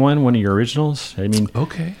sing one of your originals?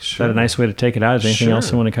 Okay, sure. Is that a nice way to take it out? Is there anything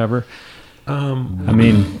else you want to cover?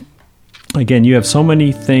 Again, you have so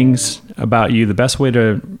many things about you. The best way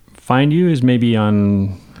to find you is maybe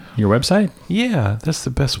on your website? Yeah, that's the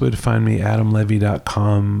best way to find me,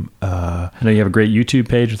 adamlevy.com. I know you have a great YouTube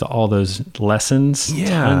page with all those lessons. Yeah.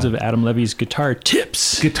 Tons of Adam Levy's guitar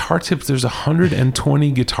tips. Guitar tips. There's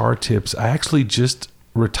 120 guitar tips. I actually just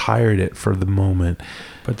retired it for the moment.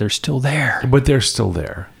 But they're still there.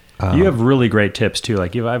 You have really great tips too.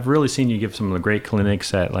 Like I've really seen you give some of the great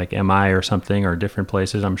clinics at like MI or something, or different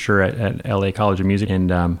places. I'm sure at LA College of Music.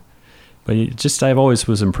 And but I've always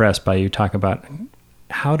was impressed by you talk about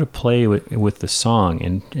how to play with the song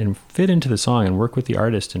and fit into the song and work with the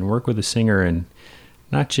artist and work with the singer, and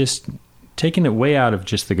not just taking it way out of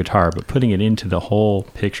just the guitar, but putting it into the whole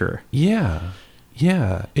picture. Yeah.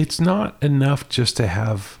 It's not enough just to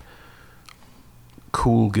have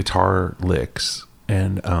cool guitar licks.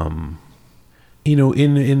 And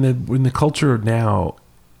in the culture now,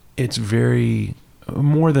 it's very,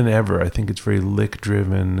 more than ever, I think it's very lick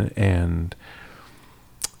driven and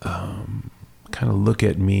kind of look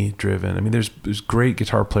at me driven. I mean, there's great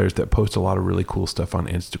guitar players that post a lot of really cool stuff on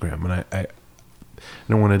Instagram, and I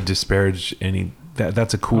don't want to disparage any,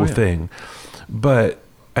 that's a cool thing. But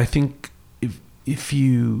I think if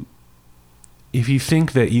you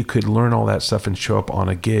think that you could learn all that stuff and show up on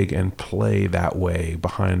a gig and play that way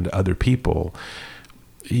behind other people,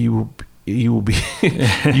 you will be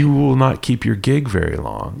you will not keep your gig very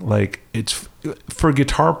long. Like, it's for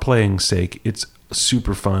guitar playing's sake, it's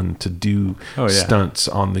super fun to do stunts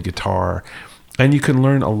on the guitar. And you can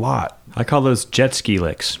learn a lot. I call those jet ski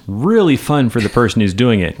licks. Really fun for the person who's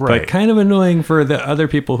doing it, Right. but kind of annoying for the other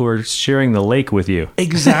people who are sharing the lake with you.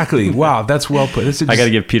 Exactly. Wow, that's well put. I got to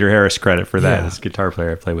give Peter Harris credit for that. Yeah. This guitar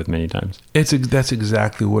player I played with many times. That's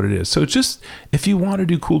exactly what it is. So just, if you want to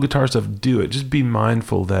do cool guitar stuff, do it. Just be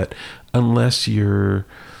mindful that unless you're,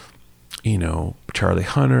 Charlie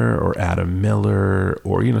Hunter or Adam Miller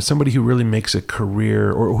or, somebody who really makes a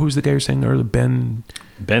career, or who's the guy you're saying earlier, Ben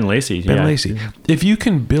Lacey. Lacey. If you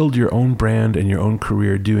can build your own brand and your own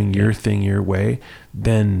career doing your thing your way,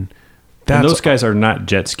 then And those guys are not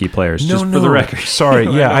jet ski players, just for the record. Sorry.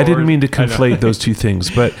 Yeah, I didn't mean to conflate those two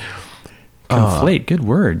things, but Conflate, good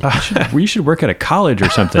word. We should work at a college or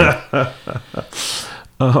something.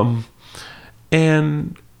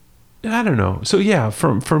 And I don't know. So yeah,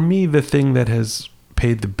 for me, the thing that has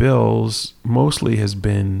paid the bills mostly has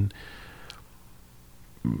been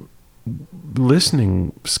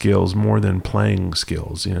listening skills more than playing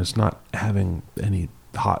skills. It's not having any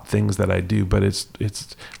hot things that I do, but it's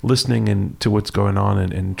listening and to what's going on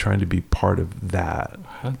and trying to be part of that.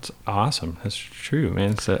 That's awesome. That's true,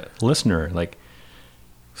 man. It's a listener. Like,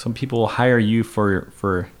 some people will hire you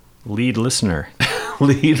for lead listener.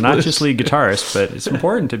 Not just lead guitarist, but it's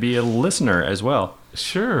important to be a listener as well.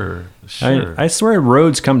 Sure. I swear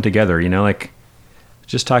roads come together, like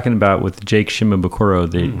just talking about with Jake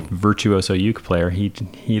Shimabukuro, the virtuoso uke player,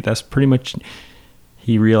 he that's pretty much,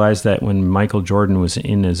 he realized that when Michael Jordan was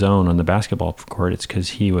in his zone on the basketball court, it's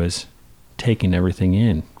because he was taking everything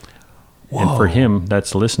in. Whoa. And for him,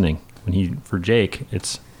 that's listening. For Jake,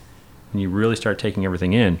 it's when you really start taking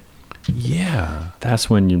everything in. Yeah. That's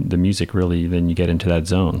when the music really, then you get into that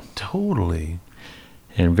zone. Totally.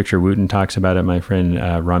 And Victor Wooten talks about it. My friend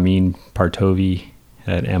Ramin Partovi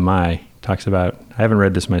at MI talks about, I haven't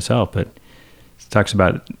read this myself, but he talks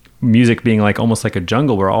about music being like almost like a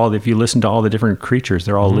jungle where if you listen to all the different creatures,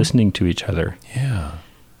 they're all listening to each other. Yeah.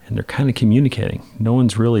 And they're kind of communicating. No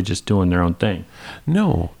one's really just doing their own thing.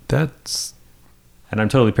 No, that's... And I'm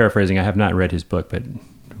totally paraphrasing. I have not read his book, but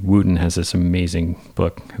Wooten has this amazing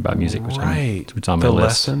book about music, which it's on my the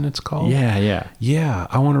list. Lesson, it's called. Yeah.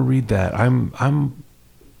 I want to read that.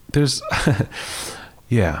 There's,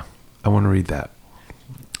 yeah, I want to read that.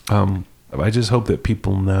 I just hope that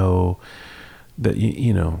people know that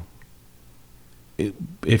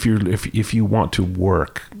if you want to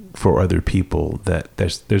work for other people, that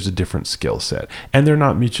there's a different skill set, and they're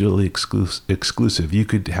not mutually exclusive. You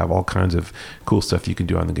could have all kinds of cool stuff you can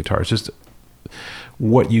do on the guitar. It's just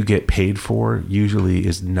what you get paid for usually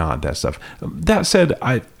is not that stuff. That said,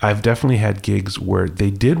 I've definitely had gigs where they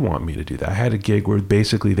did want me to do that. I had a gig where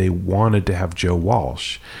basically they wanted to have Joe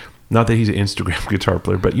Walsh. Not that he's an Instagram guitar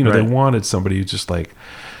player, but they wanted somebody who's just like,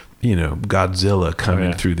 Godzilla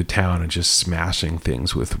coming through the town and just smashing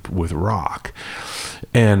things with rock.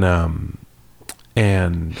 And I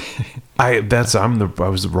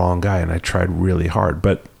was the wrong guy, and I tried really hard,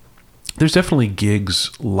 but there's definitely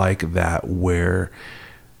gigs like that where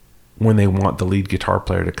when they want the lead guitar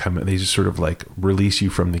player to come in, they just sort of like release you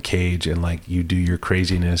from the cage and like you do your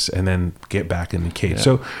craziness and then get back in the cage. Yeah.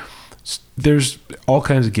 So there's all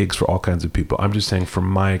kinds of gigs for all kinds of people. I'm just saying from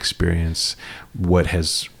my experience, what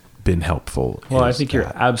has been helpful. Well, I think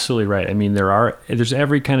you're absolutely right. I mean, there's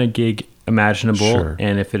every kind of gig imaginable. Sure.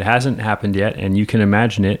 And if it hasn't happened yet and you can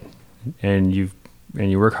imagine it and you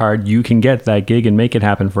work hard, you can get that gig and make it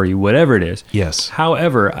happen for you, whatever it is. Yes.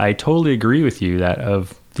 However, I totally agree with you that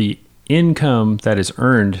of the income that is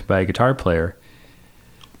earned by a guitar players,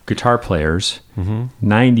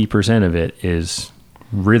 90% of it is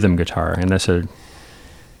rhythm guitar, and that's a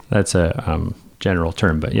general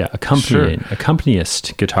term, but yeah,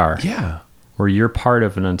 accompanist guitar. Yeah. Where you're part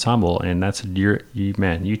of an ensemble, and that's you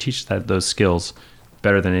teach those skills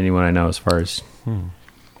better than anyone I know as far as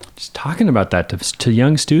just talking about that to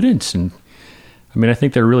young students. And I mean, I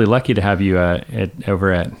think they're really lucky to have you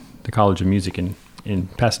over at the College of Music in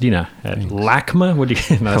Pasadena at LACMA. What do you?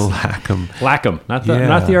 LACM, not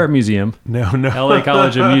the art museum. No. LA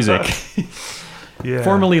College of Music. Yeah.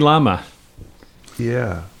 Formerly LAMA.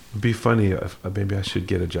 Yeah. It'd be funny if maybe I should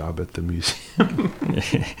get a job at the museum.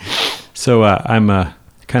 So I'm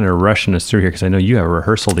kind of rushing us through here because I know you have a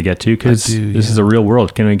rehearsal to get to because this is a real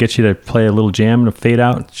world. Can I get you to play a little jam and a fade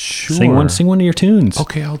out? Sure. Sing one of your tunes.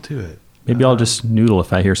 Okay, I'll do it. Maybe I'll just noodle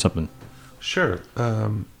if I hear something. Sure.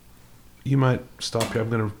 You might stop here. I'm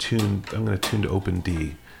going to tune to open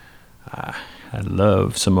D. I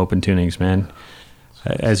love some open tunings, man.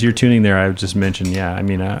 As you're tuning there, I just mentioned,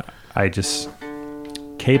 I just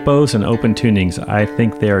capos and open tunings. I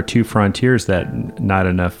think they are two frontiers that not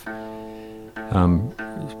enough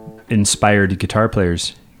inspired guitar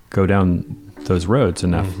players go down those roads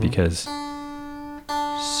enough because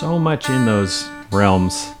so much in those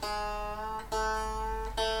realms.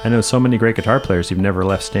 I know so many great guitar players who've never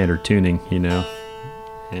left standard tuning, you know,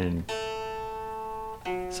 and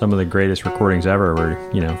some of the greatest recordings ever were,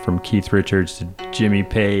 you know, from Keith Richards to Jimmy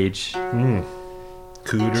Page Cooter.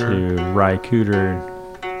 to Ry Cooter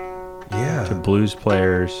Yeah. to blues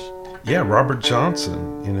players. Yeah, Robert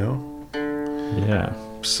Johnson, you know. Yeah.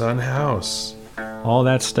 Son House. All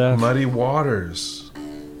that stuff. Muddy Waters.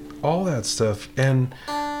 All that stuff. And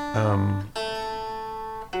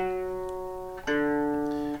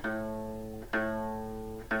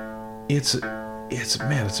it's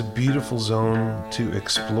a beautiful zone to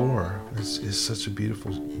explore. It's such a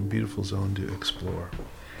beautiful zone to explore.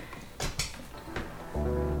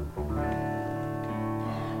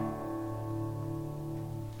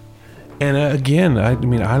 And again, I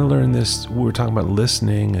mean, I learned this. We were talking about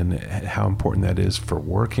listening and how important that is for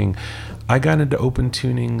working. I got into open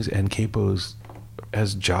tunings and capos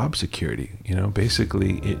as job security. You know,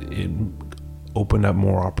 basically, it opened up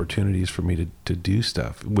more opportunities for me to do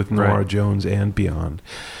stuff with Nora Right. Jones and beyond.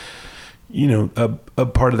 You know, a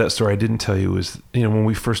part of that story I didn't tell you was, you know,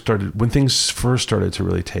 when things first started to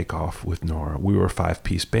really take off with Nora, we were a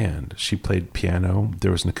 5-piece band. She played piano.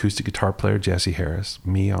 There was an acoustic guitar player, Jesse Harris,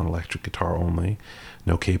 me on electric guitar only,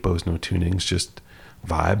 no capos, no tunings, just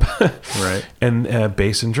vibe. Right. And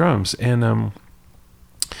bass and drums. And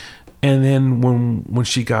then when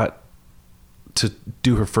she got to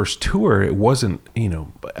do her first tour, it wasn't, you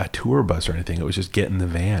know, a tour bus or anything. It was just get in the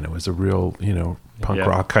van. It was a real, you know, punk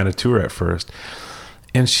rock kind of tour at first.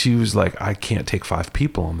 And she was like, I can't take 5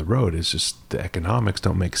 people on the road. It's just the economics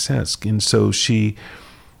don't make sense. And so she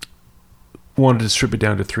wanted to strip it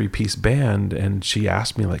down to 3-piece band, and she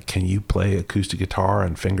asked me, like, can you play acoustic guitar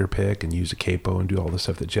and finger pick and use a capo and do all the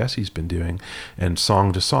stuff that Jesse's been doing, and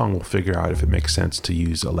song to song we'll figure out if it makes sense to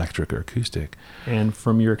use electric or acoustic. And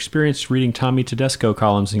from your experience reading Tommy Tedesco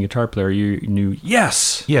columns in Guitar Player, you knew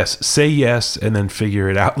yes. Say yes and then figure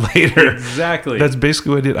it out later. Exactly. That's basically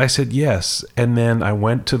what I did. I said yes, and then I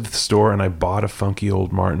went to the store and I bought a funky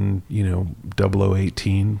old Martin, you know,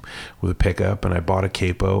 0018 with a pickup, and I bought a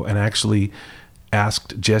capo, and actually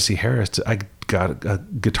asked Jesse Harris I got a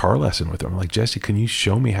guitar lesson with him. I'm like, Jesse, can you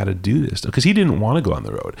show me how to do this? Because he didn't want to go on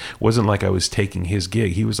the road. It wasn't like I was taking his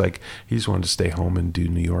gig. He was like, he just wanted to stay home and do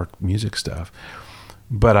New York music stuff.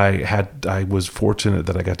 But I was fortunate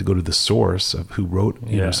that I got to go to the source of who wrote,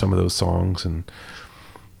 you know, some of those songs. And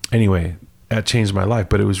anyway, that changed my life,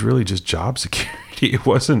 but it was really just job security. It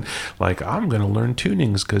wasn't like, I'm going to learn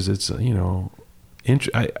tunings because it's, you know,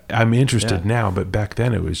 I'm interested now, but back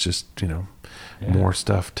then it was just, you know, more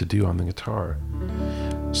stuff to do on the guitar.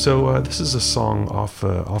 So this is a song off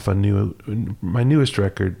my newest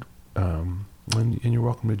record, and you're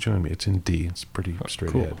welcome to join me. It's in D. It's pretty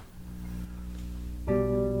straight ahead.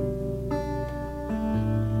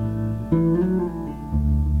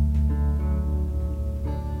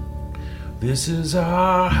 This is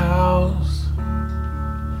our house,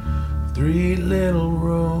 3 little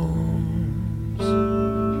rooms.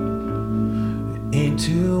 It ain't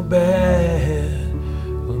too bad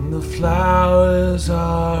when the flowers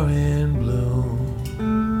are in bloom.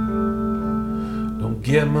 Don't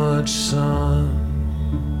get much sun,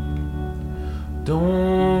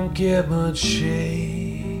 don't get much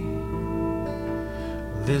shade.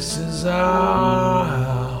 This is our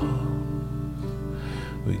house,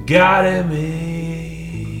 we got it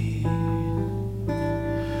made.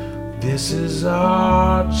 This is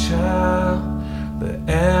our child, the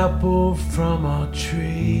apple from our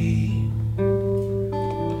tree.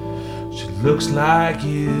 She looks like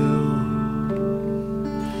you,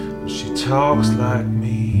 she talks like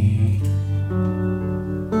me.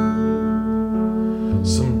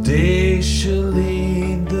 Someday she'll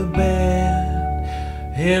lead the band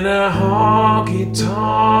in a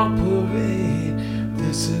honky-tonk parade.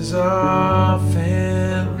 This is our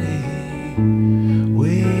family,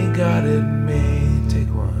 we got it made. Take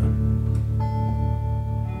one.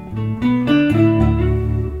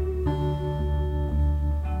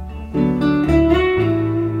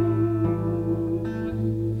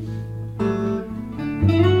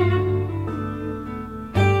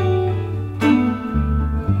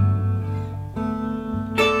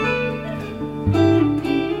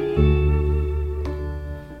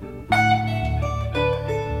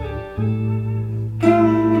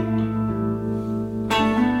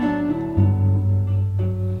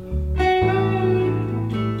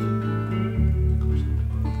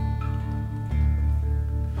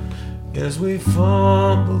 As we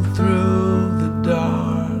fumble through the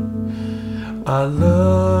dark, our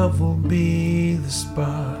love will be the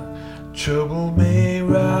spark Trouble may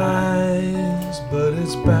rise, but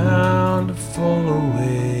it's bound to fall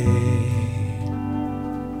away.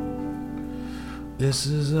 This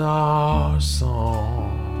is our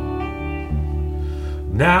song.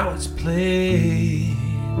 Now it's played.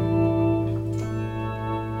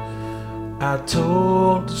 I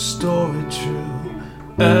told the story true,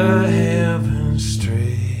 I haven't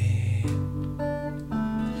strayed.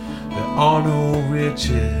 There are no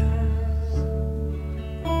riches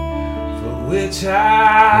for which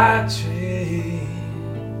I trade.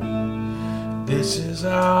 This is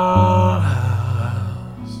our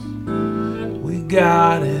house, we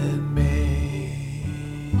got it made.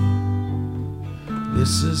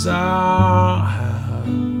 This is our house,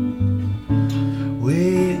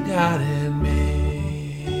 we got it made.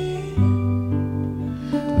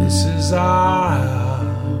 This is our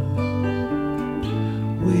house,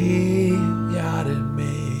 we got it made.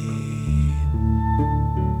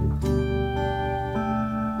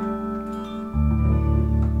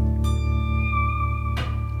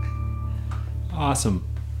 Awesome.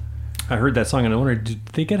 I heard that song and I wondered, do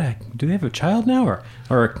they have a child now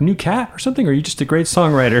or a new cat or something? Or are you just a great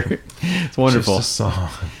songwriter? It's wonderful. Just a song.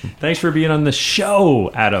 Thanks for being on the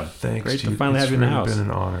show, Adam. Thanks. Great to finally have you in the house. It's been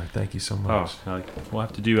an honor. Thank you so much. Oh, we'll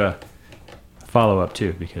have to do a follow-up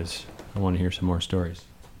too because I want to hear some more stories.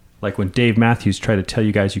 Like when Dave Matthews tried to tell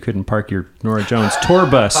you guys you couldn't park your Norah Jones tour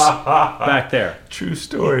bus back there. True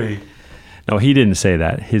story. No, he didn't say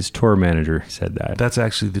that. His tour manager said that. That's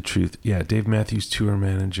actually the truth. Yeah, Dave Matthews, tour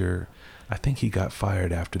manager. I think he got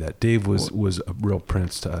fired after that. Dave was a real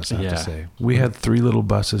prince to us, I have to say. We had 3 little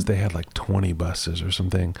buses. They had like 20 buses or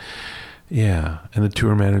something. Yeah, and the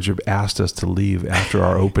tour manager asked us to leave after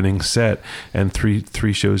our opening set. And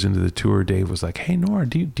three shows into the tour, Dave was like, "Hey, Nora,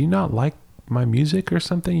 do you not like my music or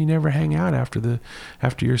something? You never hang out after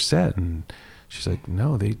your set?" And she's like,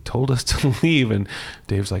 "No, they told us to leave." And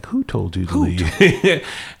Dave's like, "Who told you to leave?"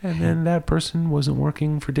 And then that person wasn't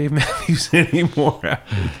working for Dave Matthews anymore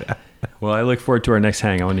after that. Well, I look forward to our next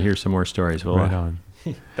hang. I want to hear some more stories. Well, right on.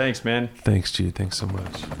 Thanks, man. Thanks, Jude. Thanks so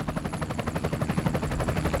much.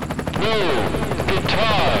 No,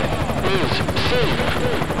 guitar is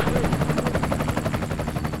safe.